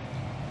David.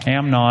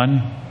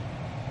 Amnon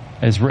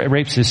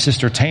rapes his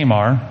sister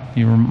Tamar,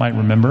 you might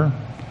remember.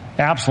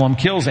 Absalom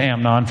kills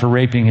Amnon for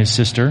raping his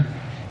sister.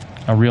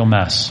 A real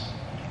mess.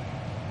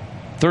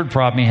 Third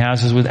problem he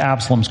has is with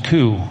Absalom's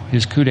coup,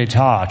 his coup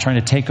d'etat, trying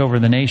to take over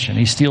the nation.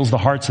 He steals the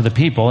hearts of the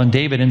people, and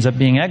David ends up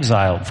being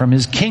exiled from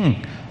his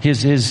king,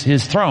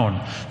 his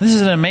throne. This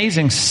is an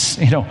amazing,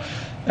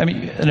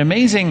 an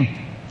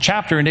amazing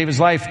chapter in David's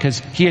life, because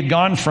he had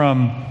gone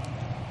from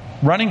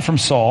running from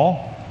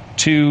Saul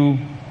to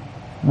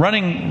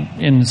running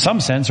in some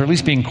sense, or at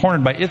least being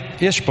cornered by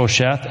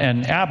Ishbosheth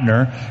and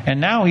Abner.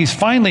 And now he's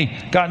finally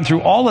gotten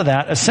through all of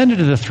that, ascended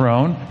to the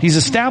throne. He's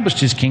established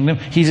his kingdom.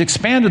 He's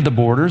expanded the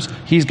borders.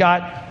 He's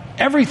got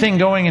everything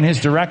going in his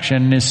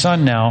direction. And his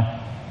son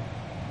now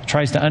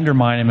tries to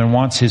undermine him and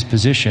wants his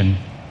position.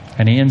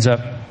 And he ends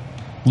up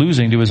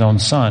losing to his own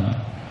son.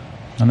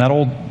 And that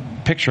old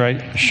picture,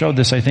 I showed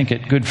this, I think,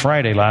 at Good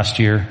Friday last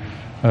year,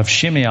 of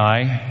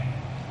Shimei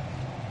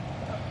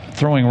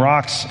throwing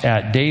rocks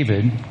at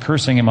David,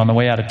 cursing him on the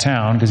way out of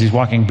town because he's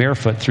walking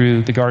barefoot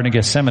through the Garden of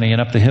Gethsemane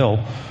and up the hill.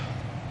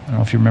 I don't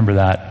know if you remember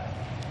that,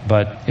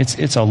 but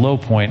it's a low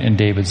point in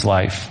David's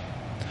life.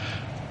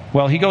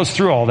 Well, he goes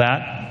through all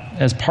that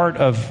as part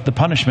of the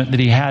punishment that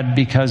he had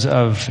because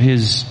of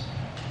his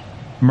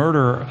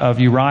murder of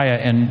Uriah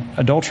and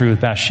adultery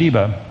with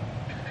Bathsheba.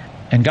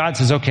 And God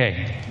says,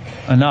 okay,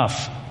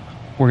 enough.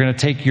 We're going to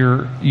take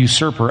your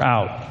usurper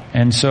out.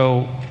 And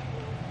so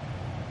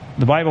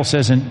the Bible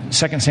says in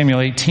 2 Samuel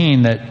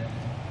 18 that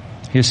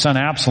his son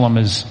Absalom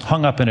is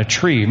hung up in a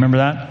tree. Remember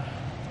that?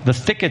 The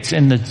thickets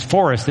in the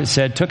forest, it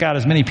said, took out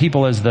as many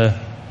people as the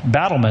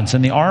battlements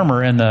and the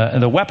armor and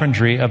the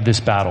weaponry of this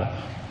battle.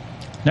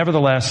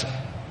 Nevertheless,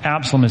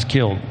 Absalom is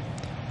killed,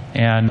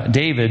 and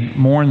David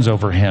mourns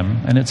over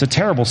him. And it's a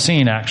terrible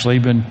scene, actually.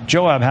 But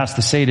Joab has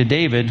to say to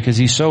David, because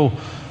he's so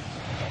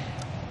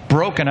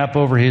broken up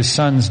over his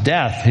son's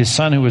death, his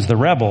son who was the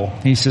rebel,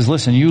 he says,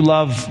 listen, you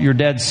love your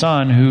dead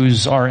son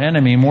who's our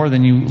enemy more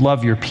than you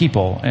love your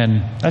people.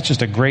 And that's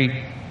just a great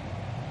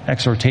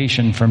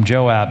exhortation from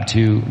Joab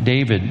to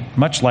David,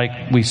 much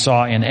like we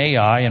saw in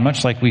Ai, and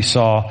much like we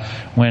saw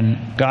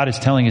when God is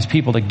telling his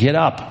people to get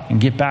up and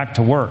get back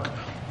to work.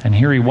 And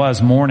here he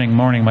was mourning,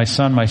 my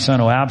son,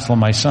 oh Absalom,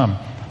 my son.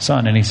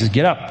 And he says,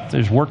 get up,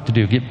 there's work to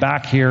do. Get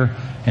back here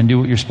and do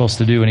what you're supposed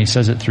to do. And he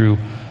says it through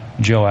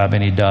Joab,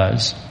 and he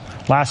does.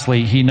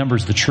 Lastly, he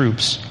numbers the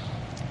troops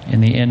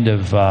in the end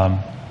of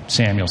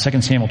Samuel,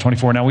 2 Samuel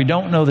 24. Now, we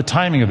don't know the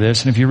timing of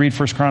this, and if you read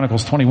 1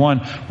 Chronicles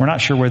 21, we're not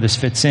sure where this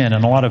fits in,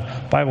 and a lot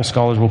of Bible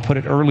scholars will put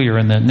it earlier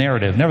in the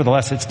narrative.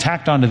 Nevertheless, it's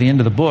tacked on to the end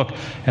of the book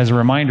as a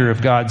reminder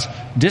of God's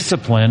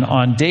discipline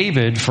on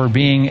David for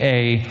being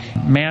a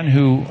man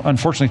who,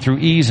 unfortunately, through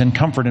ease and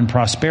comfort and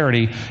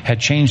prosperity, had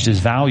changed his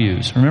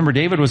values. Remember,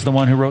 David was the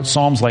one who wrote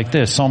Psalms like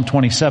this, Psalm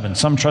 27.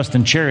 Some trust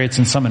in chariots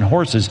and some in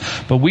horses,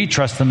 but we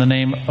trust in the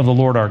name of the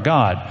Lord our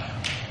God.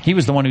 He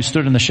was the one who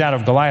stood in the shadow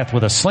of Goliath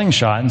with a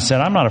slingshot and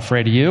said, I'm not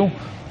afraid of you.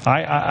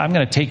 I'm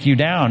going to take you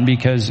down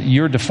because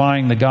you're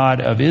defying the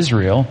God of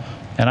Israel,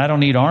 and I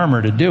don't need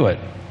armor to do it.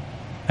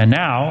 And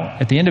now,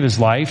 at the end of his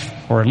life,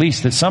 or at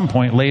least at some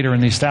point later in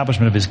the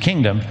establishment of his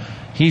kingdom,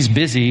 he's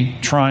busy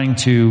trying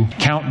to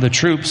count the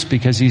troops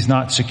because he's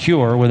not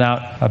secure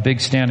without a big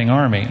standing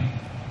army.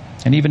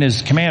 And even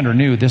his commander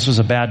knew this was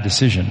a bad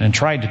decision and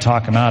tried to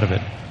talk him out of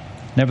it.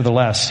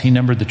 Nevertheless, he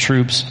numbered the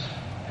troops.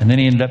 And then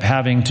he ended up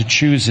having to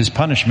choose his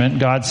punishment.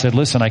 God said,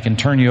 listen, I can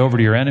turn you over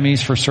to your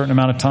enemies for a certain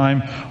amount of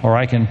time, or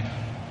I can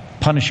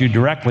punish you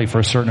directly for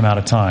a certain amount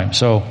of time.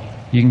 So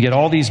you can get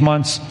all these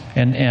months,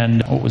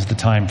 and what was the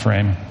time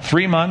frame?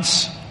 3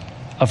 months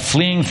of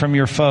fleeing from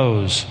your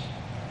foes,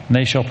 and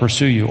they shall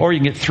pursue you. Or you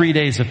can get 3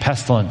 days of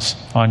pestilence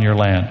on your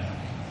land.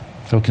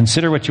 So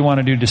consider what you want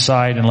to do,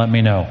 decide, and let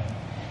me know.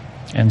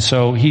 And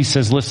so he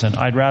says, listen,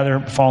 I'd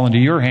rather fall into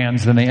your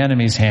hands than the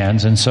enemy's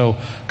hands. And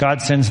so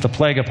God sends the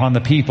plague upon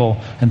the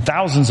people, and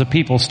thousands of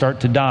people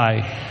start to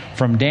die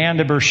from Dan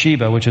to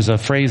Beersheba, which is a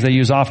phrase they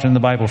use often in the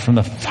Bible. From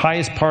the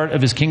highest part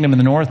of his kingdom in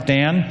the north,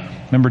 Dan,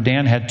 remember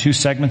Dan had 2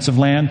 segments of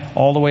land,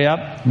 all the way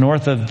up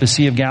north of the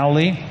Sea of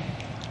Galilee,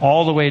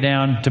 all the way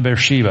down to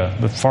Beersheba,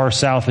 the far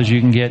south as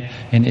you can get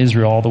in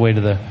Israel, all the way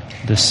to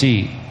the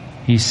sea.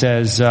 He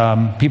says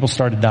people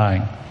started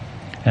dying.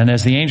 And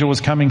as the angel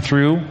was coming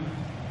through,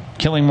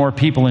 killing more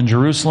people in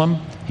Jerusalem,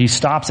 he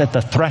stops at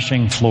the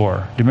threshing floor.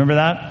 Do you remember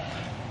that?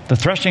 The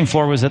threshing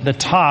floor was at the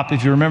top.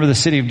 If you remember the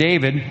city of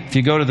David, if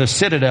you go to the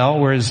citadel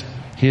where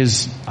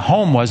his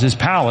home was, his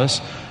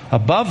palace,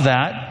 above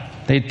that,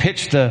 they'd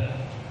pitched the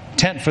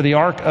tent for the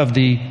Ark of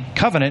the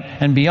Covenant,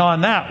 and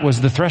beyond that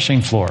was the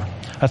threshing floor.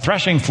 A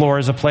threshing floor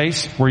is a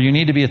place where you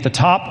need to be at the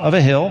top of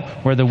a hill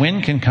where the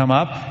wind can come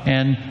up,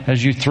 and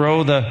as you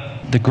throw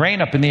the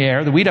grain up in the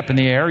air, the wheat up in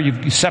the air,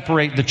 you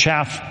separate the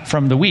chaff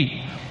from the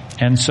wheat.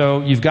 And so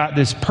you've got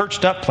this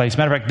perched up place.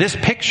 Matter of fact, this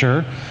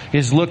picture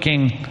is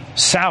looking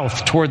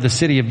south toward the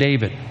city of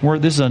David.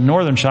 This is a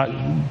northern shot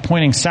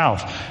pointing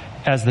south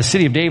as the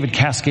city of David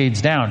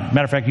cascades down.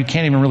 Matter of fact, you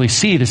can't even really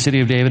see the city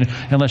of David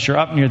unless you're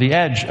up near the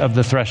edge of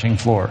the threshing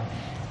floor,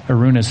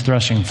 Araunah's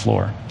threshing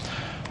floor.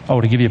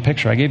 Oh, to give you a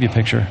picture, I gave you a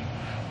picture.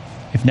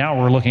 If now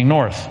we're looking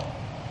north,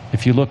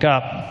 if you look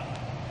up,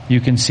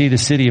 you can see the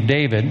city of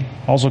David,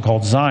 also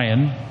called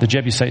Zion, the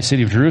Jebusite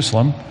city of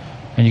Jerusalem,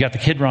 and you got the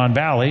Kidron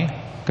Valley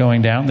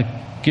going down, the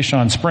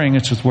Gishon Spring,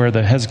 it's just where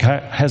the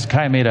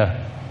Hezekiah made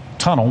a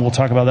tunnel. We'll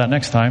talk about that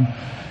next time.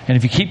 And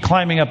if you keep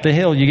climbing up the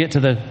hill, you get to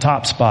the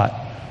top spot.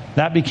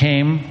 That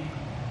became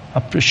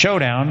a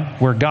showdown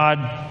where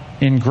God,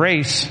 in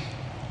grace,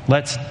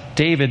 lets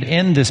David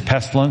end this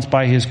pestilence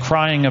by his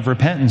crying of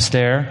repentance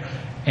there,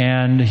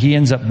 and he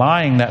ends up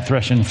buying that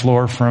threshing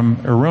floor from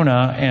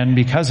Araunah, and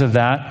because of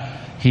that,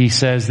 he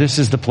says, this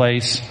is the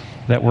place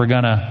that we're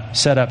going to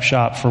set up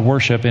shop for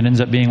worship. It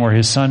ends up being where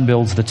his son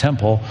builds the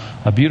temple,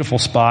 a beautiful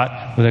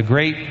spot with a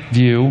great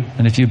view.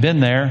 And if you've been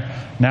there,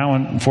 now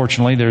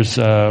unfortunately there's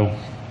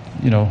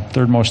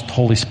third most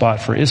holy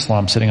spot for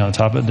Islam sitting on the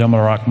top of it, Dome of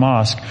the Rock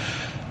Mosque.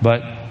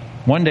 But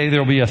one day there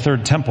will be a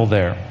third temple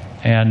there.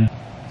 And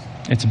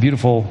it's a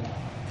beautiful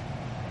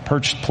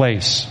perched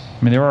place.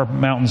 I mean, there are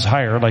mountains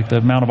higher, like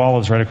the Mount of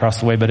Olives right across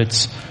the way, but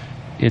it's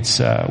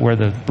where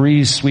the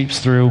breeze sweeps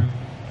through,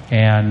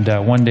 and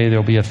one day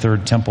there'll be a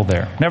third temple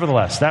there.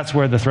 Nevertheless, that's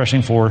where the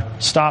threshing floor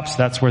stops.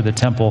 That's where the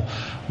temple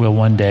will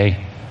one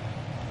day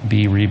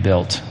be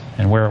rebuilt,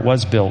 and where it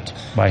was built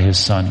by his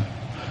Son.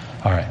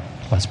 All right,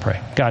 let's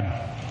pray. God,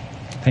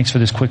 thanks for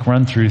this quick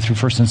run through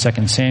 1 and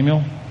 2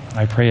 Samuel.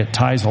 I pray it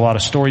ties a lot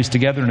of stories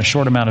together in a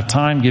short amount of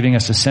time, giving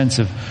us a sense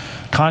of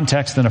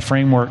context and a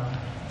framework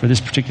for this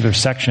particular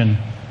section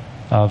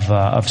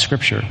of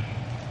Scripture.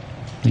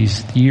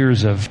 These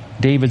years of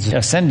David's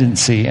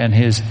ascendancy and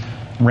his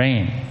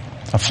reign.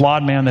 A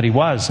flawed man that he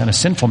was, and a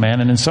sinful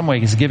man, and in some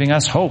ways giving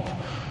us hope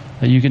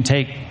that you can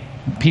take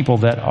people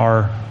that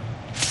are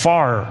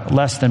far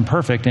less than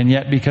perfect, and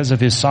yet because of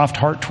his soft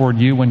heart toward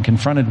you when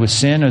confronted with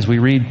sin, as we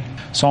read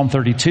Psalm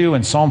 32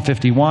 and Psalm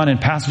 51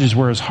 and passages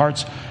where his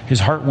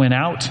heart went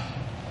out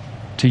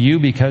to you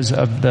because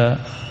of the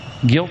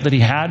guilt that he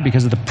had,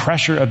 because of the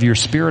pressure of your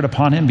Spirit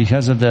upon him,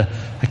 because of the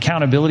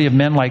accountability of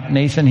men like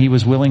Nathan. He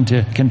was willing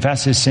to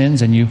confess his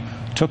sins, and you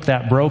took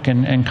that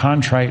broken and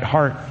contrite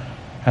heart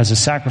as a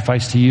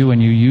sacrifice to you,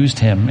 and you used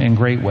him in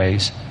great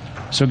ways.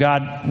 So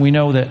God, we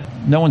know that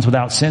no one's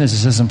without sin, as it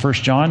says in 1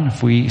 John.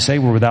 If we say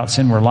we're without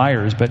sin, we're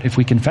liars. But if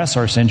we confess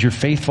our sins, you're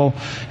faithful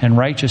and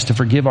righteous to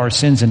forgive our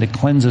sins and to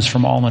cleanse us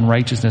from all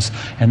unrighteousness.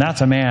 And that's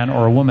a man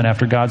or a woman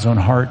after God's own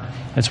heart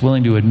that's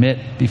willing to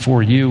admit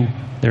before you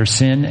their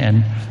sin.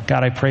 And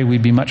God, I pray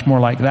we'd be much more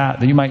like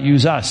that you might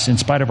use us in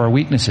spite of our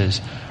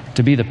weaknesses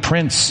to be the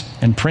prince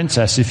and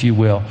princess, if you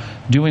will,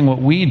 doing what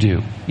we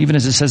do. Even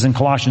as it says in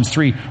Colossians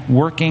 3,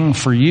 working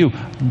for you,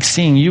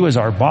 seeing you as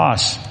our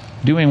boss,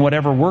 doing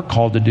whatever we're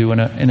called to do in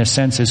a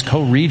sense as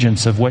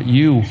co-regents of what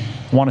you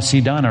want to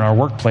see done in our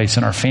workplace,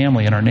 in our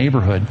family, in our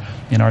neighborhood,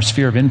 in our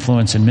sphere of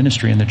influence and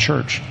ministry in the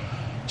church.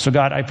 So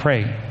God, I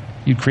pray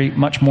you'd create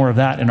much more of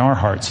that in our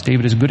hearts.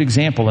 David is a good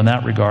example in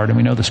that regard, and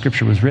we know the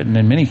Scripture was written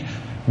in many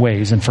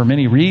ways and for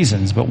many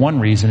reasons, but one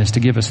reason is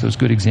to give us those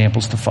good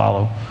examples to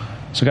follow.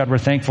 So God, we're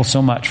thankful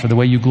so much for the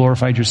way you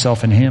glorified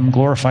yourself in him.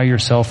 Glorify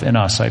yourself in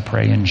us, I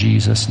pray, in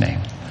Jesus' name.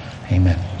 Amen.